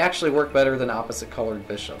 which might actually work better than opposite colored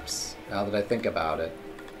bishops, now that I think about it.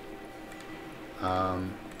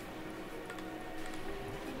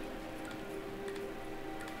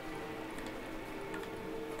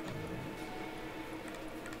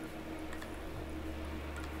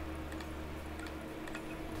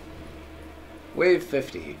 Wave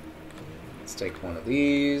 50. Let's take one of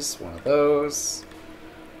these, one of those,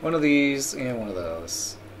 one of these, and one of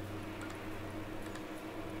those.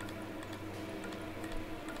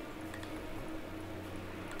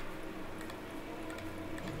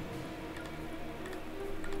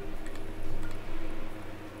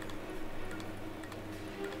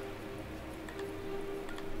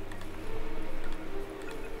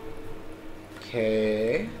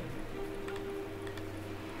 Okay.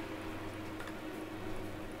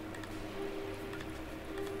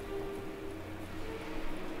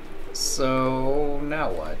 So,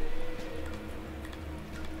 now what?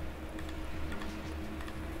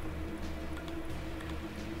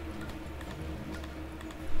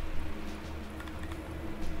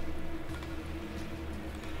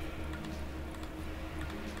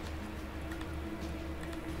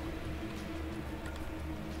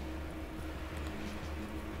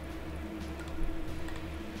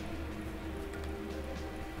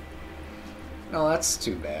 Oh, that's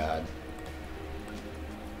too bad.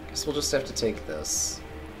 Guess we'll just have to take this.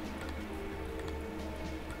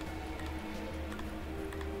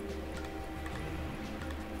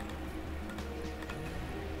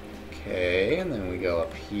 Okay, and then we go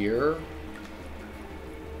up here.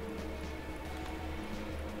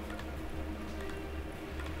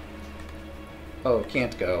 Oh,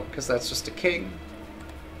 can't go, because that's just a king.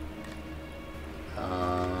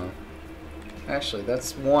 Actually,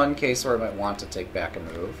 that's one case where I might want to take back a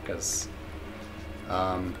move, because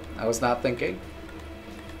I was not thinking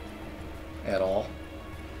at all.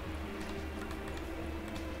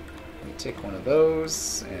 Let me take one of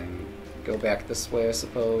those and go back this way, I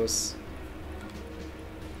suppose.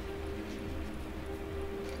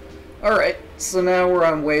 Alright, so now we're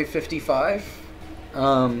on wave 55.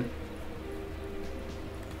 We're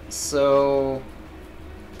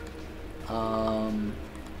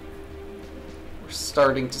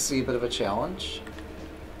starting to see a bit of a challenge.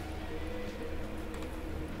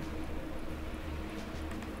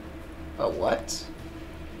 Oh, what?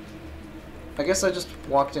 I guess I just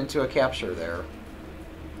walked into a capture there.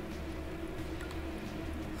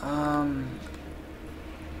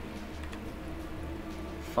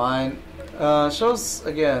 Fine. Shows,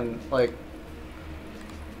 again, like,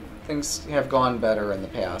 things have gone better in the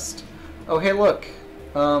past. Oh, hey, look.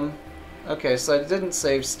 Okay, so I didn't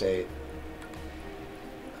save state.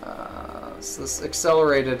 So this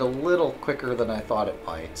accelerated a little quicker than I thought it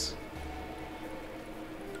might.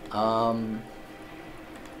 Alright,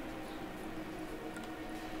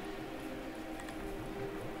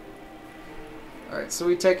 so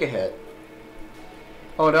we take a hit.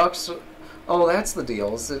 Oh, it also, oh, that's the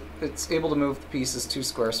deal. Is it's able to move the pieces 2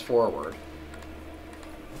 squares forward.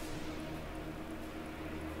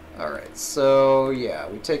 Alright, so yeah,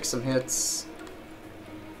 we take some hits.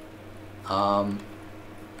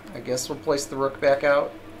 I guess we'll place the rook back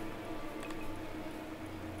out.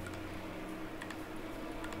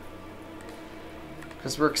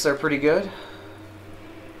 Because rooks are pretty good.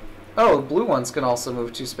 Oh, the blue ones can also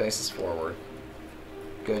move 2 spaces forward.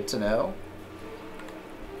 Good to know.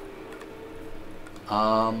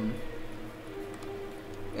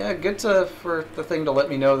 Yeah, good for the thing to let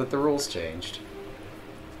me know that the rules changed.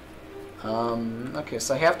 Okay,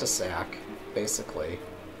 so I have to sack, basically.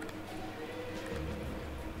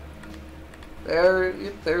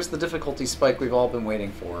 There's the difficulty spike we've all been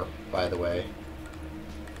waiting for, by the way.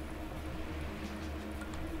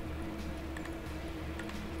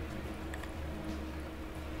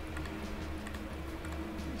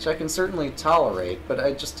 Which I can certainly tolerate, but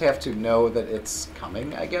I just have to know that it's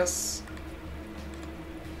coming, I guess.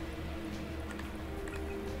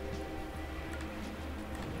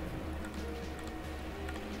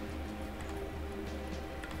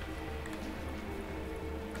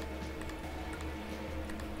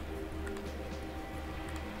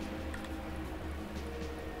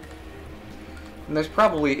 And there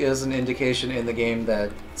probably is an indication in the game that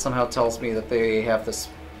somehow tells me that they have this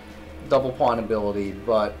double pawn ability,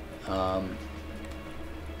 but I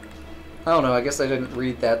don't know, I guess I didn't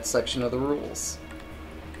read that section of the rules.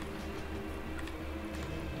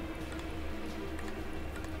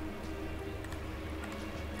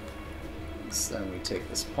 So then we take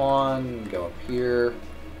this pawn, go up here.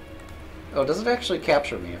 Oh, does it actually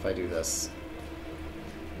capture me if I do this?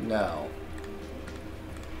 No.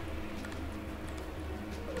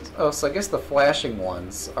 Oh, so I guess the flashing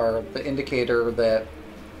ones are the indicator that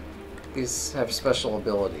these have special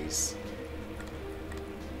abilities.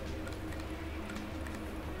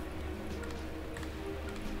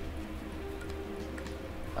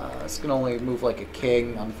 This can only move like a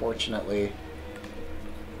king, unfortunately.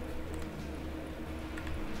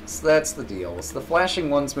 So that's the deal. So the flashing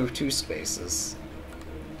ones move 2 spaces.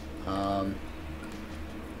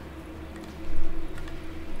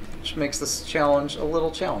 Which makes this challenge a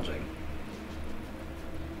little challenging.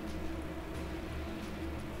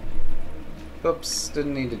 Oops,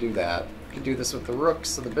 didn't need to do that. You can do this with the rook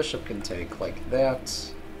so the bishop can take like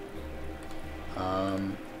that.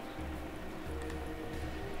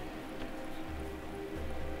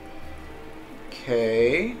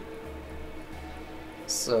 Okay.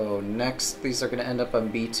 So next, these are going to end up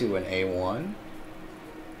on b2 and a1.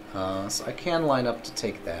 So I can line up to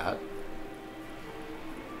take that.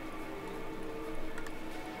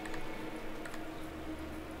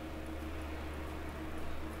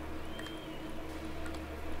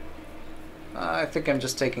 I think I'm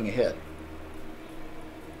just taking a hit.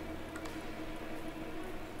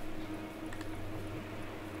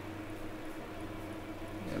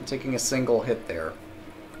 I'm taking a single hit there.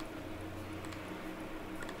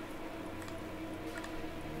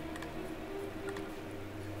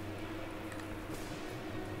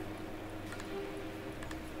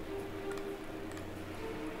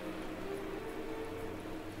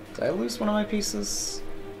 Did I lose one of my pieces?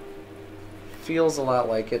 Feels a lot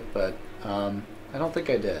like it, but I don't think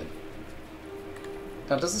I did.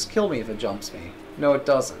 Now, does this kill me if it jumps me? No, it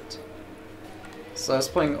doesn't. So I was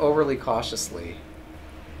playing overly cautiously.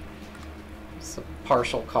 It's a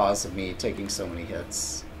partial cause of me taking so many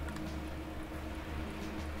hits.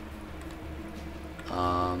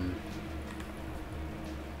 So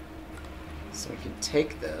we can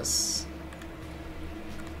take this.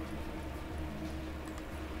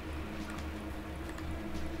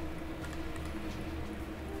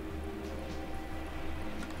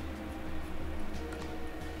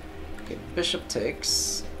 Bishop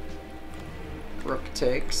takes, rook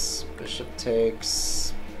takes, bishop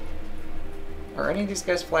takes. Are any of these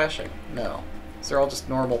guys flashing? No. So they're all just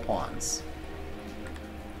normal pawns.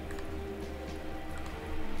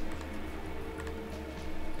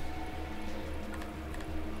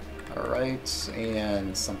 Alright,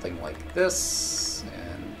 and something like this,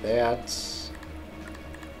 and that.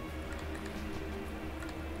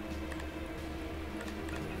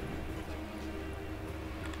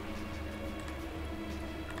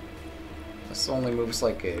 This only moves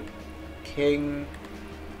like a king.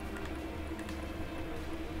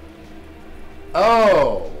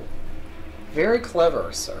 Oh! Very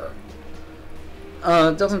clever, sir.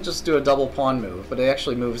 It doesn't just do a double pawn move, but it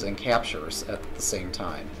actually moves and captures at the same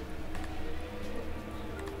time.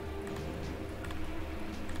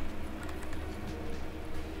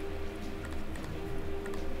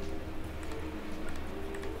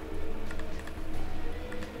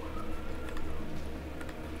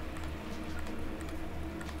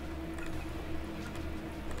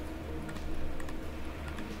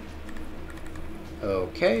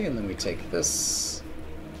 Okay, and then we take this,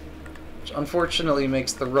 which unfortunately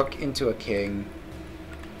makes the rook into a king,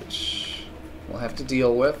 which we'll have to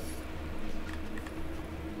deal with.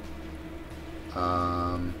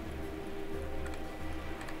 Then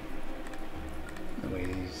we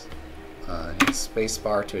hit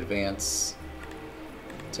spacebar to advance.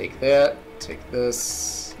 Take that, take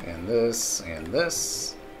this, and this, and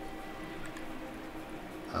this.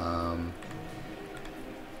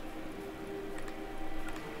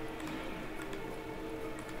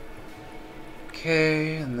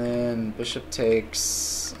 Okay, and then bishop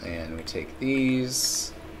takes, and we take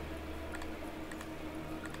these.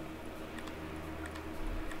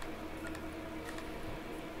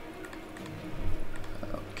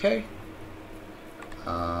 Okay.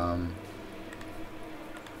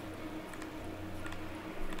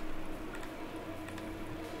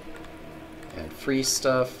 And free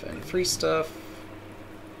stuff, and free stuff,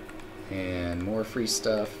 and more free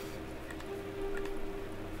stuff.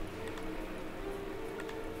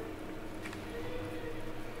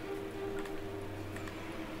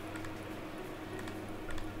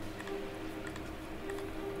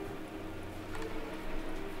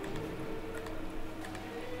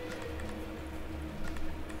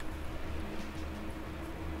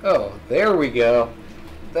 Oh, there we go.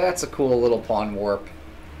 That's a cool little pawn warp.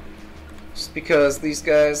 Just because these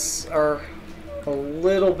guys are a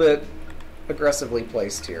little bit aggressively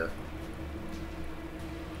placed here.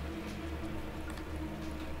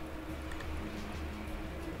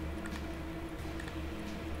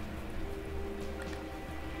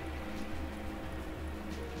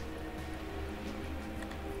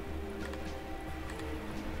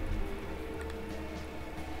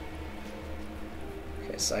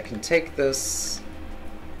 So I can take this.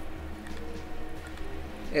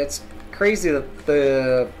 It's crazy that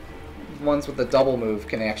the ones with the double move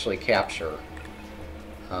can actually capture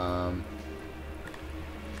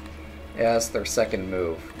as their second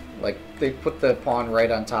move. Like, they put the pawn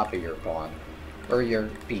right on top of your pawn, or your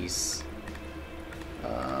piece.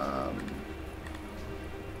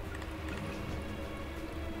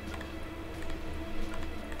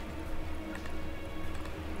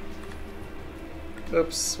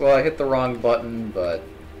 Oops, well, I hit the wrong button, but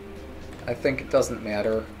I think it doesn't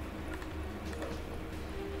matter.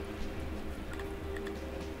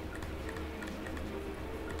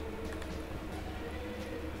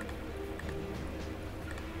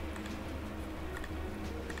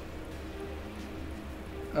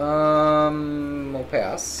 We'll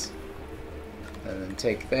pass. And then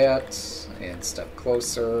take that, and step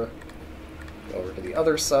closer. Go over to the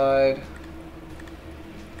other side.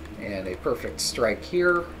 And a perfect strike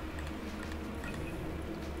here.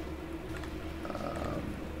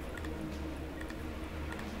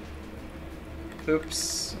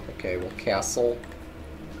 Oops. Okay, we'll castle.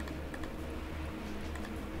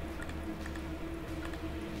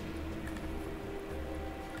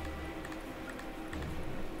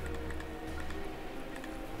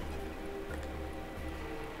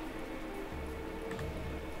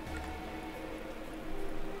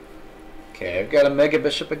 Okay, I've got a Mega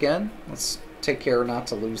Bishop again. Let's take care not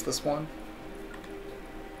to lose this one.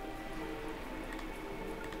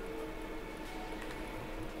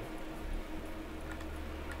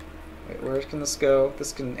 Wait, where can this go?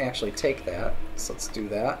 This can actually take that, so let's do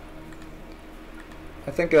that.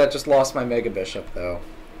 I think that just lost my Mega Bishop, though,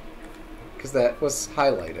 because that was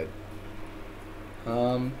highlighted.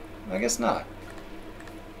 I guess not.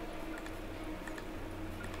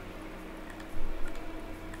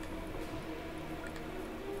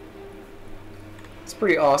 It's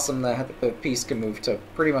pretty awesome that the piece can move to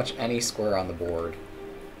pretty much any square on the board.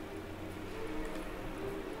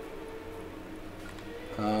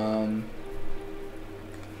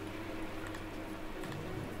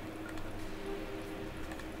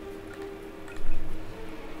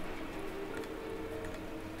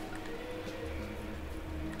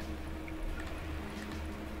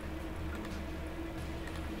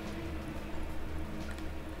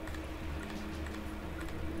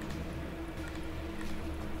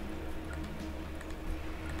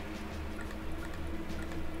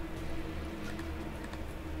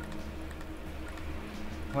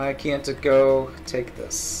 Why can't it go take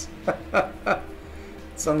this?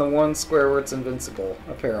 It's on the one square where it's invincible,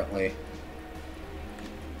 apparently.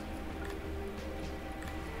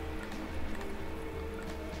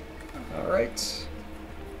 Alright.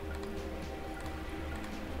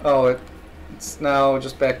 Oh, it's now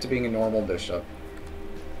just back to being a normal bishop.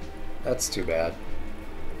 That's too bad.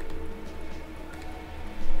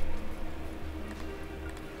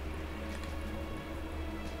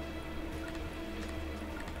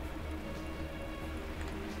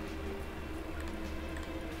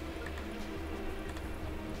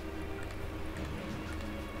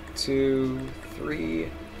 Two,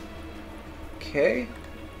 three. Okay.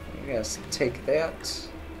 I guess take that.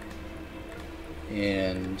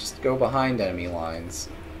 And just go behind enemy lines.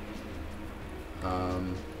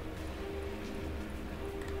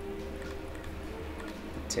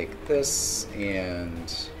 take this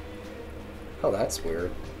and... Oh, that's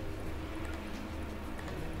weird.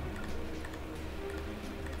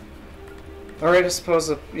 Alright, I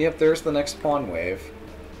suppose, yep, there's the next pawn wave.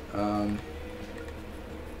 You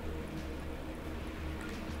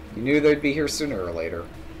knew they'd be here sooner or later.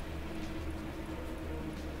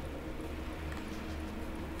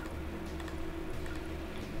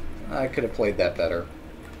 I could have played that better.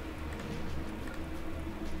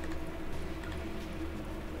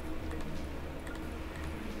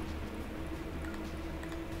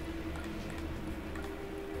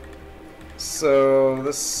 So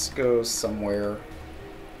this goes somewhere.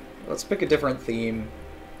 Let's pick a different theme.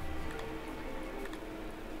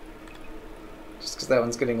 Just because that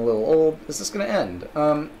one's getting a little old. Is this going to end?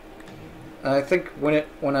 I think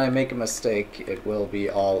when I make a mistake, it will be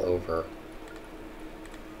all over.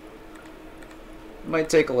 It might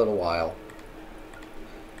take a little while.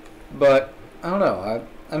 But, I don't know.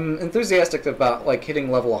 I'm enthusiastic about like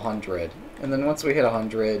hitting level 100. And then once we hit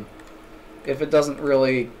 100, if it doesn't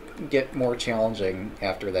really get more challenging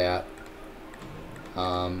after that,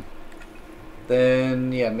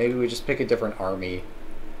 then yeah, maybe we just pick a different army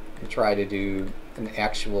and try to do an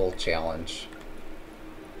actual challenge.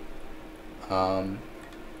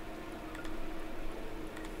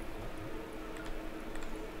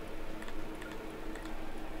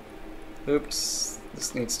 Oops,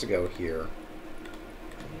 this needs to go here.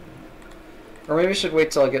 Or maybe I should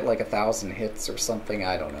wait till I get like 1,000 hits or something,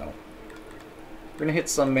 I don't know. We're gonna hit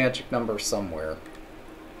some magic number somewhere.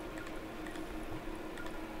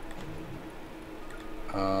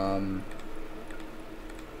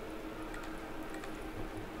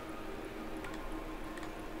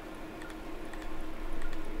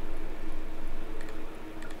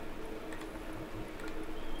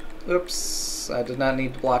 Oops, I did not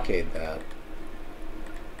need to blockade that.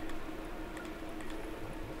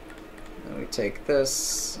 Then we take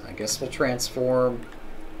this. I guess we'll transform.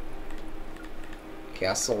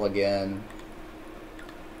 Castle again.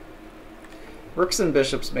 Rooks and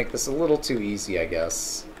bishops make this a little too easy, I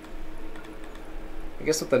guess. I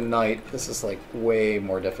guess with the knight, this is like way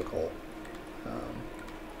more difficult.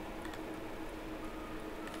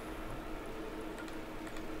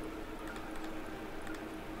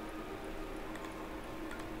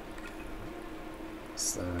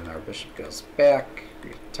 So then our bishop goes back.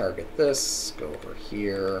 We target this, go over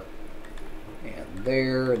here, and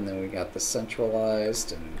there, and then we got this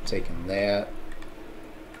centralized and taking that.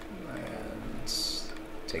 And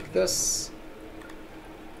take this.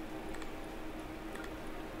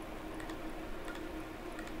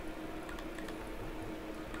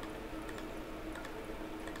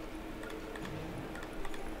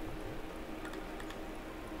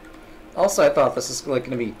 Also, I thought this is like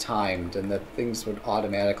going to be timed and that things would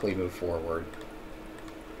automatically move forward.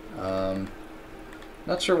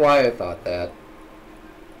 Not sure why I thought that.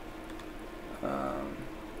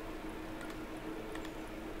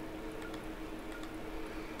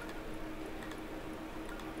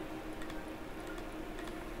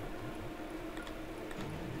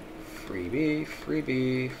 Freebie,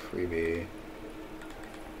 freebie, freebie.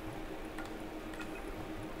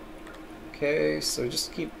 Okay, so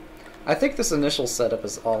just keep... I think this initial setup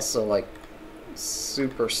is also like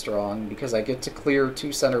super strong because I get to clear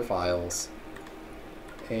 2 center files,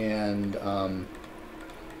 and the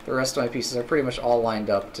rest of my pieces are pretty much all lined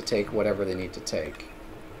up to take whatever they need to take.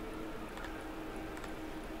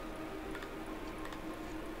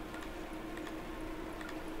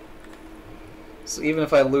 So even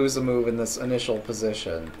if I lose a move in this initial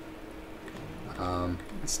position,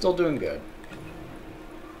 it's still doing good.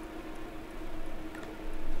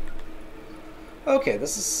 Okay,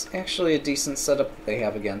 this is actually a decent setup that they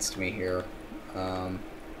have against me here.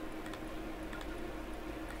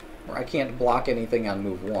 Where I can't block anything on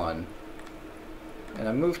move 1. And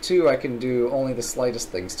on move 2 I can do only the slightest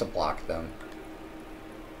things to block them.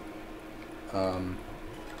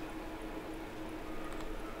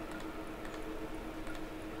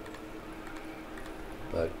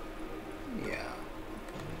 But, yeah.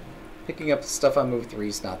 Picking up stuff on move 3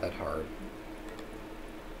 is not that hard.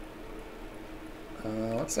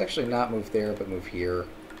 Let's actually not move there, but move here.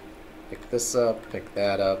 Pick this up, pick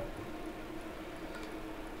that up.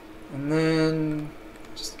 And then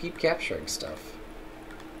just keep capturing stuff.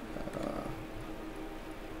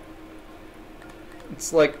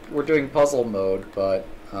 It's like we're doing puzzle mode, but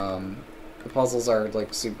the puzzles are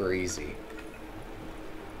like super easy.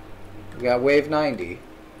 We got wave 90.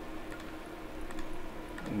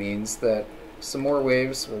 It means that some more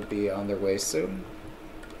waves will be on their way soon.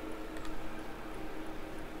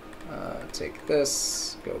 Take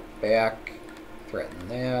this, go back threaten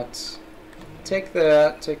that. Take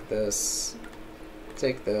that, take this,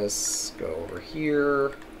 go over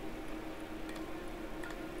here.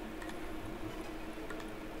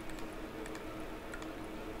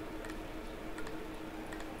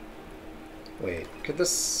 Wait, could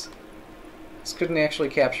this couldn't actually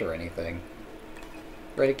capture anything.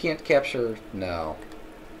 Right, it can't capture, no.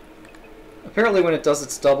 Apparently when it does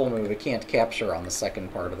its double move, it can't capture on the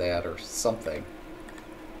second part of that or something.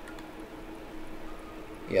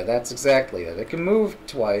 Yeah, that's exactly it. It can move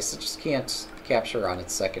twice, it just can't capture on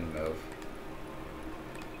its second move.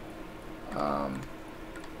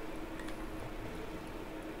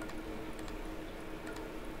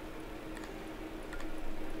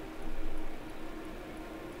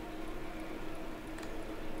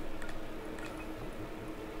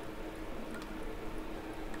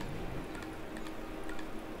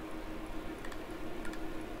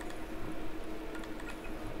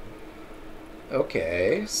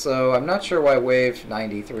 Okay, so I'm not sure why wave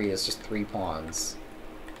 93 is just 3 pawns.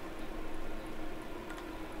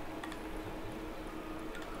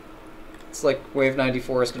 It's like wave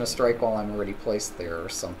 94 is going to strike while I'm already placed there or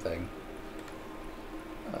something.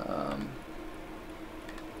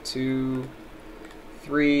 2,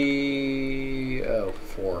 3, oh,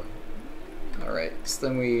 4. Alright, so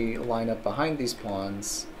then we line up behind these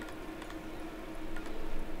pawns.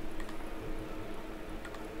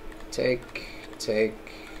 Take,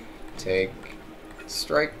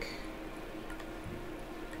 strike.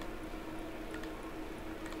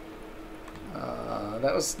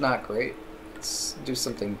 That was not great. Let's do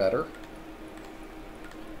something better.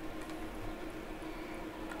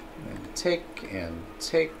 And take,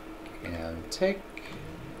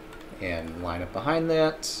 and line up behind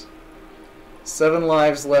that. 7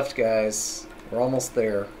 lives left, guys. We're almost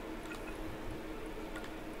there.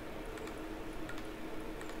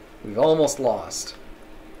 We've almost lost.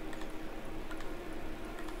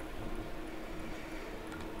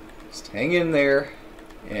 Just hang in there,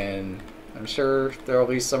 and I'm sure there'll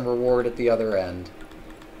be some reward at the other end.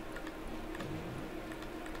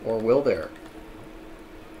 Or will there?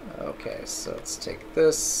 Okay, so let's take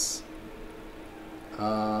this.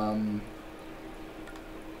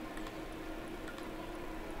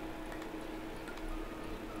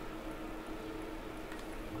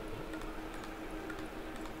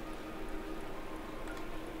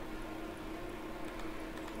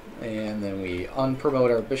 And then we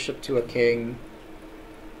unpromote our bishop to a king.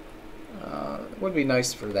 It would be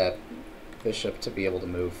nice for that bishop to be able to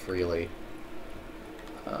move freely.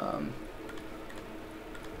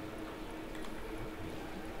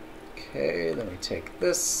 Okay, then we take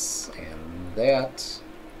this and that.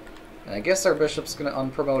 And I guess our bishop's going to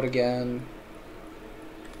unpromote again.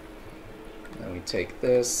 Then we take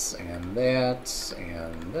this and that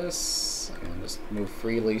and this and just move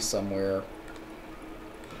freely somewhere.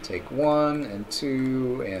 Take 1 and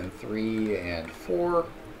 2 and 3 and 4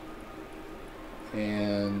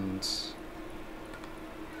 and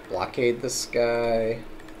blockade this guy.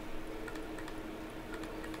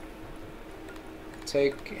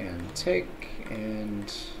 Take and take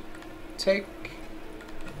and take.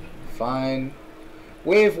 Fine.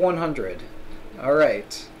 Wave 100.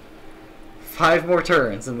 Alright. 5 more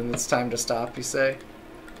turns and then it's time to stop, you say?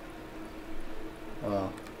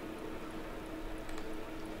 Well.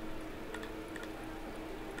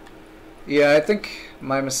 Yeah, I think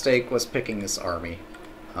my mistake was picking this army.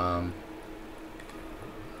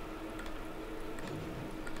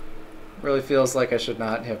 Really feels like I should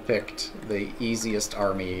not have picked the easiest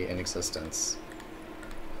army in existence.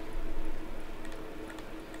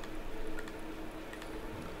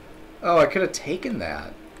 Oh, I could have taken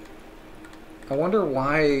that. I wonder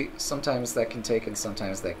why sometimes that can take and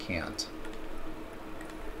sometimes that can't.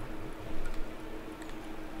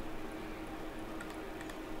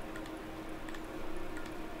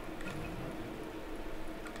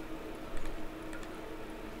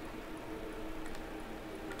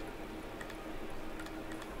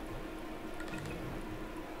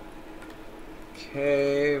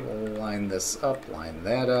 Okay, we'll line this up, line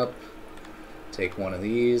that up. Take one of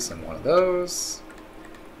these and one of those.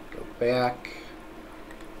 Go back.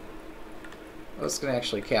 I was going to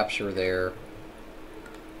actually capture there.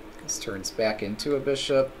 This turns back into a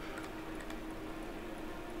bishop.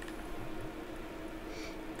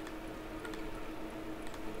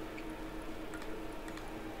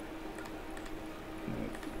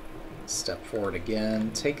 Step forward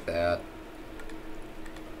again, take that.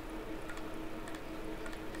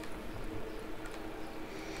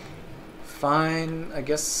 Fine, I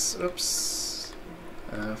guess, oops.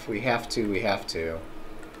 If we have to, we have to.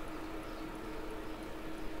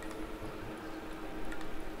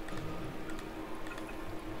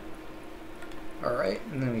 Alright,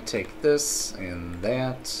 and then we take this and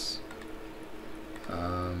that.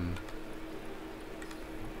 And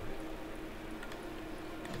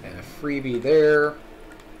a freebie there.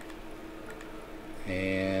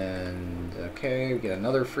 And okay, we get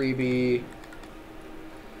another freebie.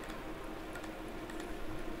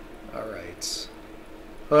 Alright.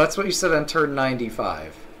 Well, that's what you said on turn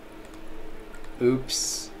 95.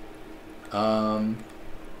 Oops. You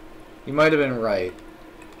might have been right.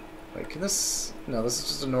 Wait, can this... No, this is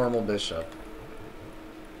just a normal bishop.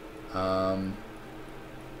 The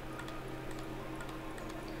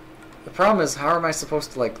problem is, how am I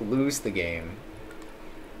supposed to, like, lose the game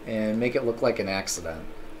and make it look like an accident?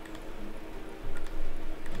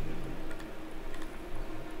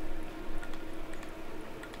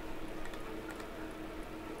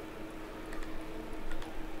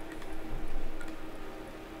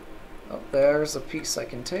 Oh, there's a piece I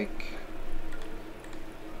can take.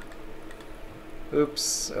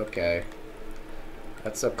 Oops, okay.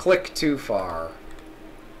 That's a click too far.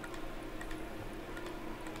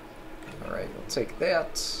 Alright, we'll take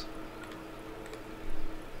that.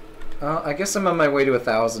 I guess I'm on my way to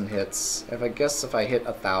 1,000 hits. If I hit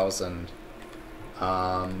 1,000,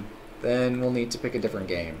 then we'll need to pick a different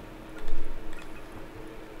game.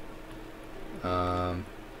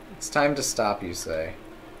 It's time to stop, you say.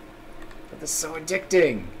 But this is so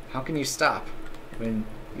addicting! How can you stop when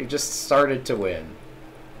you just started to win?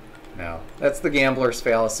 No. That's the gambler's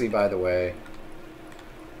fallacy, by the way.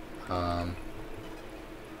 So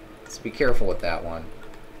be careful with that one.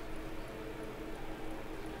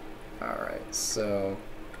 Alright, so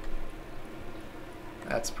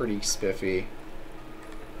that's pretty spiffy.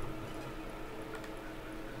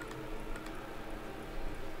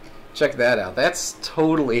 Check that out. That's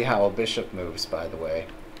totally how a bishop moves, by the way.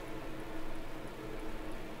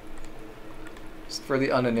 Just for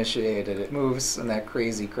the uninitiated, it moves in that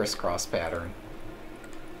crazy crisscross pattern.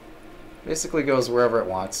 Basically goes wherever it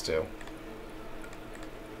wants to.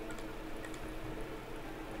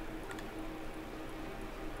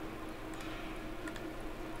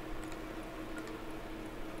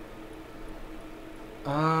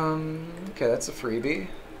 Okay, that's a freebie.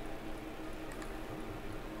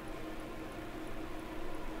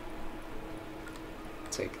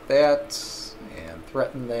 Take that, and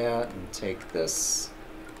threaten that, and take this.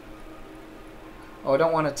 Oh, I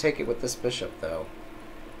don't want to take it with this bishop, though.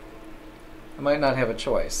 I might not have a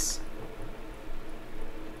choice.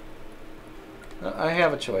 No, I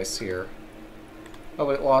have a choice here. Oh,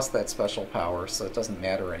 but it lost that special power, so it doesn't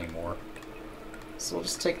matter anymore. So we'll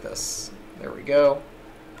just take this. There we go.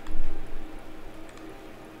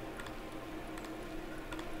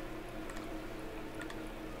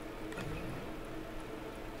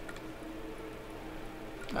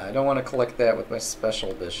 I don't want to collect that with my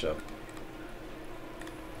special bishop.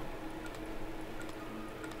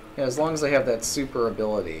 Yeah, as long as I have that super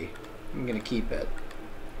ability, I'm going to keep it.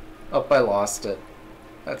 Oh, I lost it.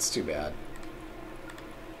 That's too bad.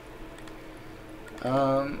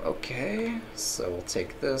 Okay, so we'll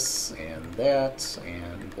take this and that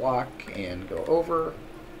and block and go over.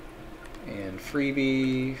 And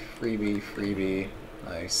freebie, freebie, freebie.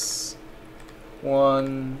 Nice.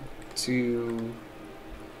 1, 2...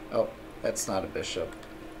 Oh, that's not a bishop.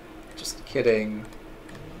 Just kidding.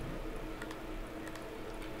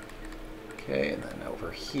 Okay, and then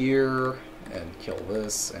over here, and kill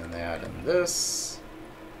this, and that, and this.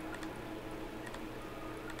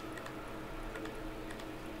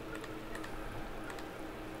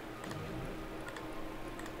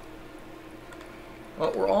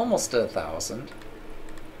 Well, we're almost at 1,000.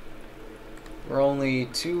 We're only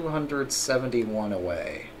 271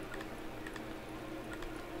 away.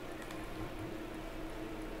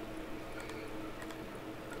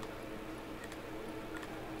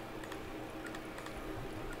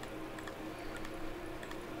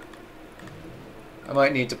 I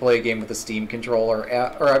might need to play a game with a Steam controller,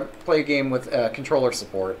 or play a game with controller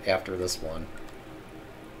support after this one.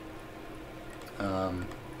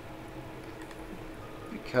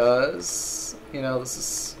 Because, you know, this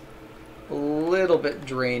is a little bit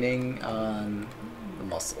draining on the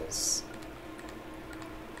muscles.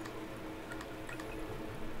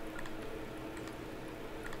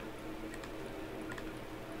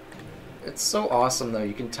 It's so awesome, though.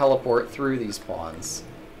 You can teleport through these pawns.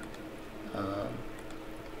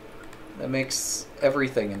 That makes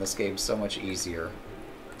everything in this game so much easier.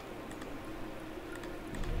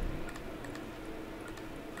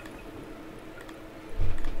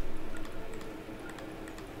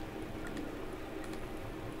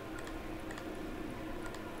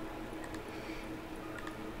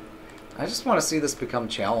 I just want to see this become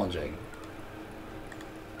challenging.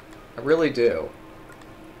 I really do.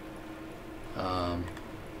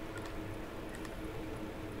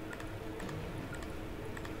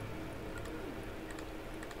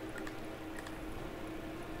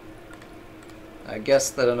 I guess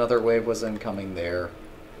that another wave was incoming there,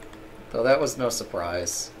 though that was no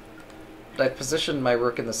surprise. But I positioned my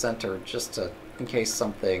rook in the center just in case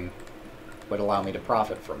something would allow me to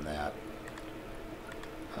profit from that.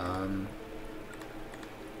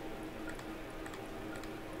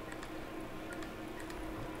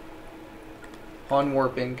 Pawn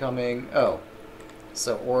warp incoming. Oh,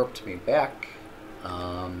 so warped me back.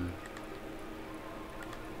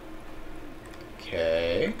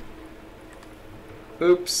 Okay.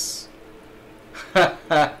 Oops.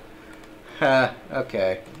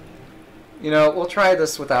 Okay. You know, we'll try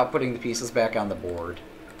this without putting the pieces back on the board.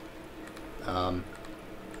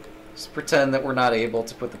 Just pretend that we're not able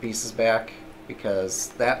to put the pieces back, because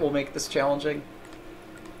that will make this challenging.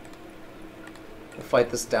 We'll fight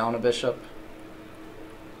this down a bishop.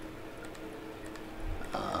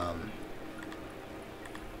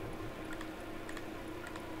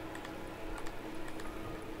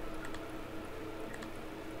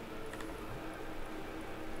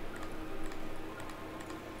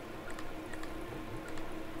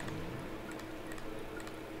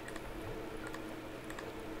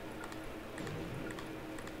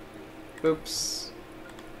 Oops.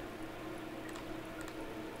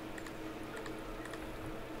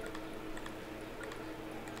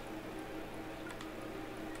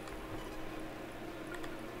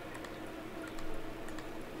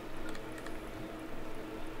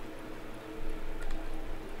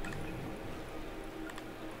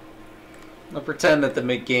 I'll pretend that the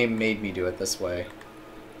mid-game made me do it this way.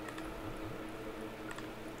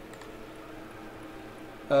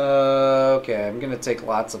 Okay, I'm gonna take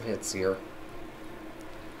lots of hits here.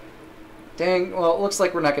 Dang, well, it looks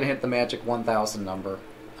like we're not gonna hit the magic 1,000 number.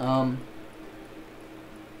 Not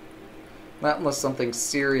unless something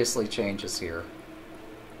seriously changes here.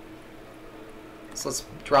 So let's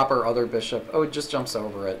drop our other bishop. Oh, it just jumps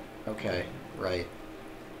over it. Okay, right.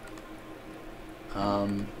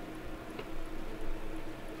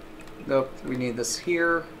 Nope, we need this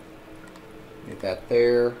here. Need that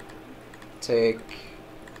there. Take.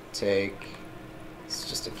 It's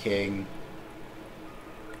just a king.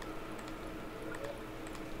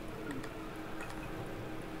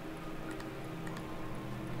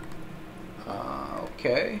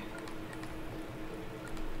 Okay.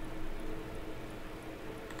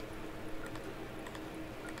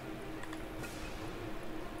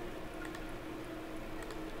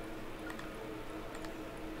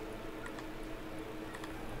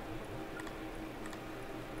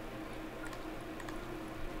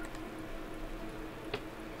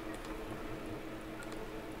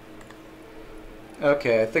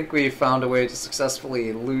 Okay, I think we found a way to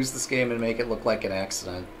successfully lose this game and make it look like an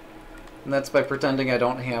accident. And that's by pretending I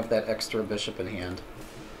don't have that extra bishop in hand.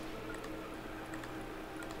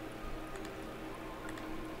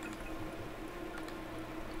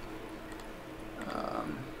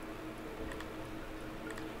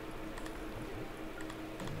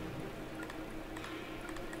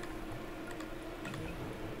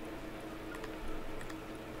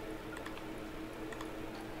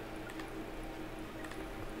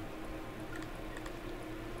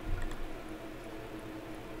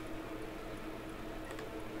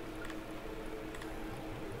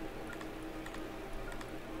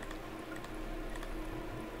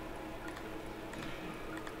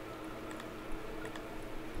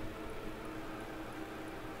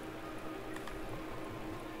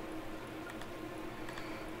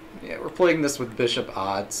 Yeah, we're playing this with bishop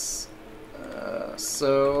odds.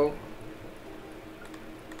 So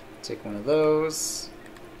take one of those.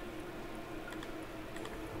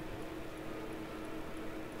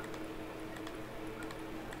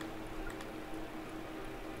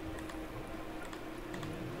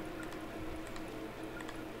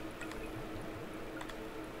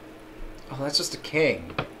 Oh, that's just a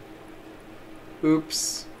king.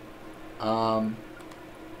 Oops.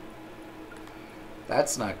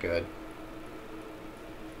 That's not good.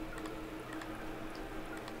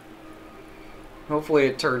 Hopefully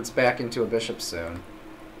it turns back into a bishop soon.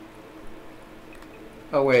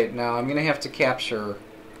 Oh wait, now I'm gonna have to capture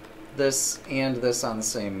this and this on the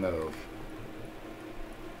same move.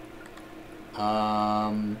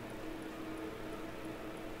 I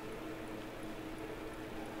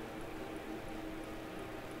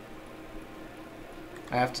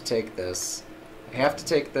have to take this. I have to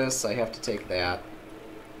take this. I have to take that.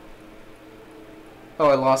 Oh,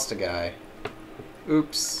 I lost a guy.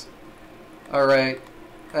 Oops. Alright.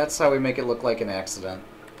 That's how we make it look like an accident.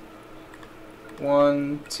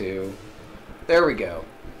 1, 2. There we go.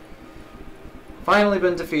 Finally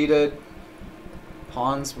been defeated.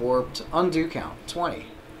 Pawns warped. Undo count 20.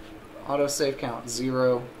 Autosave count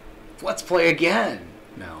 0. Let's play again!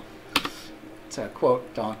 No. To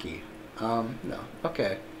quote Donkey. No.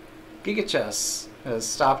 Okay. Giga Chess has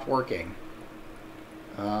stopped working.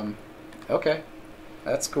 Okay.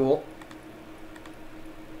 That's cool.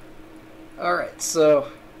 Alright, so...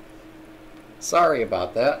 Sorry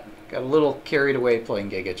about that. Got a little carried away playing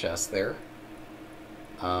Giga Chess there.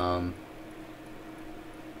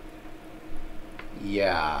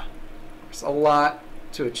 Yeah. There's a lot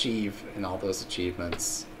to achieve in all those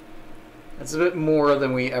achievements. It's a bit more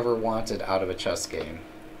than we ever wanted out of a chess game.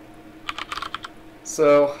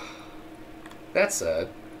 So, that said,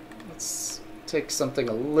 let's take something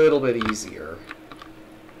a little bit easier.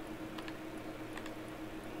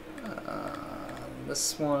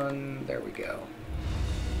 This one, there we go.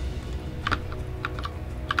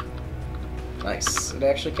 Nice, it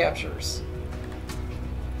actually captures.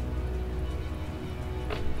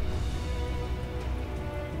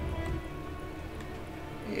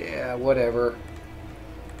 Yeah, whatever.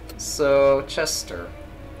 So, Chesster.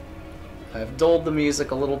 I've dulled the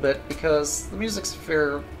music a little bit because the music's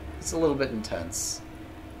it's a little bit intense.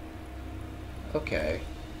 Okay.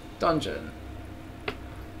 Dungeon.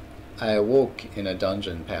 I awoke in a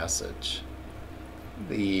dungeon passage.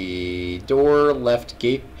 The door left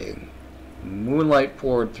gaping. Moonlight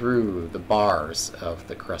poured through the bars of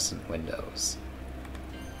the crescent windows.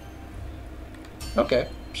 Okay,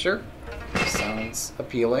 sure. Sounds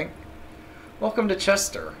appealing. Welcome to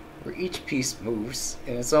Chesster, where each piece moves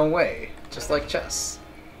in its own way, just like chess.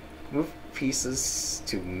 Move pieces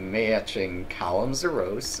to matching columns or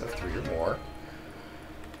rows of 3 or more.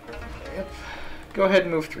 Yep. Go ahead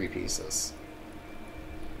and move 3 pieces.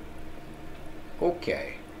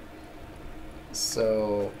 Okay.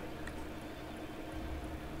 So...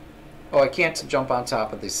 Oh, I can't jump on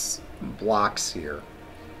top of these blocks here.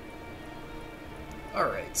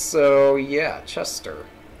 Alright, so yeah, Chesster.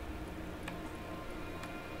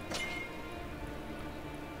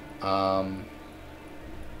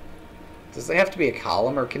 Does it have to be a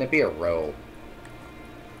column or can it be a row?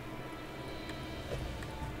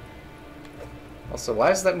 Also, why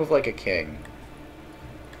does that move like a king?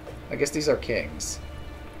 I guess these are kings.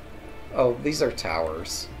 Oh, these are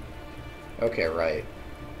towers. Okay, right.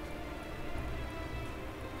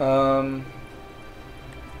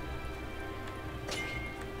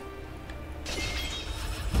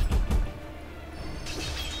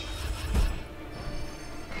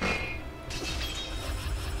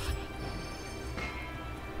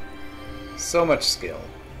 So much skill.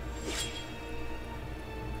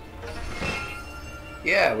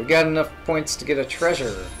 Yeah, we got enough points to get a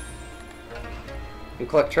treasure. You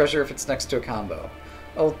collect treasure if it's next to a combo.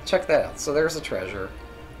 Oh, check that out. So there's a treasure.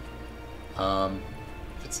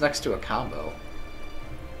 If it's next to a combo.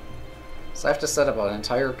 So I have to set up an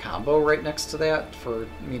entire combo right next to that for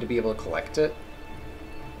me to be able to collect it.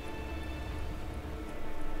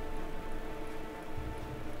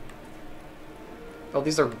 Oh,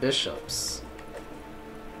 these are bishops.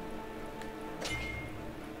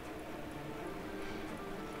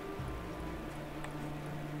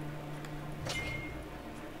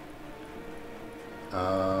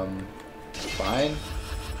 Fine.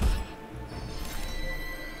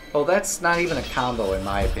 Oh, that's not even a combo in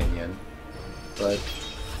my opinion, but...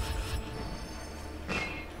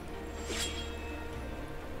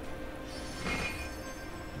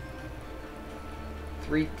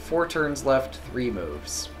 Four turns left, 3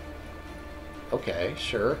 moves. Okay,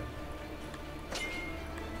 sure.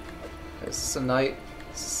 Is this a knight?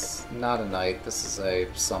 This is not a knight, this is a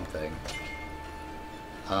something.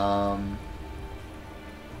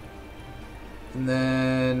 And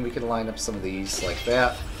then we can line up some of these like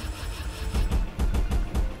that.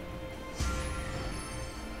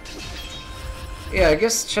 Yeah, I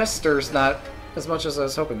guess Chester's not as much as I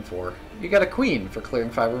was hoping for. You got a queen for clearing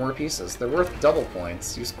 5 or more pieces. They're worth double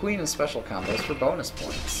points. Use queen in special combos for bonus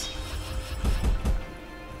points.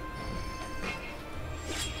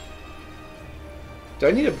 Do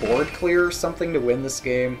I need a board clear or something to win this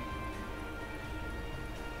game?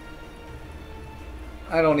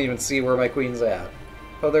 I don't even see where my queen's at.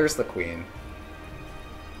 Oh, there's the queen.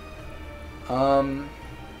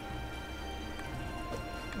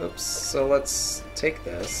 Oops, so let's take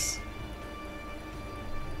this.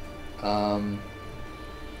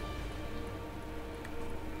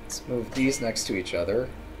 Let's move these next to each other.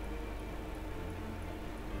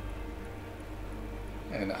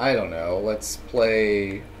 And I don't know, let's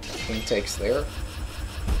play king takes there.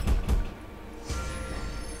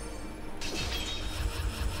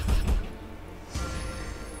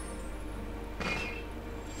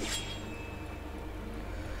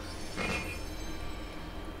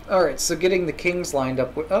 Alright, so getting the kings lined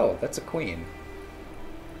up with... Oh, that's a queen.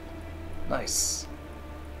 Nice.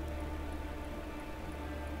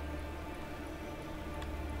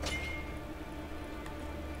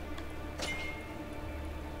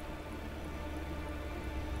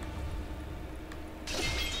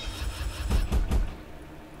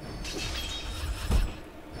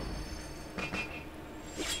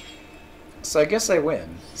 So I guess I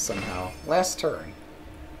win, somehow. Last turn.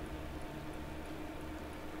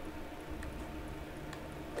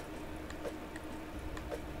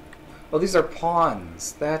 Oh, these are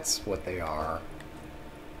pawns. That's what they are.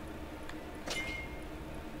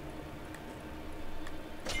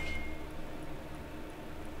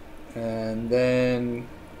 And then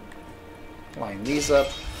line these up.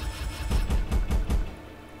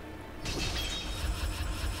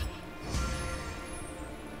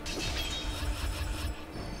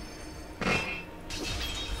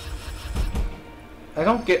 I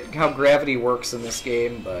don't get how gravity works in this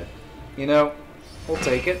game, but, you know, we'll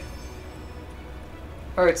take it.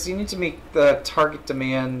 Alright, so you need to meet the target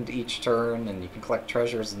demand each turn, and you can collect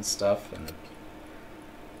treasures and stuff. And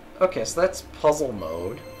okay, so that's puzzle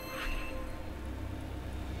mode.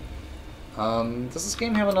 Does this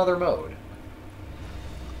game have another mode?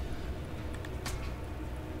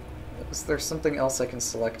 Is there something else I can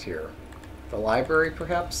select here? The library,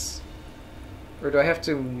 perhaps? Or do I have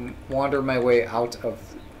to wander my way out of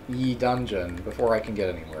Yi Dungeon before I can get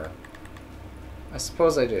anywhere? I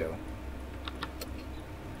suppose I do.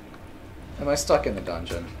 Am I stuck in the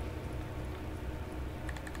dungeon?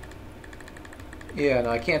 Yeah, no,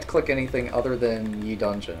 I can't click anything other than Yi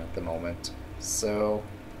Dungeon at the moment. So...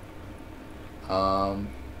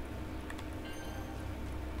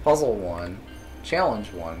 Puzzle 1,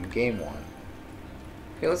 Challenge 1, Game 1.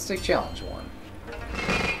 Okay, let's take Challenge 1.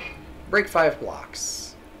 Break 5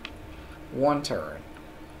 blocks. 1 turn.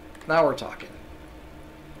 Now we're talking.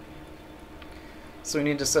 So we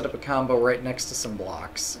need to set up a combo right next to some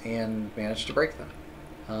blocks and manage to break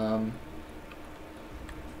them.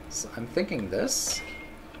 So I'm thinking this.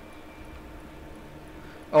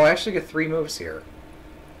 Oh, I actually get 3 moves here.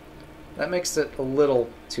 That makes it a little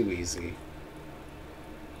too easy.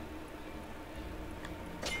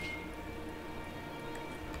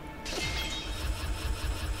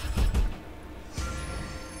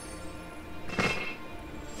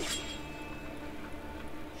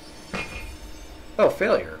 Oh,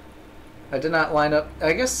 failure. I did not line up...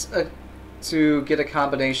 I guess to get a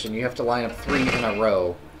combination, you have to line up 3 in a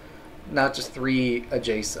row, not just 3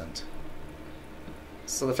 adjacent.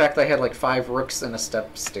 So the fact that I had like 5 rooks and a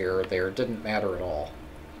step stair there didn't matter at all.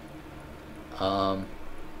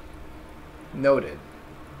 Noted.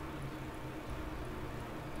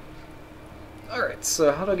 Alright,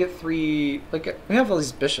 so how do I get 3... Like, we have all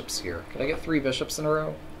these bishops here. Could I get 3 bishops in a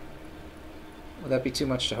row? Would that be too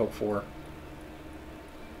much to hope for?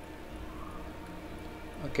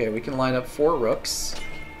 Okay, we can line up 4 rooks.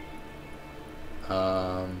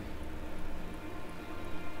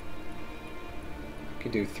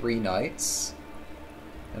 Could do 3 knights.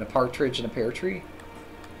 And a partridge and a pear tree.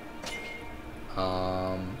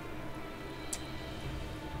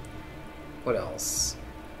 What else?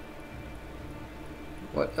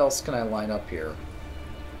 What else can I line up here?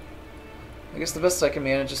 I guess the best I can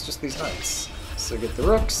manage is just these knights. So get the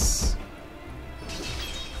rooks.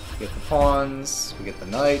 Get the pawns, we get the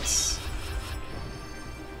knights.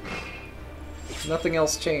 Nothing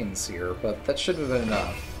else chains here, but that should have been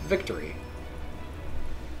enough. Victory.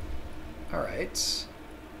 Alright.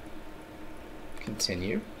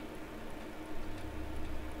 Continue.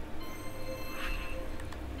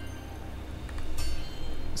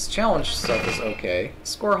 This challenge stuff is okay.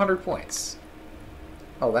 Score 100 points.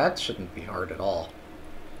 Oh, that shouldn't be hard at all.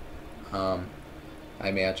 I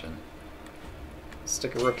imagine.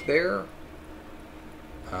 Stick a rook there.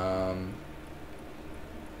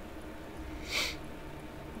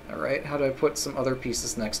 Alright, how do I put some other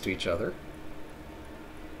pieces next to each other?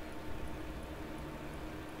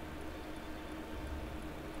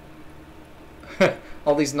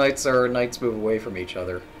 All these knights are knights move away from each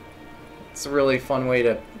other. It's a really fun way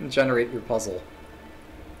to generate your puzzle.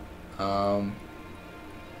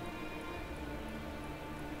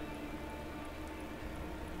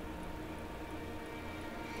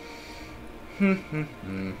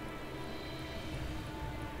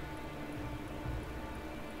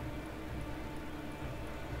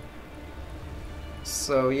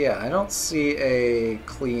 So yeah, I don't see a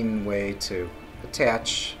clean way to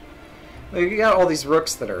attach. You got all these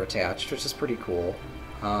rooks that are attached, which is pretty cool.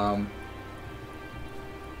 So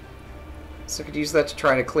I could use that to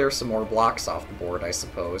try to clear some more blocks off the board, I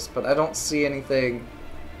suppose. But I don't see anything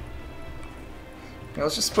Now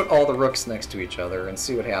let's just put all the rooks next to each other and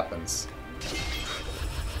see what happens.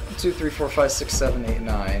 2, 3, 4, 5, 6, 7, 8,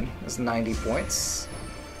 9 is 90 points.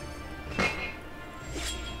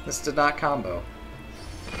 This did not combo.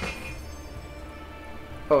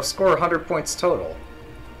 Oh, score 100 points total.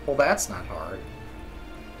 Well, that's not hard.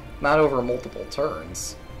 Not over multiple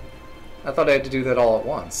turns. I thought I had to do that all at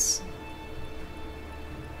once.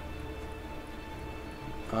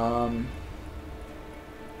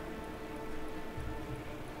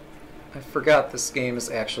 I forgot this game is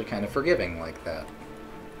actually kind of forgiving like that.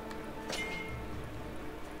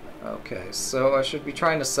 Okay, so I should be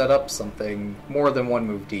trying to set up something more than one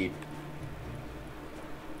move deep.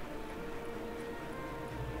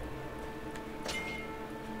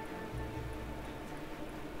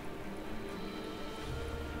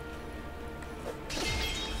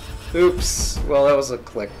 Oops. Well, that was a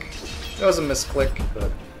click. That was a misclick,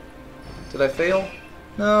 but... Did I fail?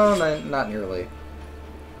 No, not nearly.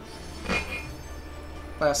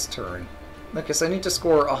 Last turn. I guess I need to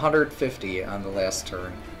score 150 on the last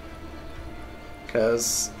turn.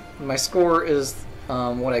 Because my score is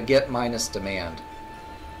what I get minus demand.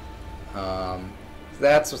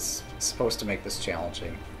 That's what's supposed to make this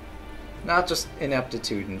challenging. Not just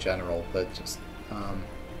ineptitude in general, but just...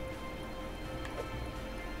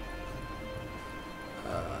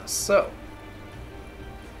 so...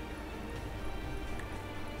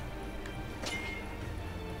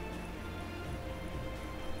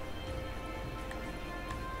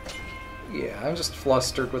 Yeah, I'm just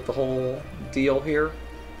flustered with the whole deal here.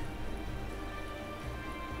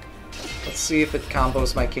 Let's see if it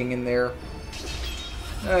combos my king in there.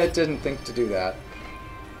 I didn't think to do that.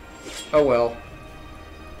 Oh well.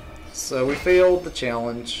 So we failed the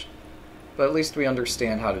challenge, but at least we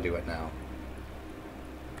understand how to do it now.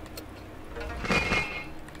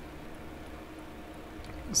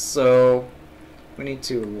 So we need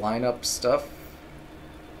to line up stuff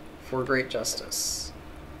for great justice.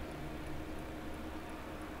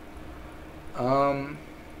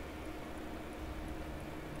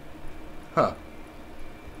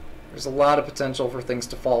 There's a lot of potential for things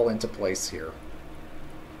to fall into place here.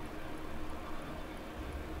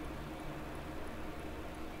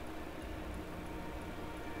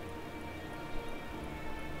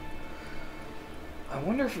 I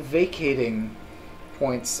wonder if vacating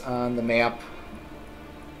points on the map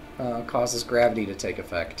causes gravity to take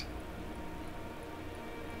effect.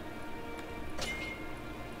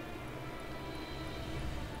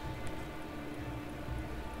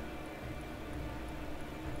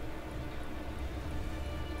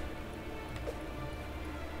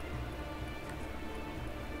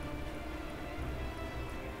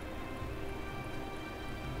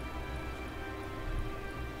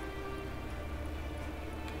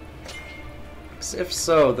 If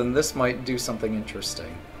so, then this might do something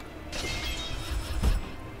interesting.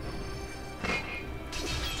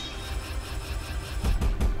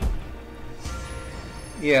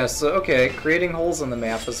 Yeah, so, okay, creating holes in the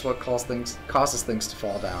map is what causes things to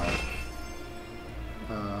fall down.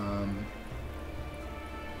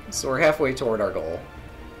 So we're halfway toward our goal.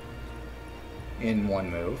 In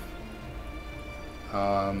one move.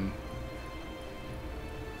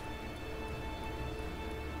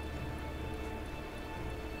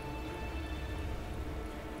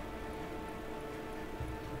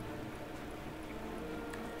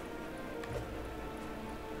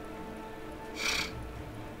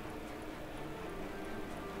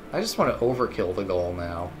 I just want to overkill the goal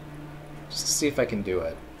now, just to see if I can do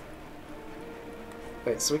it.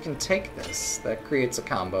 Wait, so we can take this. That creates a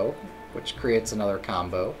combo, which creates another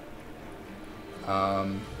combo.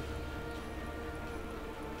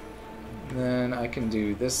 Then I can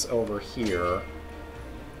do this over here.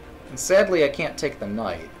 And sadly, I can't take the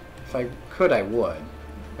knight. If I could, I would.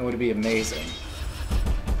 It would be amazing.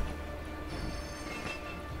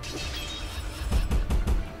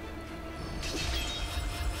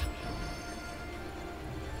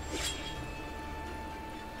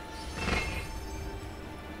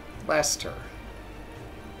 Last turn.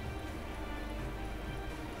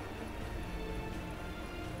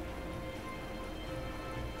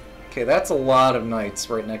 Okay, that's a lot of knights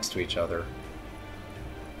right next to each other.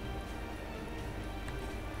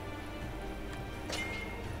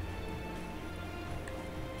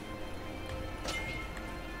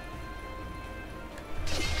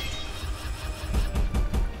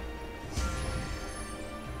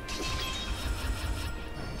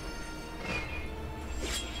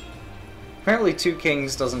 Apparently 2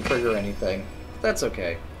 kings doesn't trigger anything. That's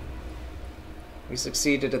okay. We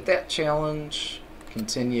succeeded at that challenge.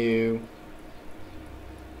 Continue.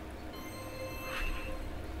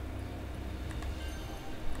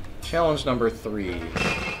 Challenge number 3.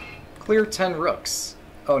 Clear 10 rooks.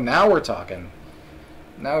 Oh, now we're talking.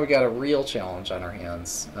 Now we got a real challenge on our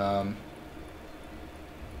hands.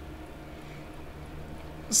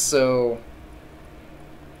 So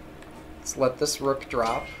let's let this rook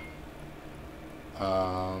drop.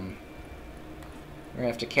 We're gonna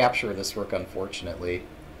have to capture this rook, unfortunately,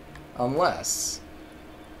 unless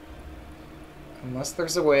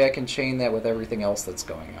there's a way I can chain that with everything else that's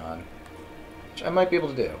going on, which I might be able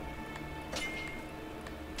to do.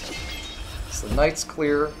 So the knight's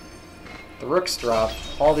clear, the rook's drop,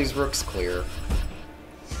 all these rooks clear.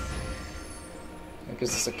 That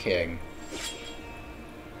gives us a king.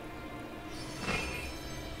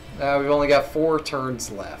 Now we've only got 4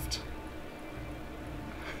 turns left.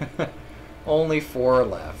 Only 4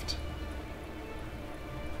 left.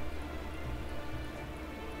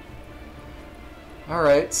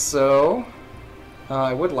 Alright, so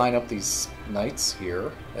I would line up these knights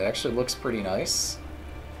here. It actually looks pretty nice.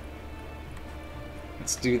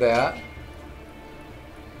 Let's do that.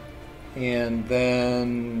 And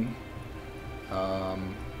then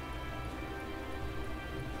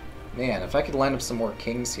man, if I could line up some more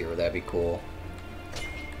kings here, that'd be cool.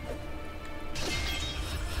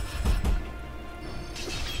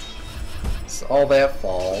 So all that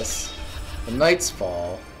falls. The knights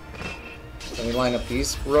fall. Then we line up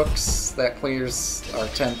these rooks. That clears our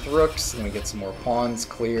 10th rooks, and we get some more pawns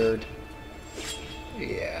cleared.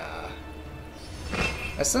 Yeah.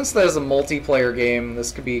 I sense that as a multiplayer game,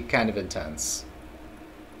 this could be kind of intense.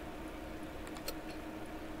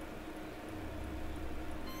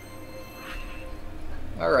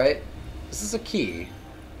 Alright, this is a key.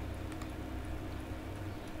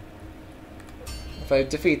 If I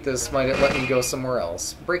defeat this, might it let me go somewhere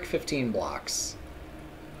else? Break 15 blocks.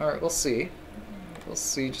 Alright, we'll see. We'll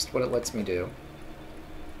see just what it lets me do.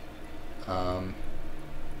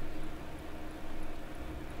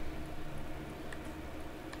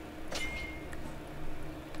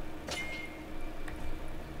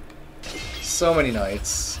 So many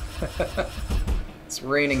knights. It's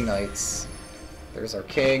raining knights. There's our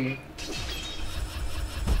king.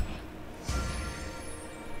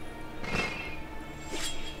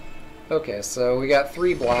 Okay, so we got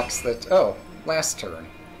 3 blocks that... Oh, last turn.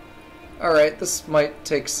 Alright, this might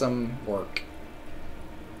take some work.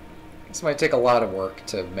 This might take a lot of work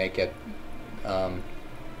to make it.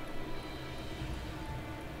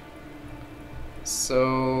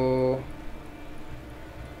 So...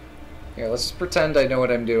 Here, let's just pretend I know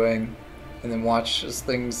what I'm doing, and then watch as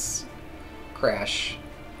things crash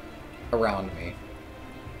around me.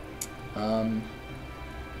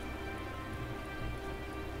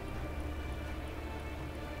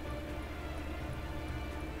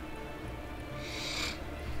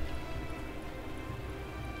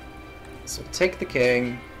 So take the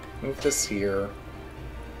king, move this here.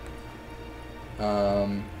 I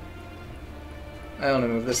don't know,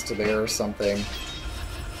 move this to there or something.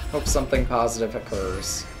 Hope something positive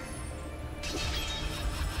occurs.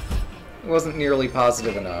 It wasn't nearly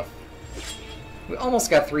positive enough. We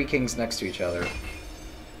almost got 3 kings next to each other,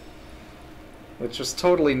 which was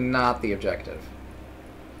totally not the objective.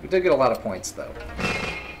 We did get a lot of points, though.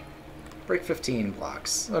 Break 15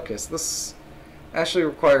 blocks. Okay, so this actually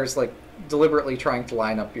requires, like, deliberately trying to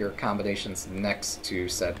line up your combinations next to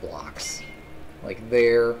said blocks. Like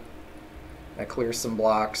there. That clears some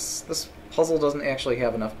blocks. This puzzle doesn't actually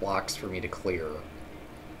have enough blocks for me to clear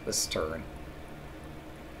this turn.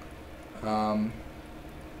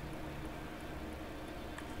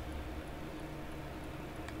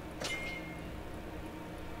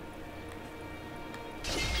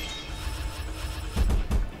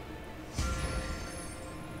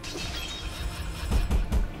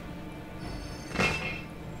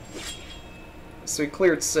 So we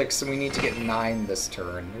cleared 6, and we need to get 9 this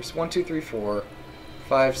turn. There's 1, 2, 3, 4,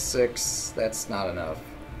 5, 6. That's not enough.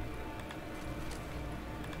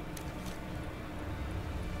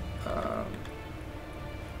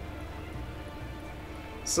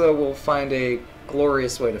 So we'll find a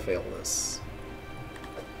glorious way to fail this.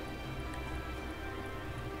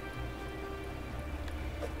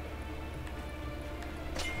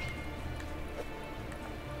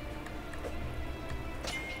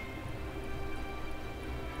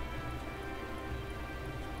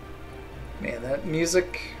 Man, that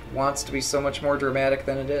music wants to be so much more dramatic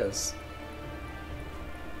than it is.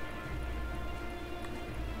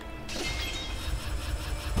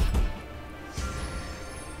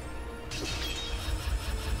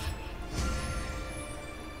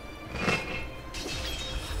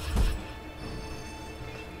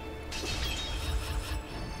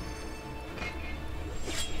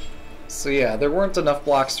 So yeah, there weren't enough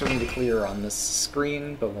blocks for me to clear on this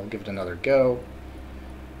screen, but we'll give it another go.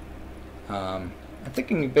 I'm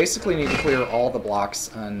thinking you basically need to clear all the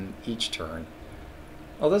blocks on each turn.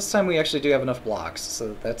 Well, this time we actually do have enough blocks,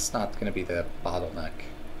 so that's not going to be the bottleneck.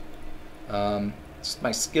 Just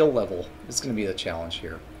my skill level is going to be the challenge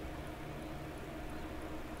here.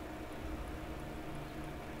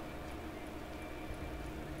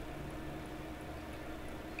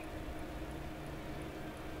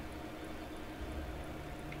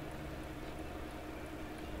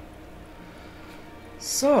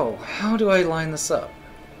 So, how do I line this up?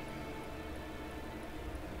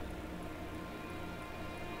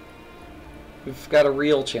 We've got a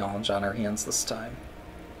real challenge on our hands this time.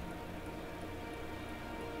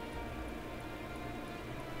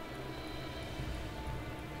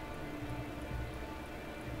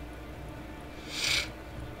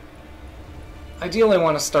 Ideally, I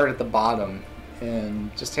want to start at the bottom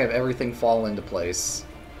and just have everything fall into place.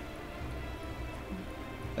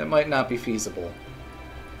 That might not be feasible.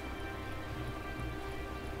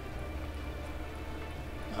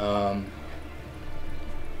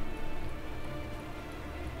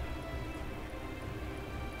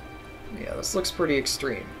 Yeah, this looks pretty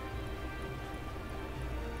extreme.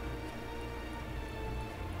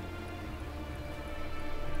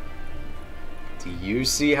 Do you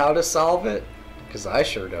see how to solve it? Because I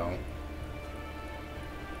sure don't.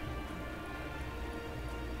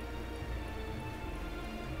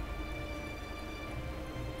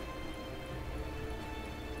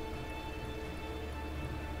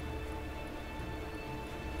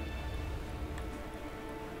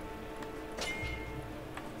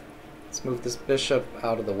 Let's move this bishop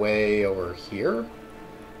out of the way over here.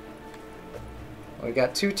 Well, we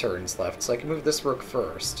got 2 turns left, so I can move this rook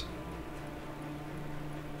first.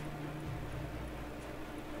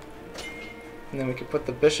 And then we can put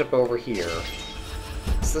the bishop over here.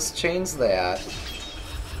 So this chains that.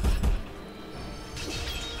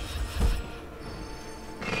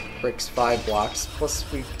 Breaks 5 blocks,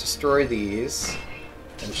 plus we destroy these.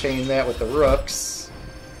 And chain that with the rooks.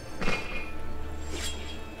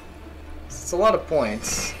 It's a lot of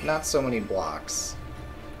points, not so many blocks.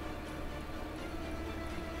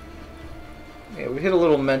 Yeah, we hit a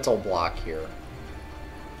little mental block here.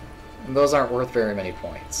 And those aren't worth very many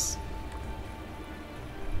points.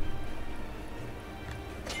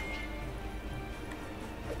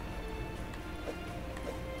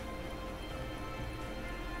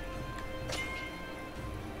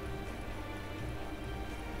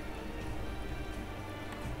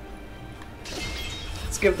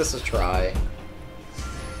 Give this a try.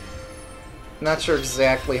 Not sure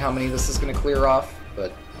exactly how many this is going to clear off,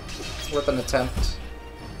 but it's worth an attempt.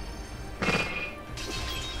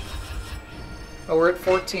 Oh, we're at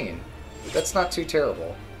 14. That's not too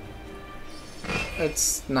terrible.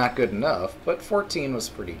 It's not good enough, but 14 was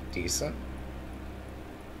pretty decent.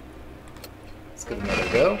 Let's give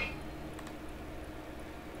another go.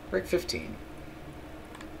 Break 15.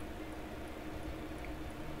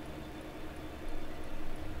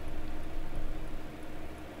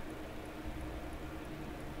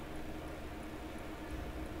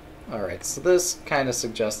 Alright, so this kind of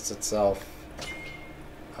suggests itself.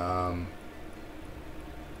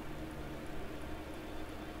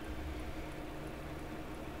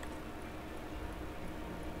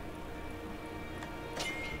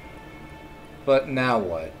 But now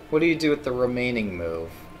what? What do you do with the remaining move?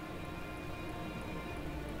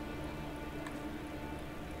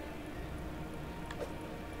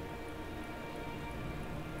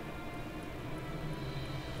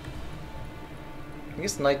 I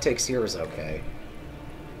guess knight takes here is okay.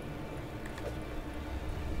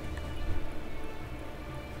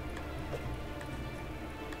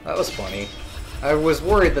 That was funny. I was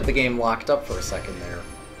worried that the game locked up for a second there.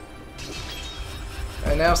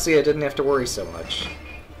 I now see I didn't have to worry so much.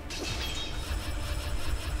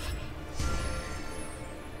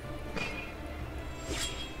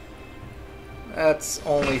 That's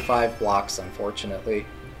only 5 blocks, unfortunately.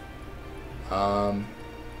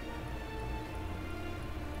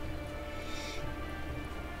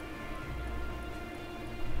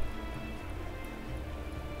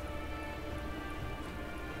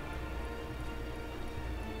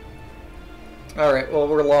 Alright, well,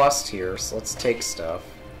 we're lost here, so let's take stuff.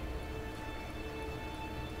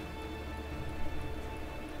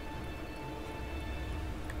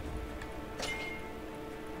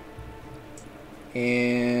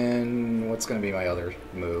 And what's going to be my other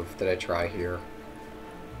move that I try here?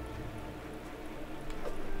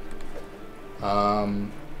 I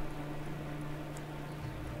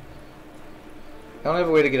don't have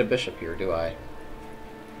a way to get a bishop here, do I?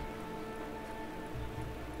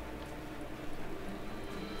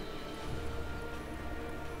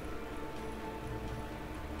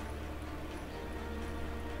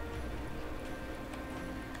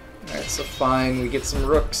 So fine, we get some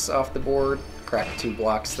rooks off the board, crack 2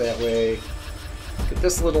 blocks that way. Get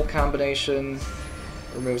this little combination,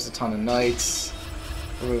 removes a ton of knights.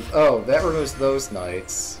 Oh, that removes those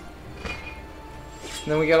knights.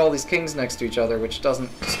 And then we got all these kings next to each other, which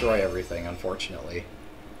doesn't destroy everything, unfortunately.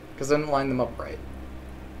 Because I didn't line them up right.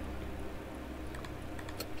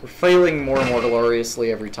 We're failing more and more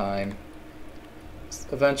gloriously every time.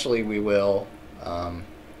 Eventually we will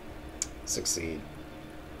succeed.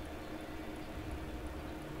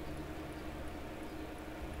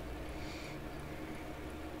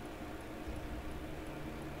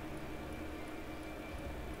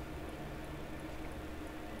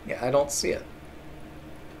 Yeah, I don't see it.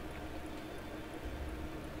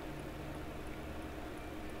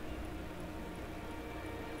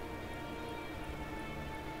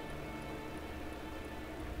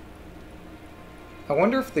 I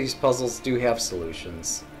wonder if these puzzles do have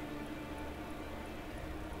solutions.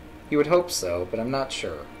 You would hope so, but I'm not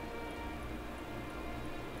sure.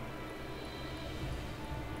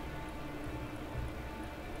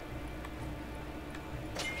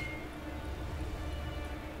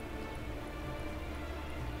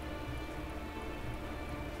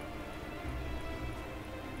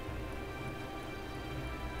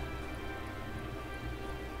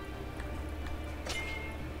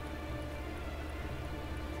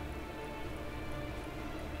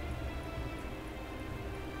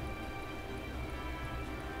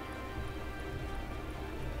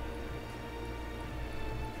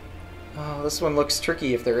 Oh, this one looks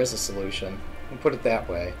tricky if there is a solution. We'll put it that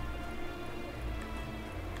way.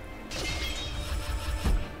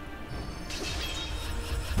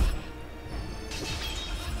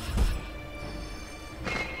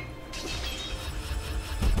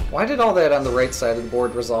 Why did all that on the right side of the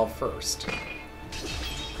board resolve first?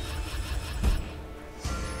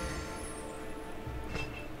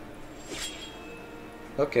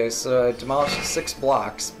 Okay, so I demolished 6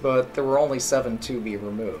 blocks, but there were only 7 to be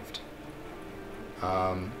removed.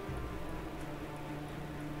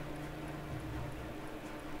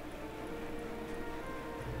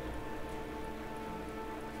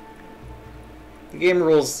 The game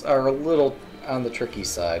rules are a little on the tricky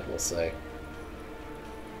side, we'll say.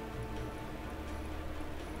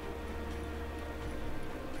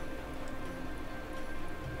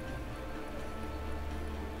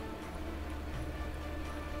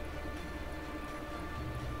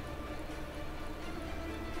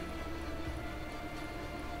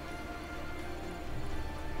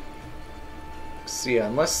 So yeah,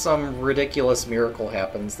 unless some ridiculous miracle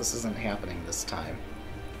happens, this isn't happening this time.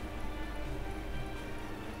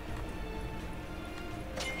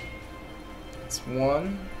 It's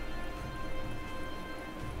 1.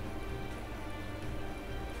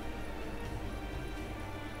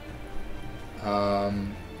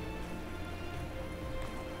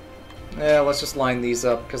 Yeah, let's just line these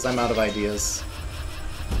up, because I'm out of ideas.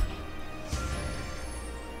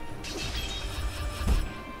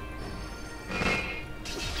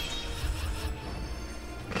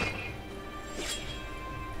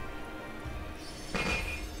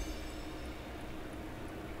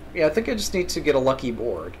 Yeah, I think I just need to get a lucky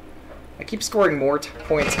board. I keep scoring more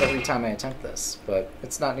points every time I attempt this, but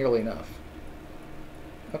it's not nearly enough.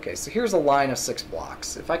 Okay, so here's a line of 6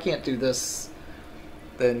 blocks. If I can't do this,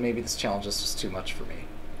 then maybe this challenge is just too much for me.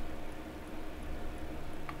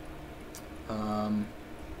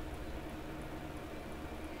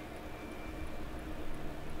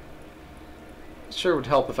 It sure would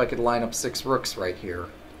help if I could line up 6 rooks right here,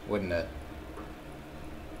 wouldn't it?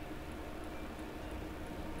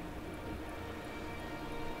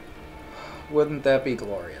 Wouldn't that be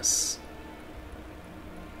glorious?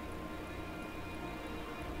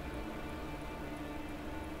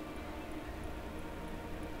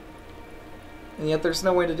 And yet there's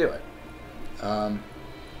no way to do it. I've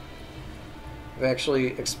actually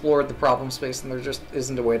explored the problem space and there just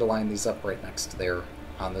isn't a way to line these up right next to there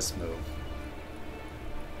on this move.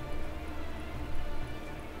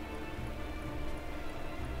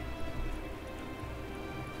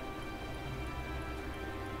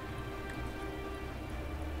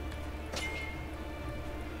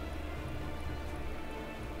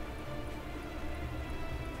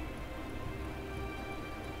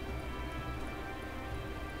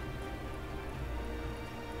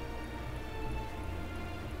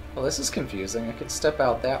 Well, this is confusing. I could step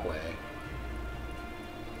out that way.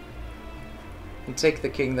 And take the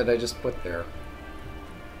king that I just put there.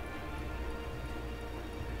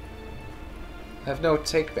 I have no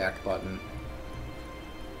take back button.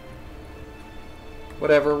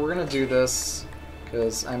 Whatever, we're gonna do this,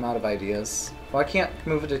 because I'm out of ideas. Well, I can't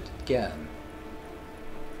move it again.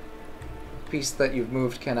 piece that you've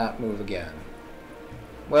moved cannot move again.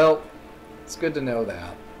 Well, it's good to know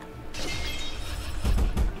that.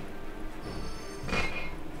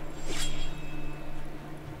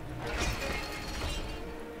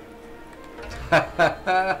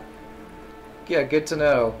 Yeah, good to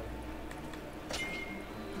know.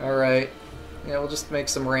 Alright. Yeah, we'll just make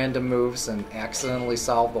some random moves and accidentally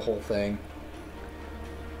solve the whole thing.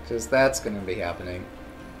 Because that's going to be happening.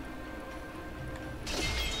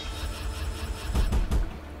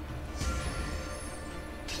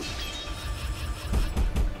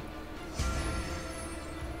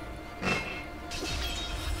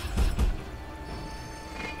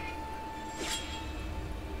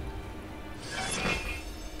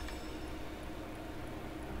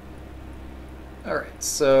 Alright,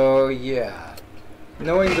 so yeah.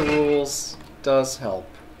 Knowing the rules does help.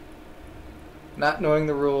 Not knowing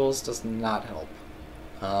the rules does not help.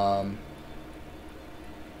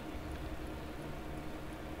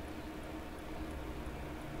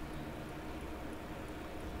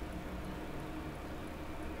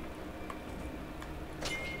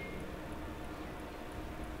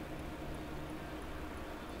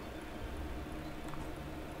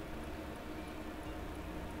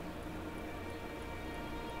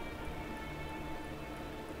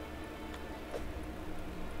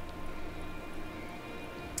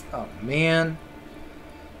 Oh man.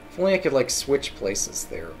 If only I could like switch places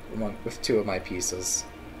there with two of my pieces.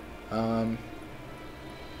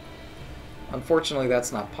 Unfortunately,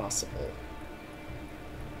 that's not possible.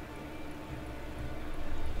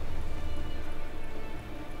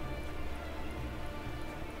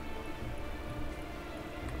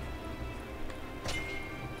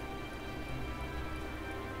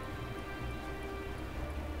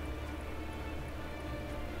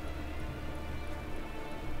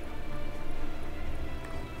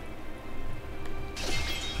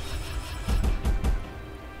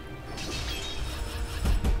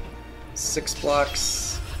 Six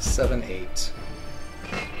blocks, 7, 8.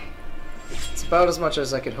 It's about as much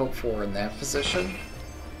as I could hope for in that position.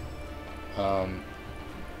 So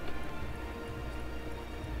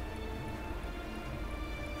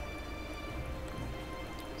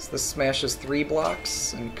this smashes 3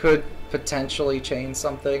 blocks and could potentially chain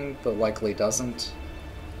something, but likely doesn't.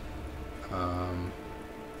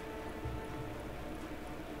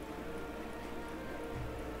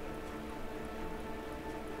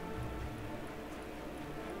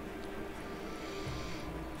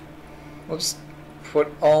 We'll just put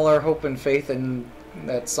all our hope and faith in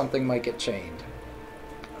that something might get chained.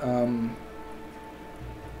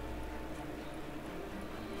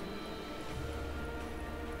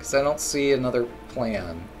 Because I don't see another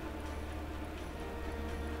plan.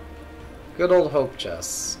 Good old hope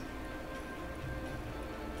chess.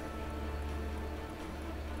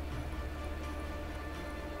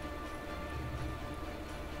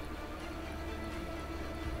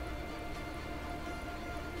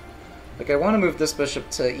 Like, I want to move this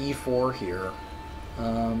bishop to e4 here.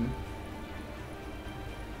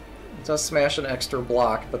 It does smash an extra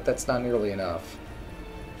block, but that's not nearly enough.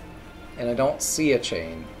 And I don't see a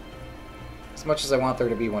chain. As much as I want there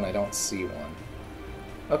to be one, I don't see one.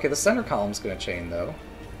 Okay, the center column's going to chain, though.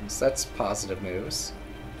 So that's positive news.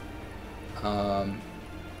 How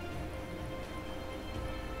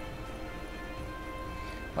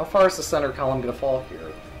far is the center column going to fall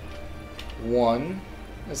here? 1.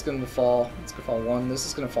 It's going to fall 1. This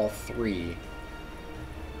is going to fall 3.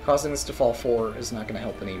 Causing this to fall 4 is not going to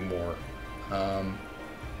help anymore. I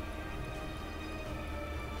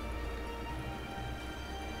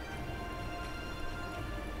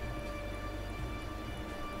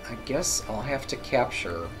guess I'll have to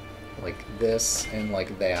capture like this and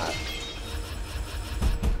like that.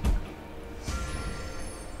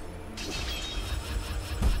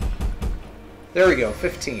 There we go,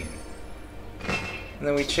 15. And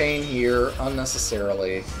then we chain here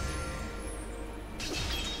unnecessarily.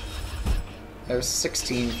 There's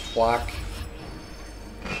 16 block.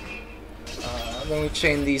 Then we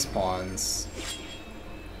chain these pawns.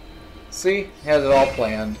 See? Had it all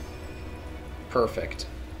planned. Perfect.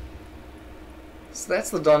 So that's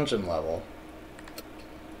the dungeon level.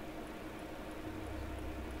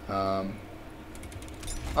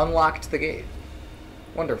 Unlocked the gate.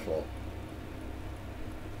 Wonderful.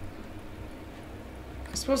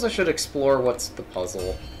 I suppose I should explore what's the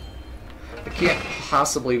puzzle. It can't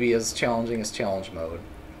possibly be as challenging as challenge mode.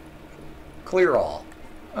 Clear all.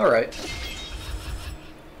 Alright.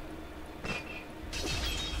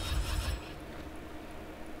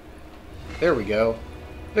 There we go.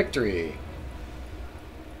 Victory!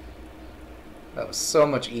 That was so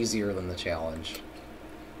much easier than the challenge.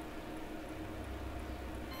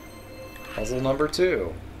 Puzzle number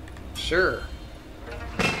 2. Sure.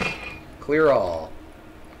 Clear all.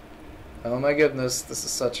 Oh my goodness, this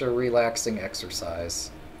is such a relaxing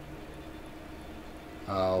exercise.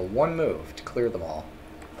 One move to clear them all.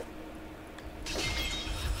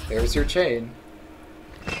 There's your chain.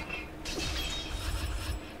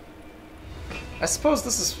 I suppose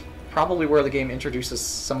this is probably where the game introduces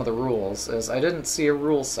some of the rules, as I didn't see a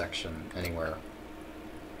rules section anywhere.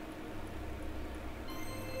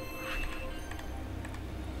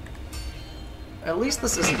 At least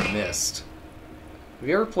this isn't Myst. Have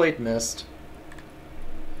you ever played Myst?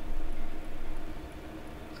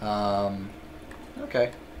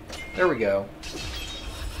 Okay. There we go.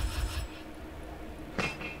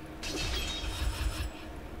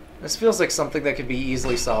 This feels like something that could be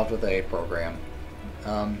easily solved with a program.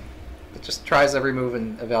 It just tries every move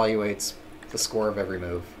and evaluates the score of every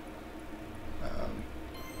move.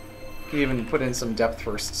 You could even put in some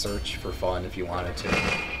depth-first search for fun if you wanted to.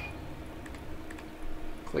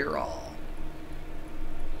 Clear all.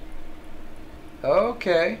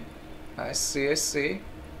 Okay. I see, I see.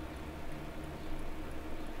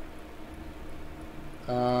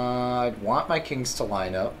 I'd want my kings to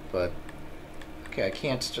line up, but... Okay, I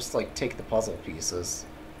can't just, like, take the puzzle pieces.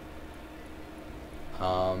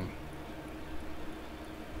 And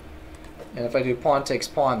if I do pawn takes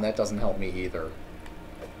pawn, that doesn't help me either.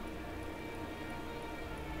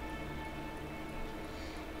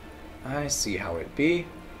 I see how it be.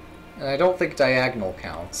 And I don't think diagonal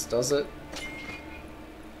counts, does it?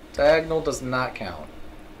 Diagonal does not count.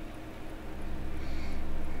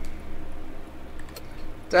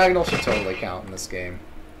 Diagonal should totally count in this game.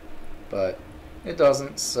 But it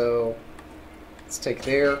doesn't, so let's take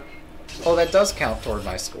there. Oh, that does count toward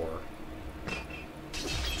my score.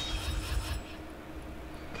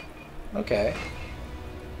 Okay.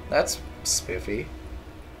 That's spiffy.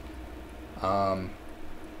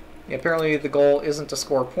 Yeah, apparently the goal isn't to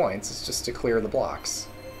score points, it's just to clear the blocks.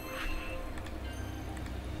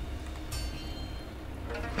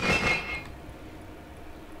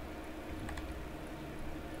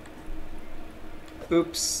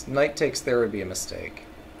 Oops, knight takes there would be a mistake.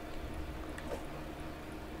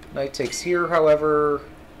 Knight takes here, however,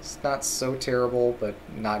 it's not so terrible, but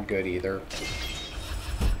not good either.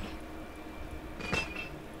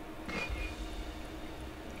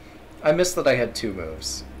 I missed that I had 2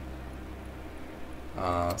 moves.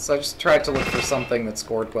 So I just tried to look for something that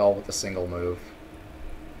scored well with a single move.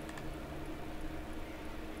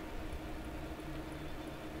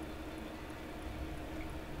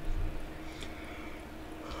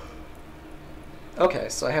 Okay,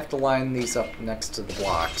 so I have to line these up next to the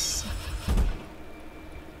blocks.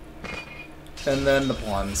 And then the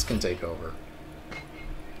pawns can take over.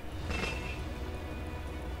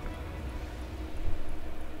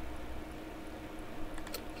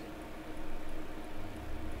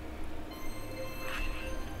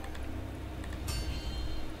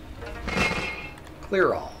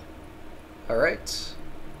 Clear all. Alright.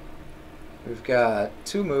 We've got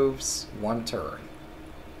 2 moves, 1 turn.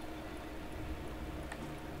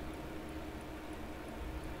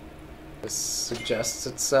 This suggests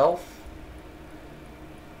itself.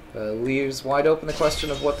 Leaves wide open the question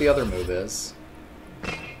of what the other move is.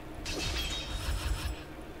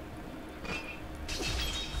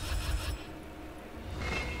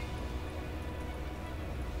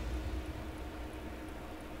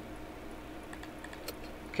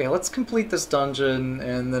 Okay, let's complete this dungeon,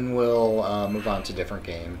 and then we'll move on to a different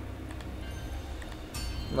game.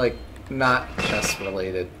 Like, not chess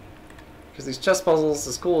related. Because these chess puzzles,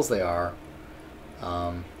 as cool as they are,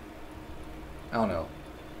 I don't know.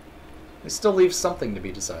 They still leave something to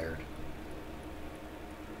be desired.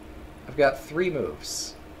 I've got 3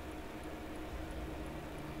 moves.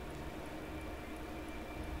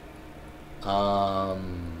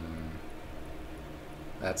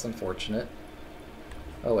 That's unfortunate.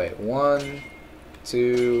 Oh wait, 1,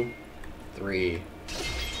 2, 3.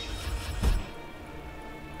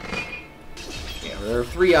 Yeah, there are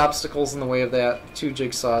 3 obstacles in the way of that, 2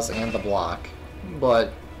 jigsaws and the block.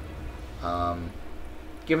 But,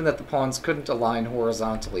 given that the pawns couldn't align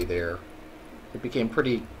horizontally there, it became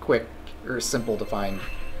pretty quick, or simple to find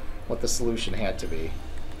what the solution had to be.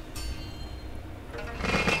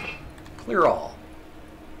 Clear all.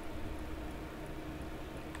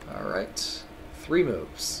 Alright. 3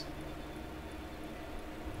 moves.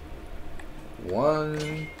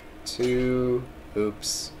 1, 2,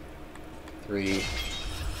 oops. 3.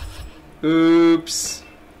 Oops.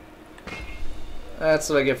 That's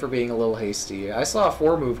what I get for being a little hasty. I saw a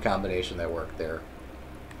 4-move combination that worked there.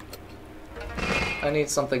 I need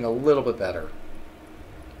something a little bit better.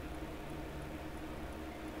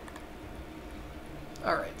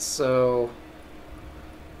 Alright, so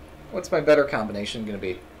what's my better combination going to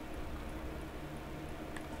be?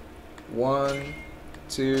 1,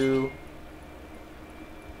 2,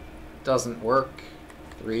 doesn't work.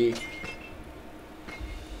 3.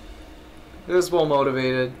 It was well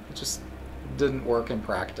motivated, it just didn't work in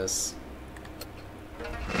practice.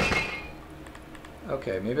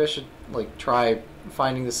 Okay, maybe I should like try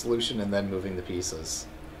finding the solution and then moving the pieces.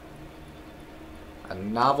 A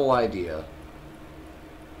novel idea.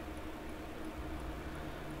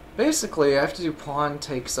 Basically, I have to do pawn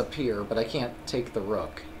takes up here, but I can't take the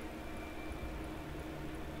rook.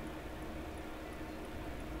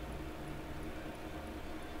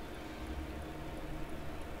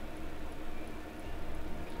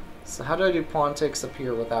 So how do I do pawn takes up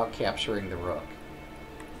here without capturing the rook?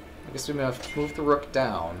 I guess we may have to move the rook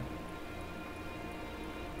down.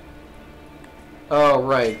 Oh,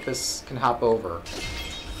 right, this can hop over.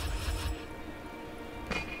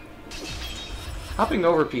 Hopping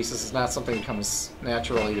over pieces is not something that comes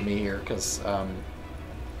naturally to me here, because, I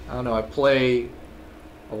don't know, I play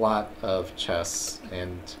a lot of chess,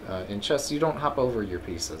 and in chess you don't hop over your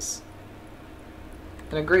pieces.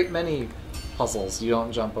 In a great many puzzles, you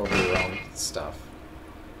don't jump over your own stuff.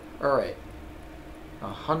 Alright.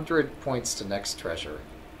 100 points to next treasure.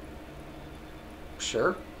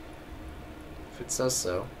 Sure. If it says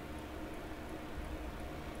so.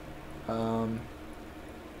 I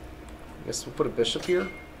guess we'll put a bishop here.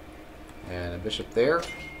 And a bishop there.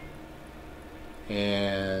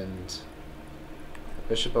 And a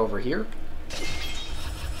bishop over here.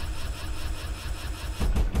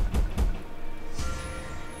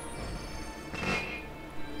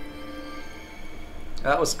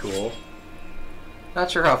 That was cool. Not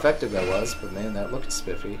sure how effective that was, but man, that looked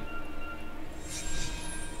spiffy.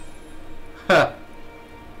 Huh.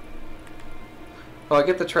 Well, I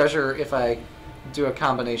get the treasure if I do a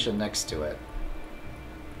combination next to it.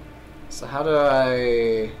 So how do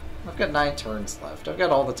I... I've got 9 turns left. I've got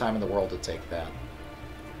all the time in the world to take that.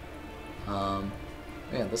 Man,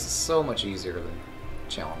 this is so much easier than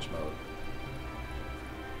challenge mode.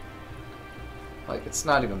 Like, it's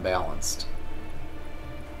not even balanced.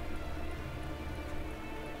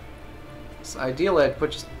 So ideally, I'd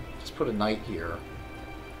just put a knight here.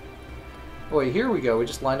 Oh, wait, here we go. We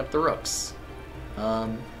just line up the rooks.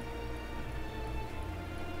 Let's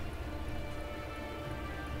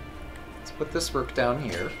put this rook down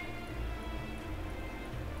here.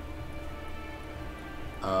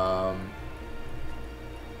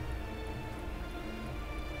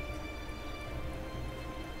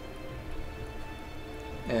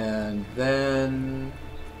 And then...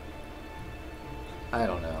 I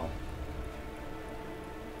don't know.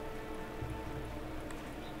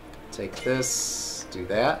 Take this, do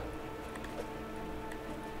that.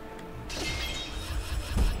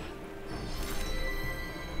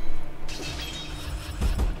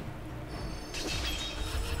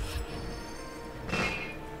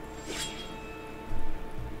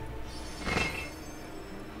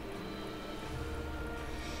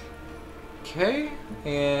 Okay,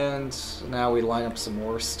 and now we line up some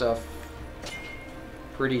more stuff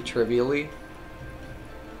pretty trivially.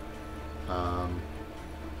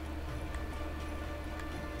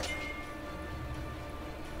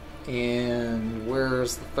 And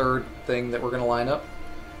where's the third thing that we're going to line up?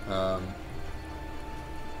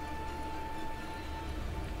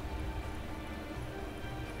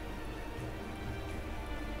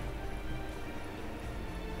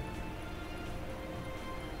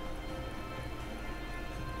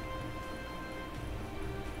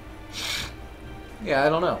 Yeah, I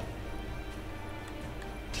don't know.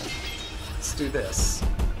 Let's do this.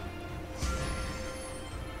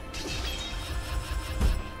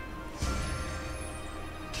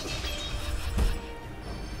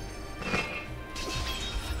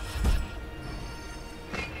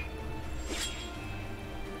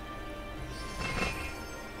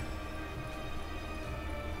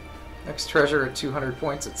 Next treasure at 200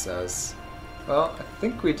 points, it says. Well, I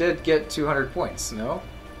think we did get 200 points, no?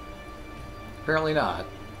 Apparently not.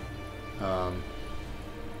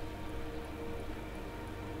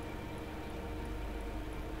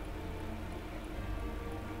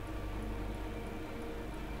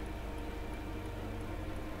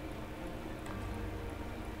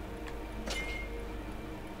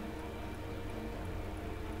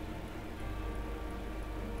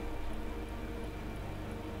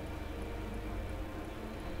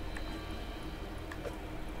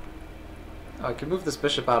 Oh, I can move this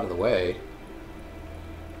bishop out of the way.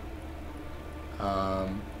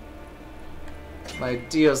 My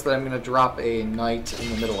idea is that I'm going to drop a knight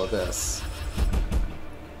in the middle of this.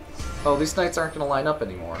 Oh, these knights aren't going to line up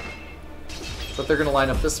anymore. But they're going to line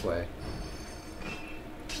up this way.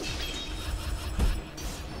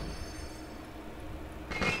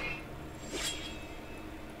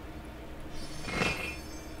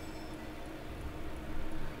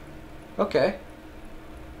 Okay.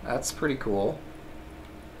 That's pretty cool.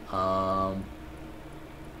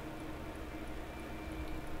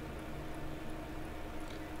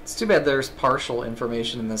 It's too bad there's partial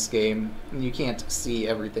information in this game, and you can't see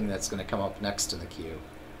everything that's going to come up next in the queue.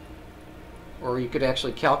 Or you could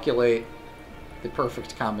actually calculate the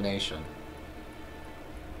perfect combination.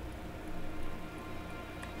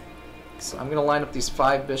 So I'm going to line up these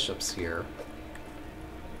 5 bishops here.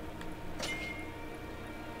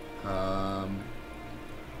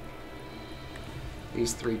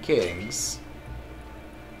 These 3 kings.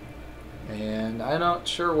 And I'm not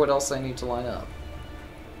sure what else I need to line up.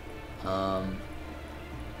 Man,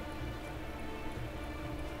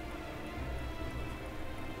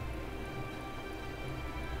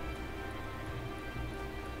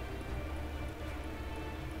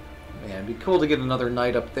 it'd be cool to get another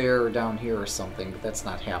knight up there or down here or something, but that's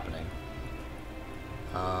not happening.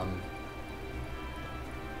 I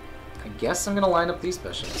guess I'm going to line up these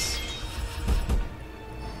bishops.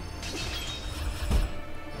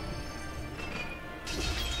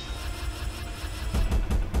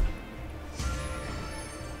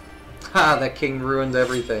 Ha! That king ruined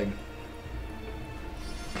everything.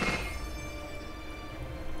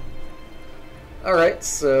 Alright,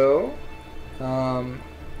 so... if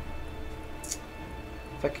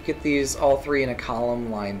I could get these all 3 in a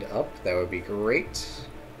column lined up, that would be great.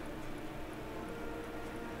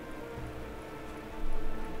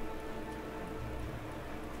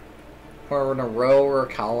 Or in a row or a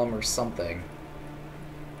column or something.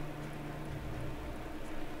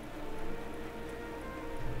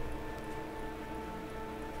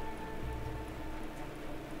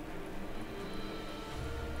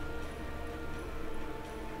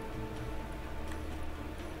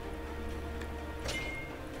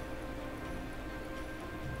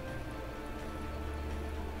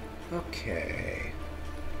 Okay.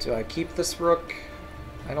 Do I keep this rook?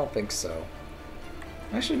 I don't think so.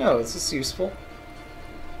 Actually, no, this is useful.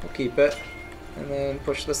 We'll keep it, and then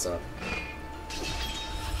push this up.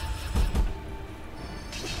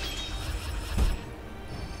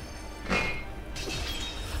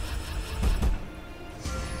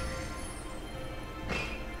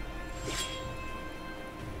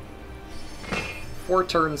 Four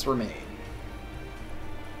turns remain.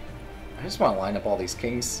 I just want to line up all these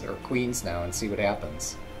kings or queens now and see what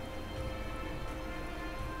happens.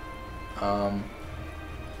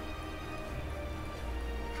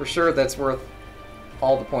 For sure, that's worth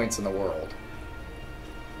all the points in the world.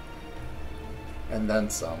 And then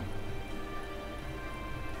some.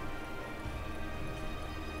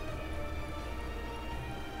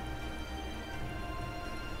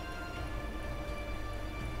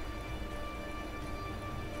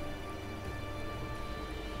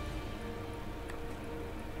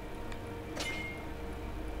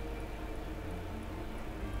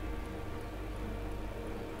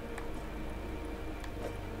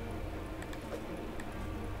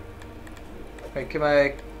 Wait, can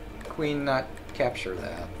my queen not capture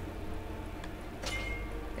that?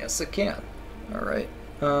 Yes, it can. Alright.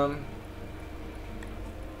 I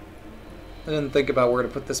didn't think about where to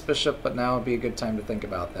put this bishop, but now would be a good time to think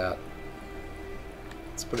about that.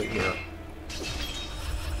 Let's put it here.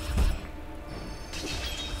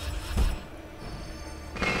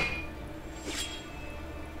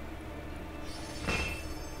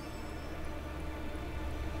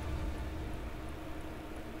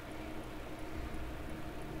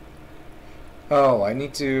 Oh, I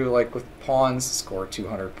need to, like, with pawns, score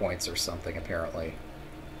 200 points or something, apparently.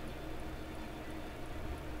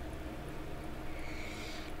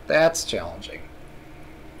 That's challenging.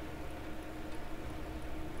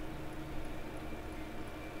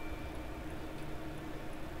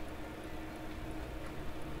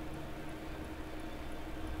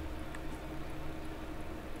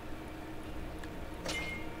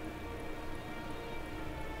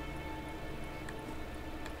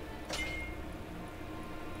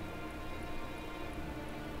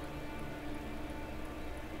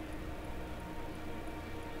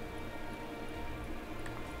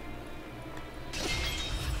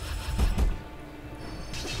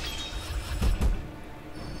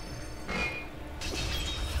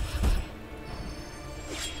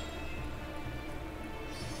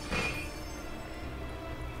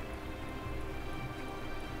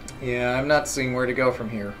 Yeah, I'm not seeing where to go from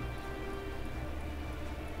here.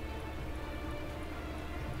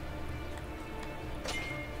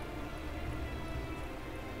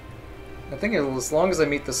 I think as long as I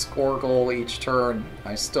meet the score goal each turn,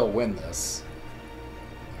 I still win this.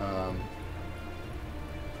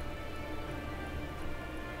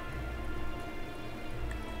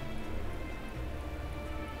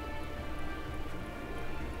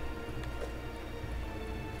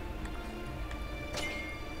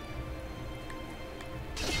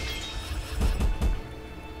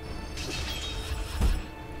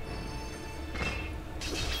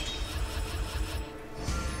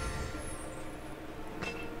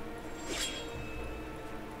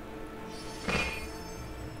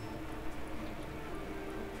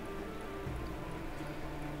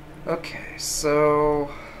 Okay, so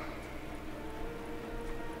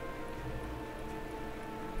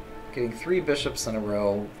getting 3 bishops in a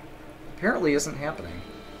row apparently isn't happening.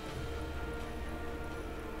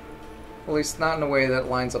 At least not in a way that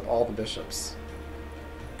lines up all the bishops.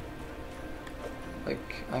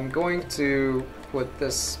 Like, I'm going to put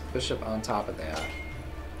this bishop on top of that.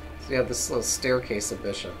 So you have this little staircase of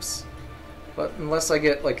bishops. But unless I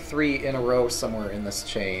get like 3 in a row somewhere in this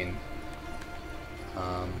chain,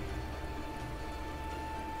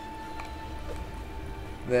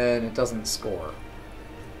 then it doesn't score.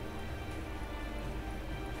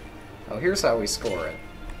 Oh, here's how we score it.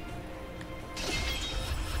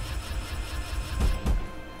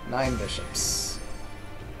 9 bishops.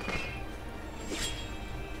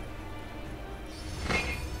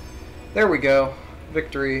 There we go.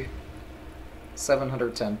 Victory.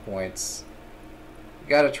 710 points. We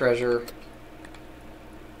got a treasure.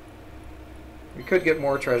 We could get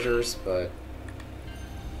more treasures, but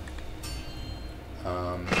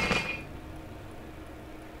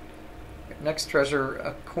next treasure,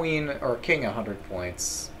 a queen or a king, 100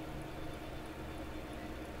 points.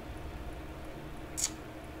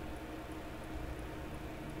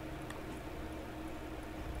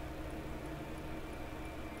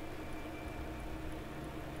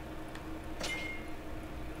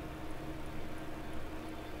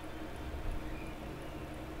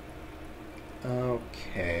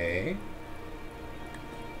 Okay.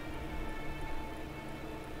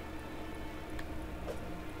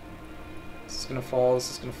 This is gonna fall,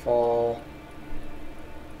 this is gonna fall.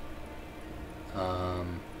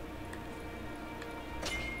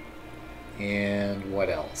 And what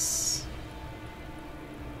else?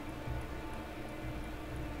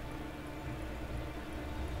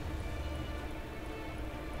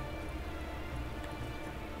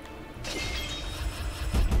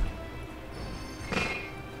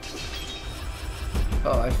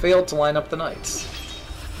 Oh, I failed to line up the knights.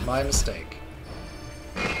 My mistake.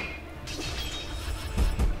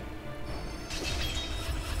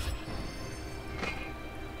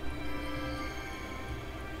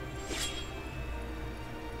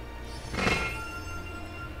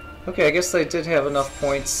 Okay, I guess they did have enough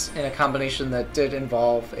points in a combination that did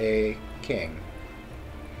involve a king.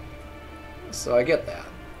 So I get that.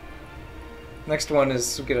 Next one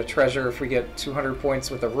is we get a treasure if we get 200 points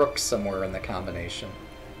with a rook somewhere in the combination.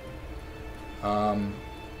 Man.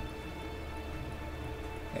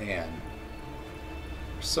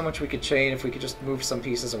 There's so much we could chain if we could just move some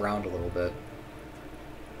pieces around a little bit.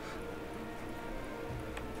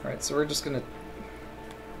 Alright, so we're just gonna...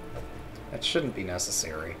 That shouldn't be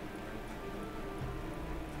necessary.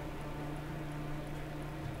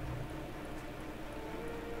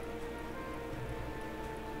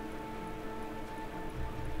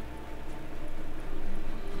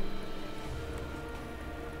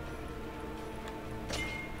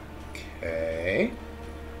 Okay.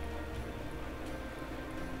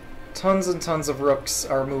 Tons and tons of rooks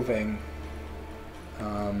are moving.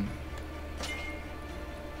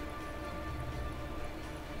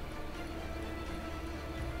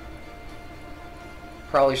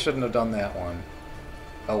 Probably shouldn't have done that one.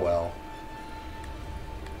 Oh well.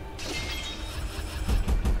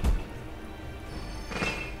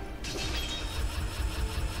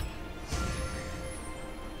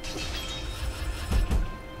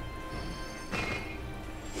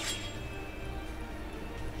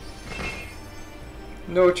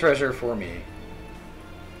 No treasure for me.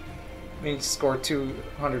 I need to score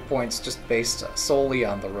 200 points just based solely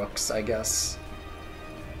on the rooks, I guess.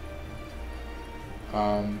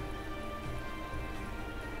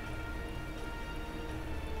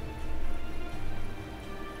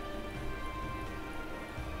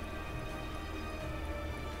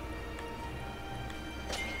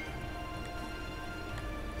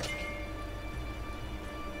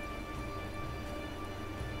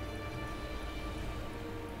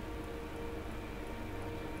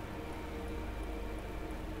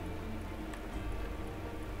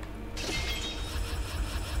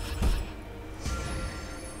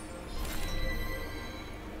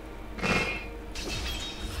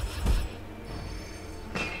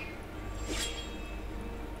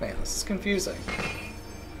 This is confusing.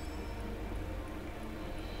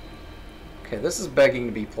 Okay, this is begging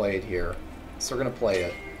to be played here, so we're gonna play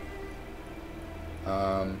it.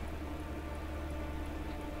 Oh,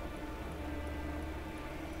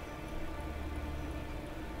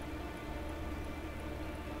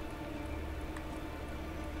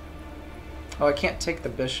 I can't take the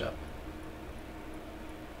bishop.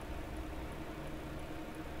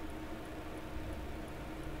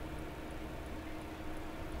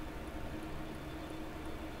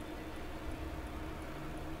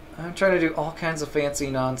 I'm trying to do all kinds of fancy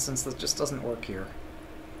nonsense that just doesn't work here.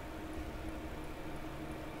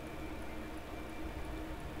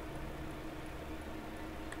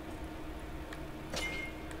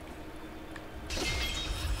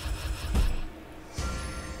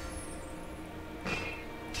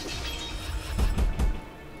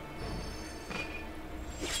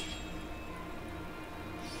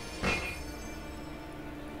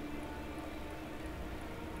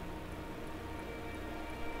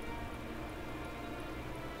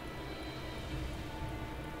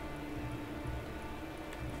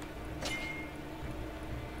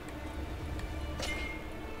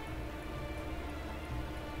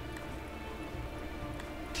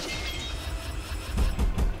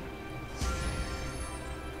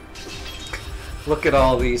 Look at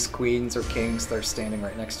all these queens or kings that are standing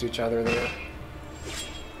right next to each other there.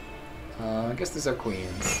 I guess these are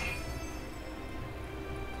queens.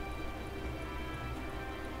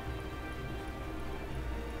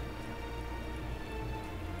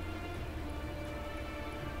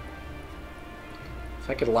 If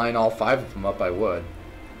I could line all 5 of them up, I would.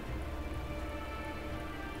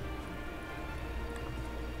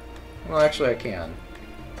 Well, actually I can.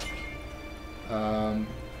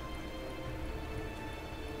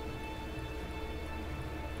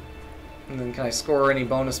 And then can I score any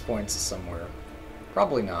bonus points somewhere?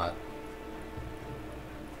 Probably not.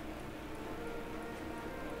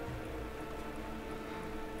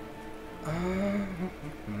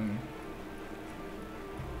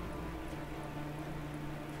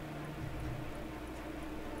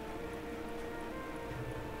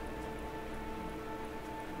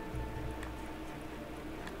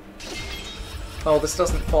 Oh, this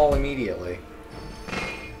doesn't fall immediately.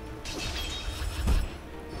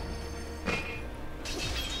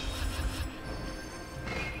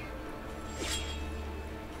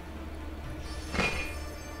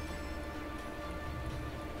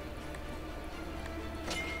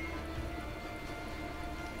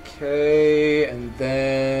 Okay, and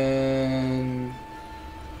then...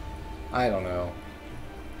 I don't know.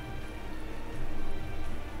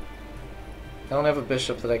 I don't have a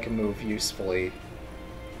bishop that I can move usefully.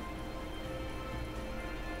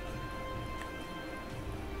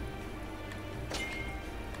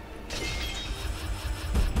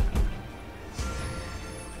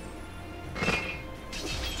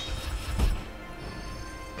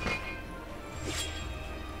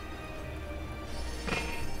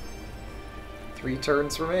 Three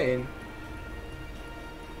turns remain.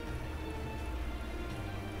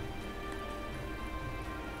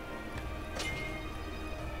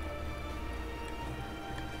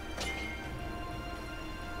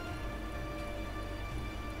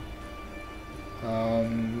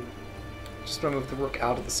 Just gonna move the rook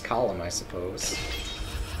out of this column, I suppose.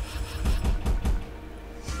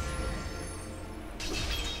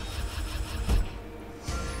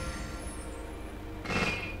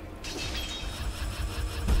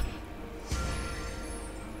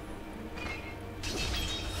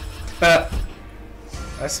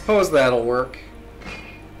 I suppose that'll work.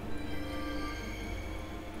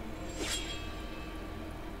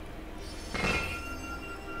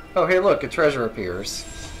 Oh, hey, look, a treasure appears.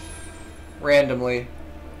 Randomly.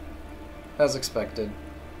 As expected.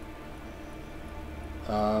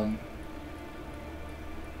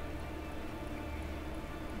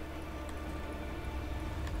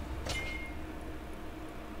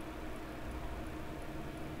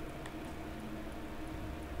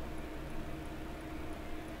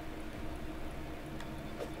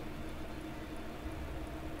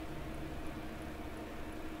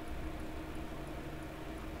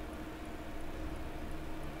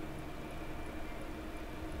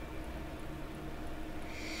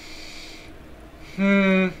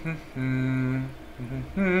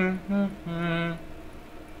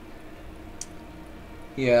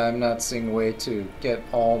 Yeah, I'm not seeing a way to get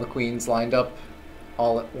all the queens lined up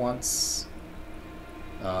all at once.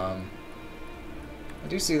 I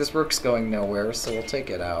do see this rook's going nowhere, so we'll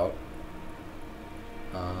take it out.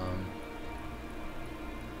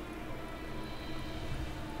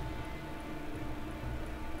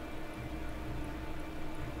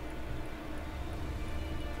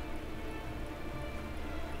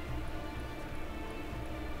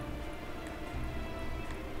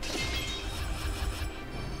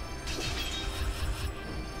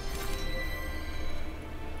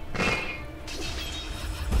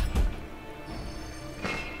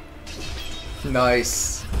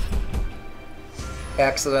 Nice.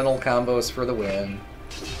 Accidental combos for the win.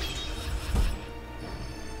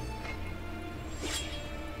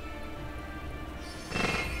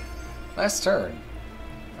 Last turn.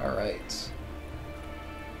 Alright.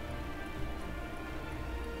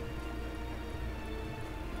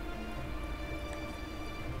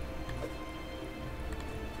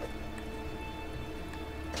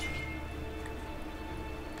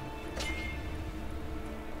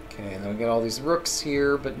 Okay, and then we got all these rooks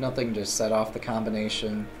here, but nothing to set off the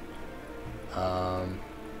combination.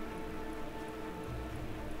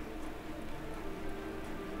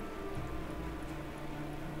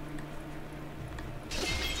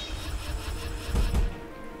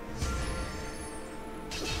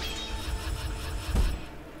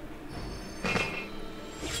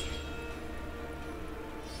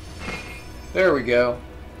 There we go.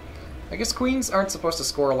 I guess queens aren't supposed to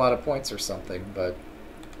score a lot of points or something, but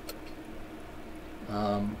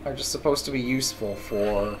are just supposed to be useful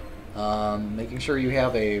for making sure you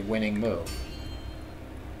have a winning move.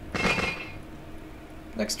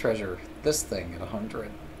 Next treasure, this thing at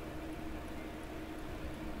 100.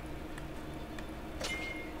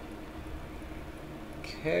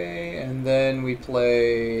 Okay, and then we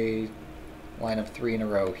play line of 3 in a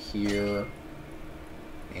row here.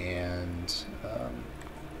 And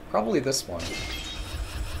probably this one.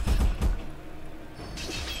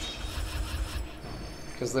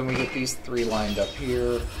 Because then we get these 3 lined up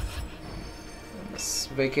here. And this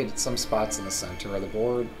vacated some spots in the center of the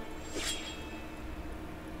board.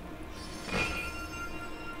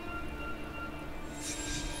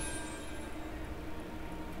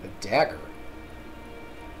 A dagger.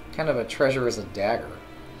 What kind of a treasure is a dagger?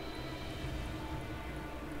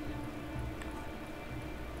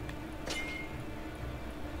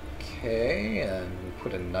 Okay, and we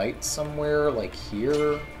put a knight somewhere, like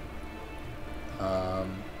here.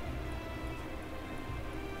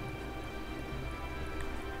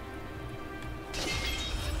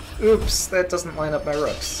 Oops, that doesn't line up my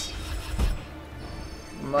rooks.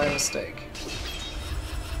 My mistake.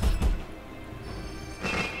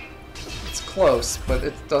 It's close, but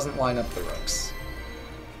it doesn't line up the rooks.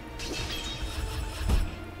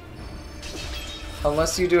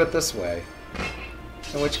 Unless you do it this way.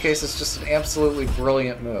 In which case, it's just an absolutely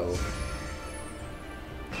brilliant move.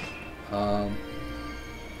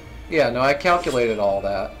 Yeah, no, I calculated all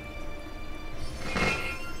that.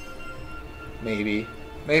 Maybe.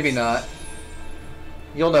 Maybe not.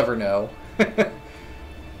 You'll never know.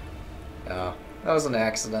 No, that was an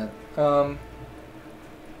accident. I'm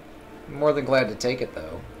more than glad to take it,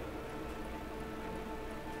 though.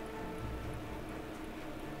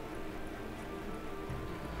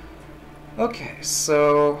 Okay,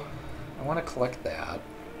 so I want to collect that.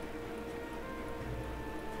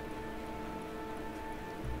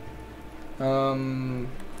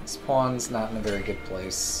 This pawn's not in a very good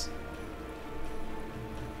place.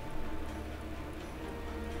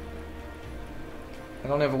 I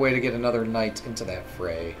don't have a way to get another knight into that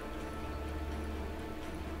fray.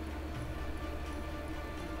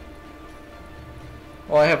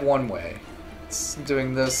 Well, I have one way. It's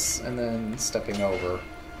doing this and then stepping over.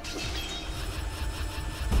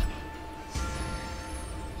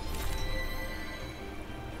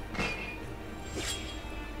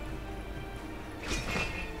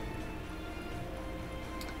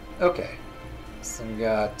 Okay, so we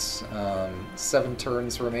got 7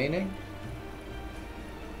 turns remaining.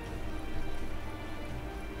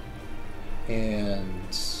 And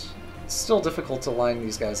it's still difficult to line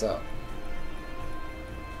these guys up.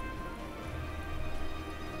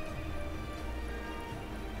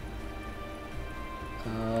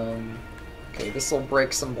 Okay, this will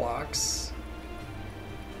break some blocks.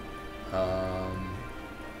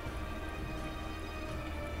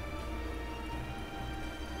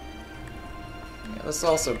 Yeah, this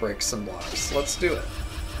also breaks some blocks. Let's do it.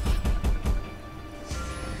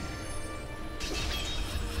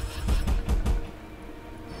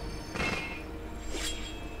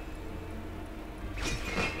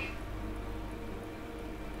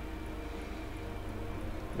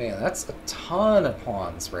 Man, that's a ton of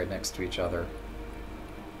pawns right next to each other.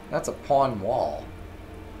 That's a pawn wall.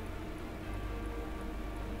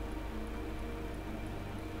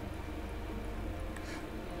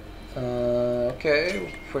 Okay,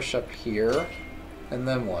 we'll push up here. And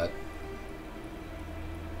then what?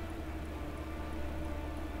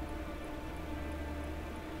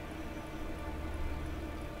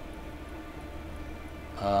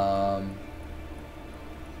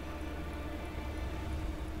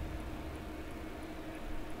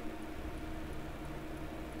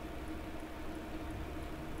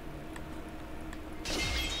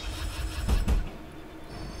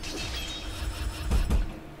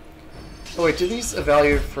 Oh wait, do these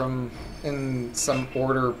evaluate from in some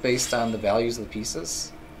order based on the values of the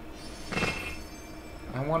pieces?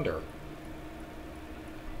 I wonder.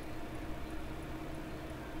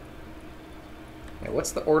 Okay,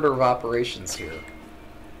 what's the order of operations here?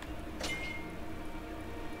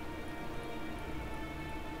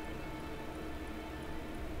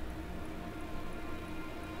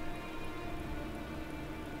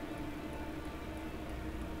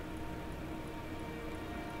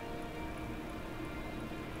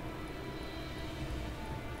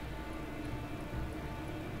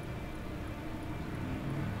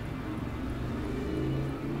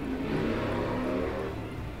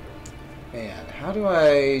 Man, how do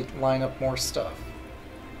I line up more stuff?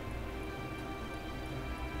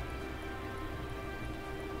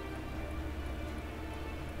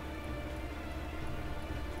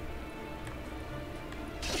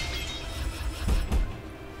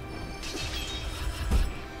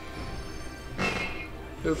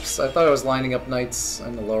 Oops, I thought I was lining up knights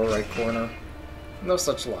in the lower right corner. No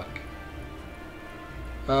such luck.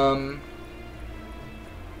 Okay,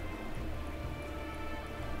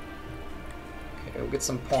 we'll get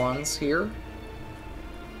some pawns here.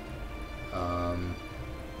 Then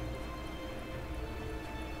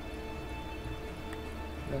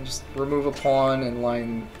just remove a pawn and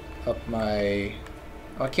line up my...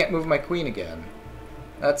 Oh, I can't move my queen again.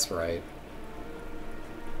 That's right.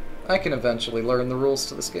 I can eventually learn the rules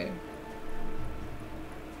to this game.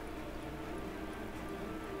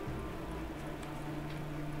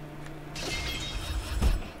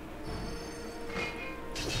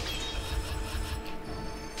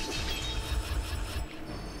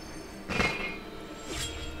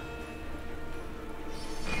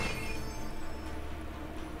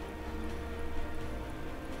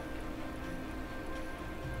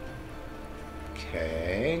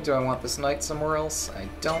 Okay, do I want this knight somewhere else? I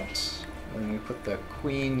don't. Then we put the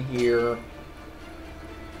queen here.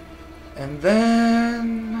 And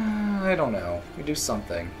then... I don't know. We do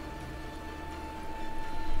something.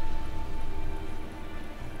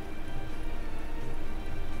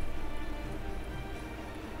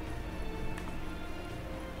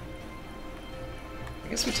 I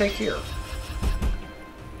guess we take here.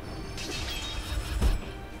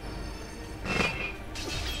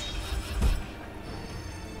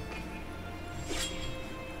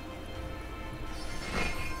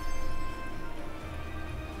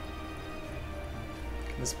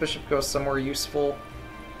 This bishop goes somewhere useful?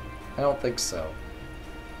 I don't think so.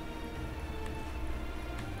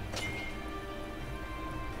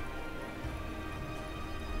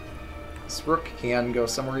 This rook can go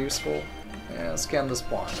somewhere useful. Yeah, scan this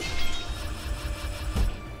pawn.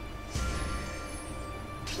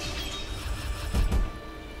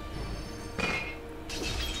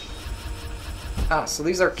 Ah, so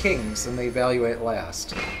these are kings, and they evaluate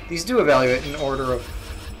last. These do evaluate in order of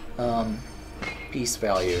piece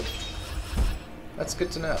value. That's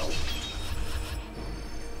good to know.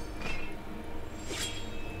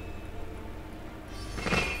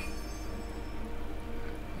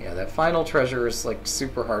 Yeah, that final treasure is like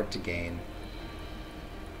super hard to gain.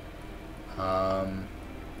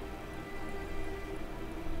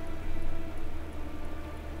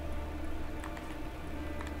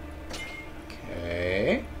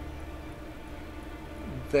 Okay.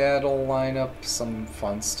 That'll line up some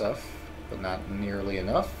fun stuff, but not nearly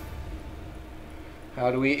enough. How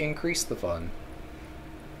do we increase the fun?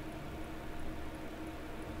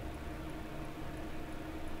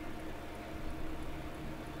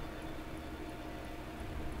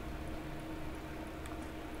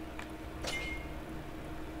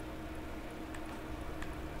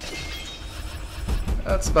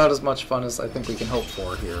 That's about as much fun as I think we can hope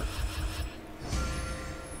for here.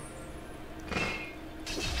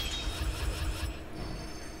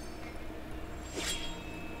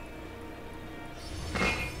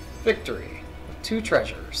 Victory with 2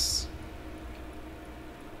 treasures.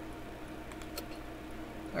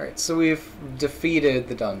 Alright, so we've defeated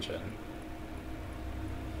the dungeon.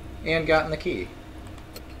 And gotten the key.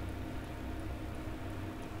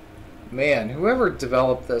 Man, whoever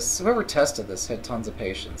developed this, whoever tested this had tons of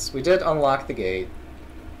patience. We did unlock the gate.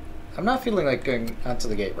 I'm not feeling like going onto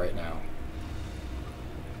the gate right now.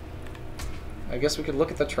 I guess we could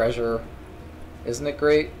look at the treasure. Isn't it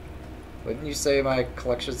great? Wouldn't you say my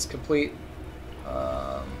collection's complete?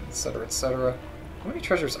 Etc, etc. How many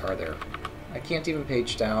treasures are there? I can't even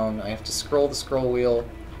page down. I have to scroll the scroll wheel,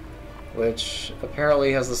 which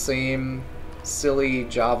apparently has the same silly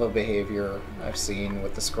Java behavior I've seen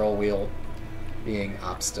with the scroll wheel being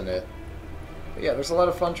obstinate. But yeah, there's a lot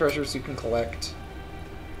of fun treasures you can collect.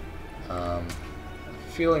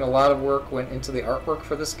 feeling a lot of work went into the artwork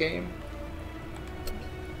for this game.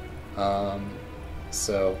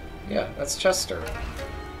 So, yeah, that's Chester.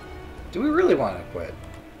 Do we really want to quit?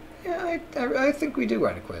 Yeah, I think we do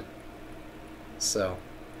want to quit. So,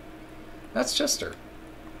 that's Chester.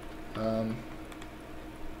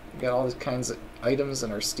 We got all these kinds of items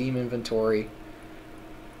in our Steam inventory.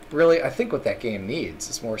 Really, I think what that game needs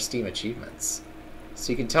is more Steam achievements.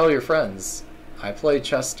 So you can tell your friends, I played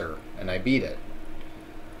Chester, and I beat it.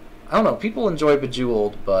 I don't know, people enjoy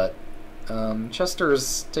Bejeweled, but Chester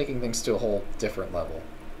is taking things to a whole different level.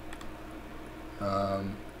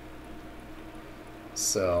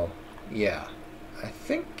 So, yeah. I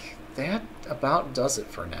think that about does it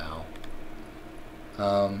for now.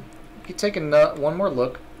 You can take one more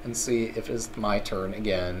look and see if it's my turn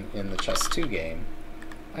again in the Chess 2 game.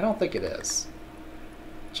 I don't think it is.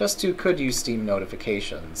 Chess 2 could use Steam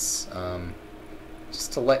notifications,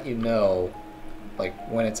 just to let you know, like,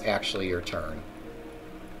 when it's actually your turn.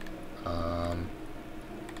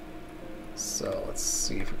 So let's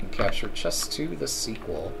see if we can capture Chess 2, the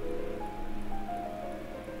sequel.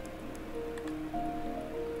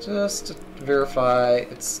 Just to verify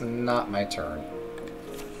it's not my turn.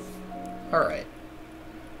 Alright.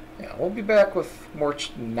 Yeah, we'll be back with more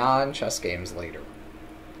non-chess games later.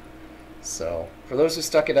 So, for those who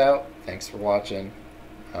stuck it out, thanks for watching.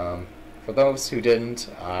 For those who didn't,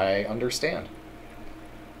 I understand.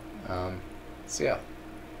 So yeah.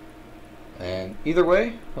 And either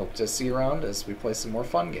way, hope to see you around as we play some more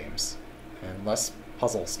fun games. And less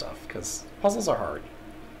puzzle stuff, because puzzles are hard.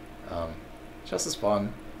 Chess is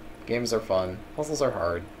fun. Games are fun. Puzzles are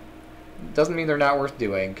hard. Doesn't mean they're not worth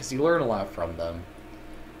doing, because you learn a lot from them.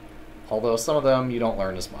 Although some of them you don't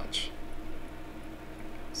learn as much.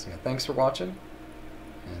 So yeah, thanks for watching,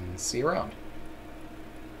 and see you around.